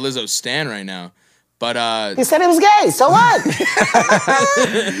Lizzo stan right now, but He said he was gay, so what?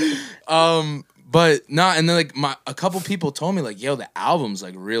 But no, and then like a couple people told me like, "Yo, the album's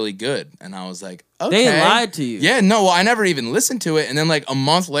like really good," and I was like, "Okay." They lied to you. Yeah, no, well, I never even listened to it, and then like a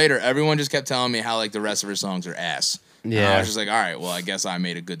month later, everyone just kept telling me how like the rest of her songs are ass. And I Yeah. was just like, all right, well, I guess I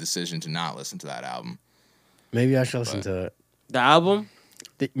made a good decision to not listen to that album. Maybe I should listen to it. The album?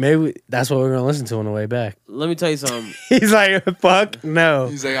 Maybe that's what we're gonna listen to on the way back. Let me tell you something. He's like, fuck no.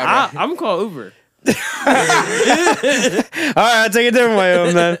 He's like, I'm gonna call Uber. All right, I'll take a different way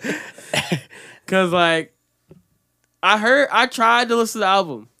home then. Cause like I tried to listen to the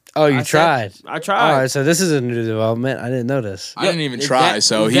album. Oh, you I said- tried? I tried. All right, so this is a new development. I didn't know this. I didn't even try,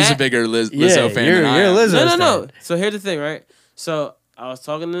 so he's a bigger Lizzo Yeah, fan you're- than I you're a am. Lizzo No. So here's the thing, right? So I was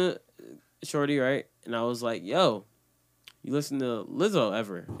talking to Shorty, right? And I was like, yo, you listen to Lizzo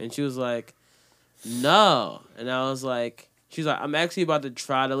ever? And she was like, no. And I was like, she's like, I'm actually about to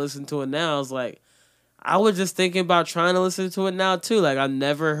try to listen to it now. I was like, I was just thinking about trying to listen to it now too. Like I've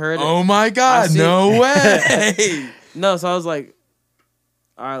never heard it. Oh my God, no way. No, so I was like,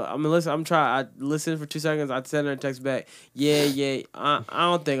 all right, I'm gonna listen. I'm trying. I listened for 2 seconds. I sent her a text back. Yeah. I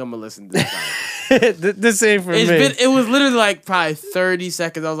don't think I'm gonna listen to this. This ain't for me. It was literally like probably 30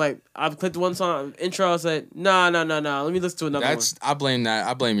 seconds. I was like, I've clicked one song intro. I said, no. Let me listen to another one. I blame that.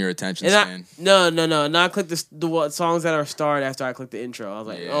 I blame your attention And span. no. Now I clicked the songs that are starred after I clicked the intro. I was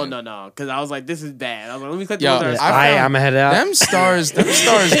like, oh no, because I was like, this is bad. I was like, let me click the Yo, ones that are I starred. found- I'm head out. Them stars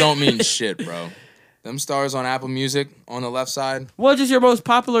don't mean shit, bro. Them stars on Apple Music on the left side. Well, just your most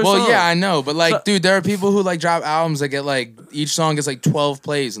popular Well, song. yeah, I know, but like, So- dude, there are people who like drop albums that get like each song gets like 12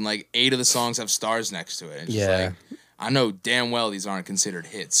 plays, and like 8 of the songs have stars next to it. It's just Yeah. like, I know damn well these aren't considered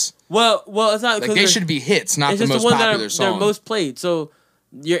hits. Well, it's not Like 'cause they they're- should be hits, not it's the just most the ones popular that are, song. They're most played. So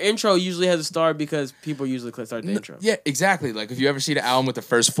your intro usually has a star because people usually start the intro. Yeah, exactly. Like if you ever see the album with the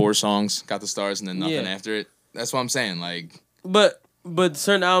first 4 songs, got the stars and then nothing Yeah. after it. That's what I'm saying. Like, But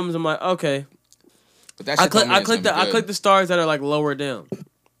certain albums, I'm like, okay. but that I shit don't mean I it's click gonna be the good. stars that are like lower down.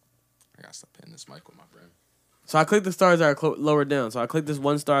 I gotta stop hitting this mic with my brain. So I clicked the stars that are lower down. So I clicked this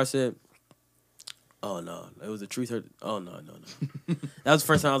one star. I said, "Oh no, it was a truth hurt." Oh no. That was the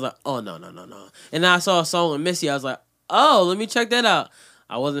first time I was like, "Oh no." And then I saw a song with Missy. I was like, "Oh, let me check that out."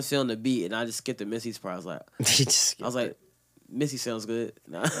 I wasn't feeling the beat, and I just skipped the Missy's part. I was like, Missy sounds good.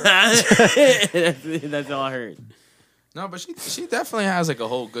 That's all I heard. No, but she definitely has like a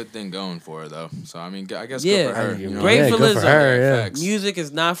whole good thing going for her though. So I mean, I guess Yeah, good for her. You know? great Yeah, for good Lizzo. for her, yeah. Facts. Music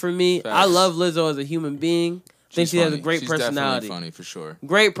is not for me. Facts. I love Lizzo as a human being. I think She's she has a funny. great She's personality. Definitely funny for sure.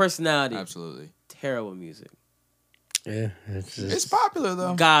 Great personality. Absolutely. Terrible music. Yeah, it's just... It's popular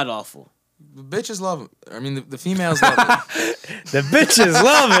though. God awful. The bitches love it. I mean, the females love it. The bitches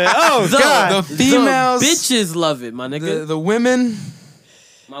love it. Oh God, The females, The bitches love it, my nigga. the women,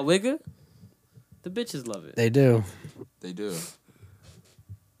 My wigger. The bitches love it. they do. they do.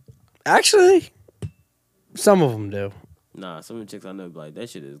 Actually, some of them do. Nah, some of the chicks I know be like, that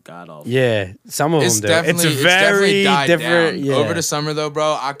shit is god awful. Yeah, some of It's them do. definitely, It's very died different. down. Yeah. Over the summer though,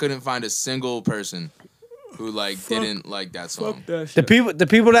 bro, I couldn't find a single person who like didn't like that song. The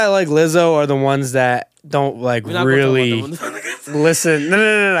people that like Lizzo are the ones that don't like We're not really gonna talk about that listen.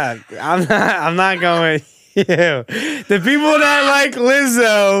 No. I'm not going. Ew. The people that like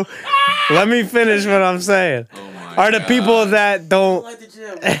Lizzo, let me finish what I'm saying. Are the people that don't?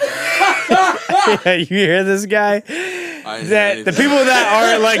 Yeah, you hear this guy? that the people that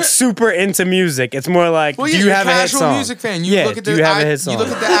aren't like super into music, it's more like, Well, do yeah, you you're have a a hit casual song? music fan. You look at the do you have a hit song? You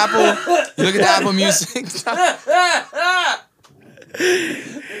look at the Apple Music.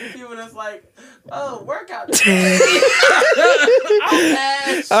 People that's like, oh, workout. All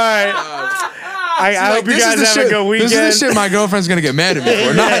right. I hope you guys have a good weekend. This is the shit my girlfriend's gonna get mad at me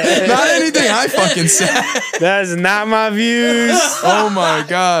for. Not anything I fucking said. That is not my views. Oh my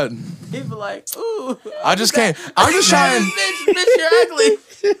god. People like, ooh. I just can't. I'm just trying. Bitch, you're ugly.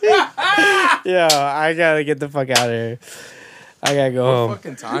 Yo, I gotta get the fuck out of here. I gotta go home. What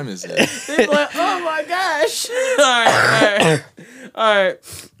fucking time is it? People like, oh my gosh. All right.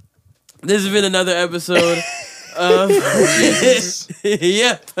 This has been another episode of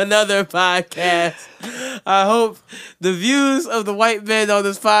another podcast. I hope the views of the white man on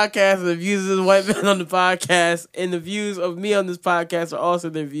this podcast and the views of the white man on the podcast and the views of me on this podcast are also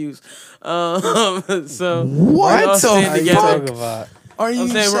their views. So what we're all standing together. Are you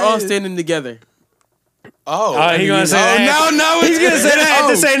saying we're all standing together? Oh, he's gonna say that. No, he's gonna say that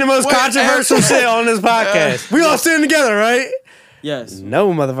to say the most controversial shit on this podcast. We all stand together, right? Yes.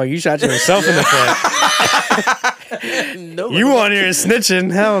 No, motherfucker, you shot yourself in the foot. No, you on here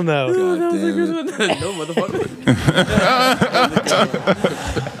snitching? Hell no. No, motherfucker.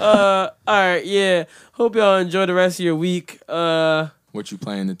 All right, yeah. Hope y'all enjoy the rest of your week. What you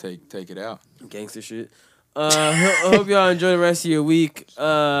planning to take it out? Gangster shit. Hope y'all enjoy the rest of your week.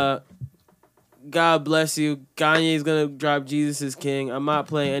 God bless you. Kanye's gonna drop Jesus is King. I'm not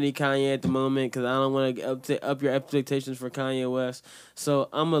playing any Kanye at the moment because I don't want to up your expectations for Kanye West. So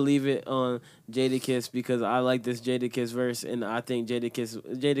I'm gonna leave it on Jadakiss because I like this Jadakiss verse, and I think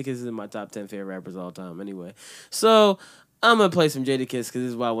Jadakiss is in my top 10 favorite rappers of all time. Anyway, so I'm gonna play some Jadakiss because this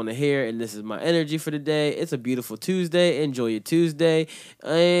is what I want to hear, and this is my energy for the day. It's a beautiful Tuesday. Enjoy your Tuesday,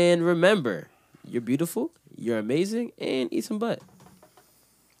 and remember, you're beautiful, you're amazing, and eat some butt.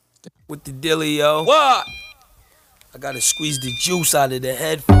 With the dealio. What? I gotta squeeze the juice out of the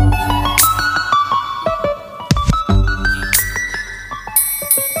headphones.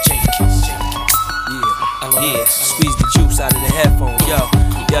 Yeah, squeeze the juice out of the headphones. Yo.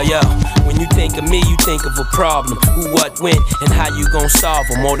 When you think of me, you think of a problem. Who, what, when, and how you gon' solve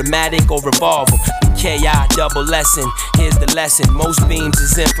them. Automatic or revolver. KI double lesson. Here's the lesson. Most beams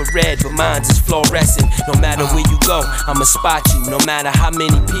is infrared, but mine's is fluorescent. No matter where you go, I'ma spot you. No matter how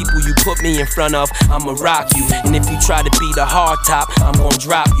many people you put me in front of, I'ma rock you. And if you try to be the hard top, I'm gon'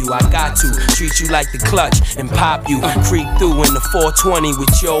 drop you. I got to treat you like the clutch and pop you. Creep through in the 420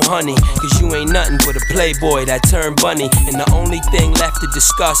 with your honey. Cause you ain't nothing but a playboy that turned bunny. And the only thing left to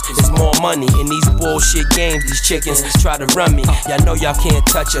discuss is more money. In these bullshit games, these chickens try to run me. Y'all know y'all can't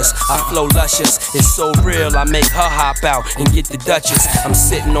touch us. I flow luscious. It's so real, I make her hop out and get the Duchess. I'm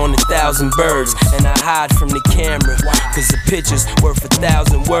sitting on 1,000 birds and I hide from the camera. Cause the picture's worth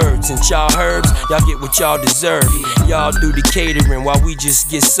 1,000 words. And y'all herbs, y'all get what y'all deserve. Y'all do the catering while we just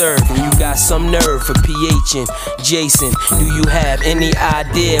get served. And you got some nerve for PH and Jason. Do you have any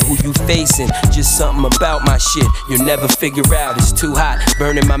idea who you facing? Just something about my shit you'll never figure out. It's too hot,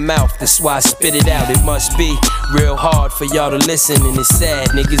 burning my mouth, that's why I spit it out. It must be real hard for y'all to listen. And it's sad,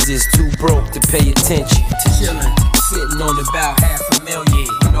 niggas is too broke to pay attention. Chillin', sitting on about $500,000.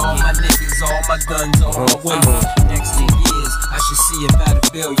 With all my niggas, all my guns, all my women. Next 2 years, I should see about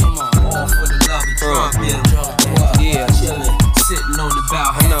 $1 billion. All for the love of drug billion. Yeah, chillin', sitting on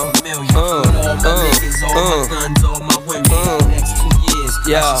about $500,000. With all my niggas, all my guns, all my women. Next 2 years, I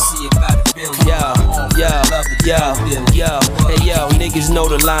should see about $1 billion. Hey yo, niggas know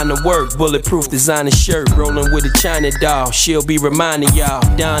the line of work. Bulletproof designer shirt, rolling with a China doll. She'll be reminding y'all,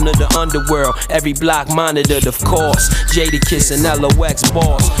 down to the underworld, every block monitored, of course. Jadakiss and LOX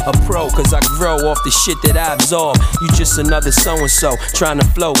boss, a pro, cause I grow off the shit that I absorb. You just another so-and-so, trying to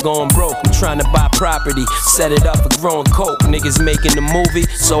flow, going broke. I'm trying to buy property, set it up for growing coke. Niggas making the movie,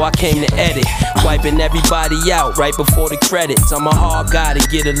 so I came to edit. Wiping everybody out right before the credits. I'm a hard guy to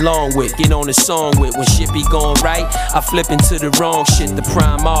get along with, get on the song with. When shit be going right, I flip into the wrong shit. The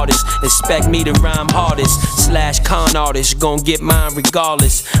prime artist, expect me to rhyme hardest. / con artist, gon' get mine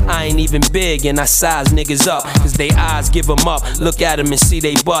regardless. I ain't even big and I size niggas up, cause they eyes give them up. Look at them and see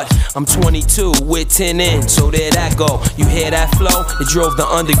they butt. I'm 22 with 10 in, so there that go. You hear that flow? It drove the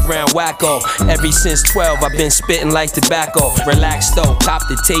underground wacko. Ever since 12, I've been spitting like tobacco. Relax though, cop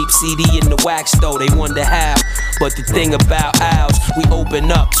the tape, CD in the wax though. They wonder how, but the thing about ours, we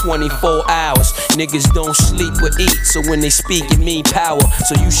open up 24 hours. Niggas don't sleep or eat, so when they speak it mean power.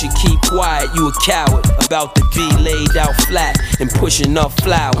 So you should keep quiet, you a coward. About to be laid out flat and pushing up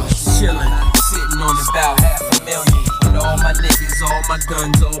flowers. Chillin', sitting on about $500,000. With all my niggas, all my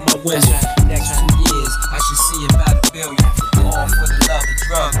guns, all my women. Next 2 years, I should see about $1 billion.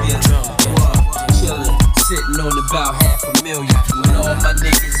 about $500,000. With all my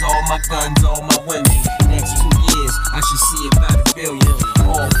niggas, all my guns, all my women. Next 2 years, I should see about $1 billion.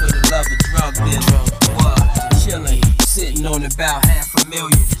 All for the love of drug dealing. What? Chillin', sitting on about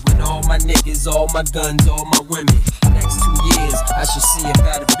 $500,000. With all my niggas, all my guns, all my women. Next 2 years, I should see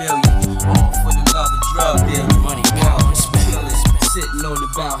about $1 billion. All for the love of drug dealing. Money, power, chillin', sitting on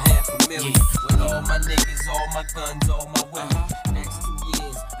about $500,000. With all my niggas, all my guns, all my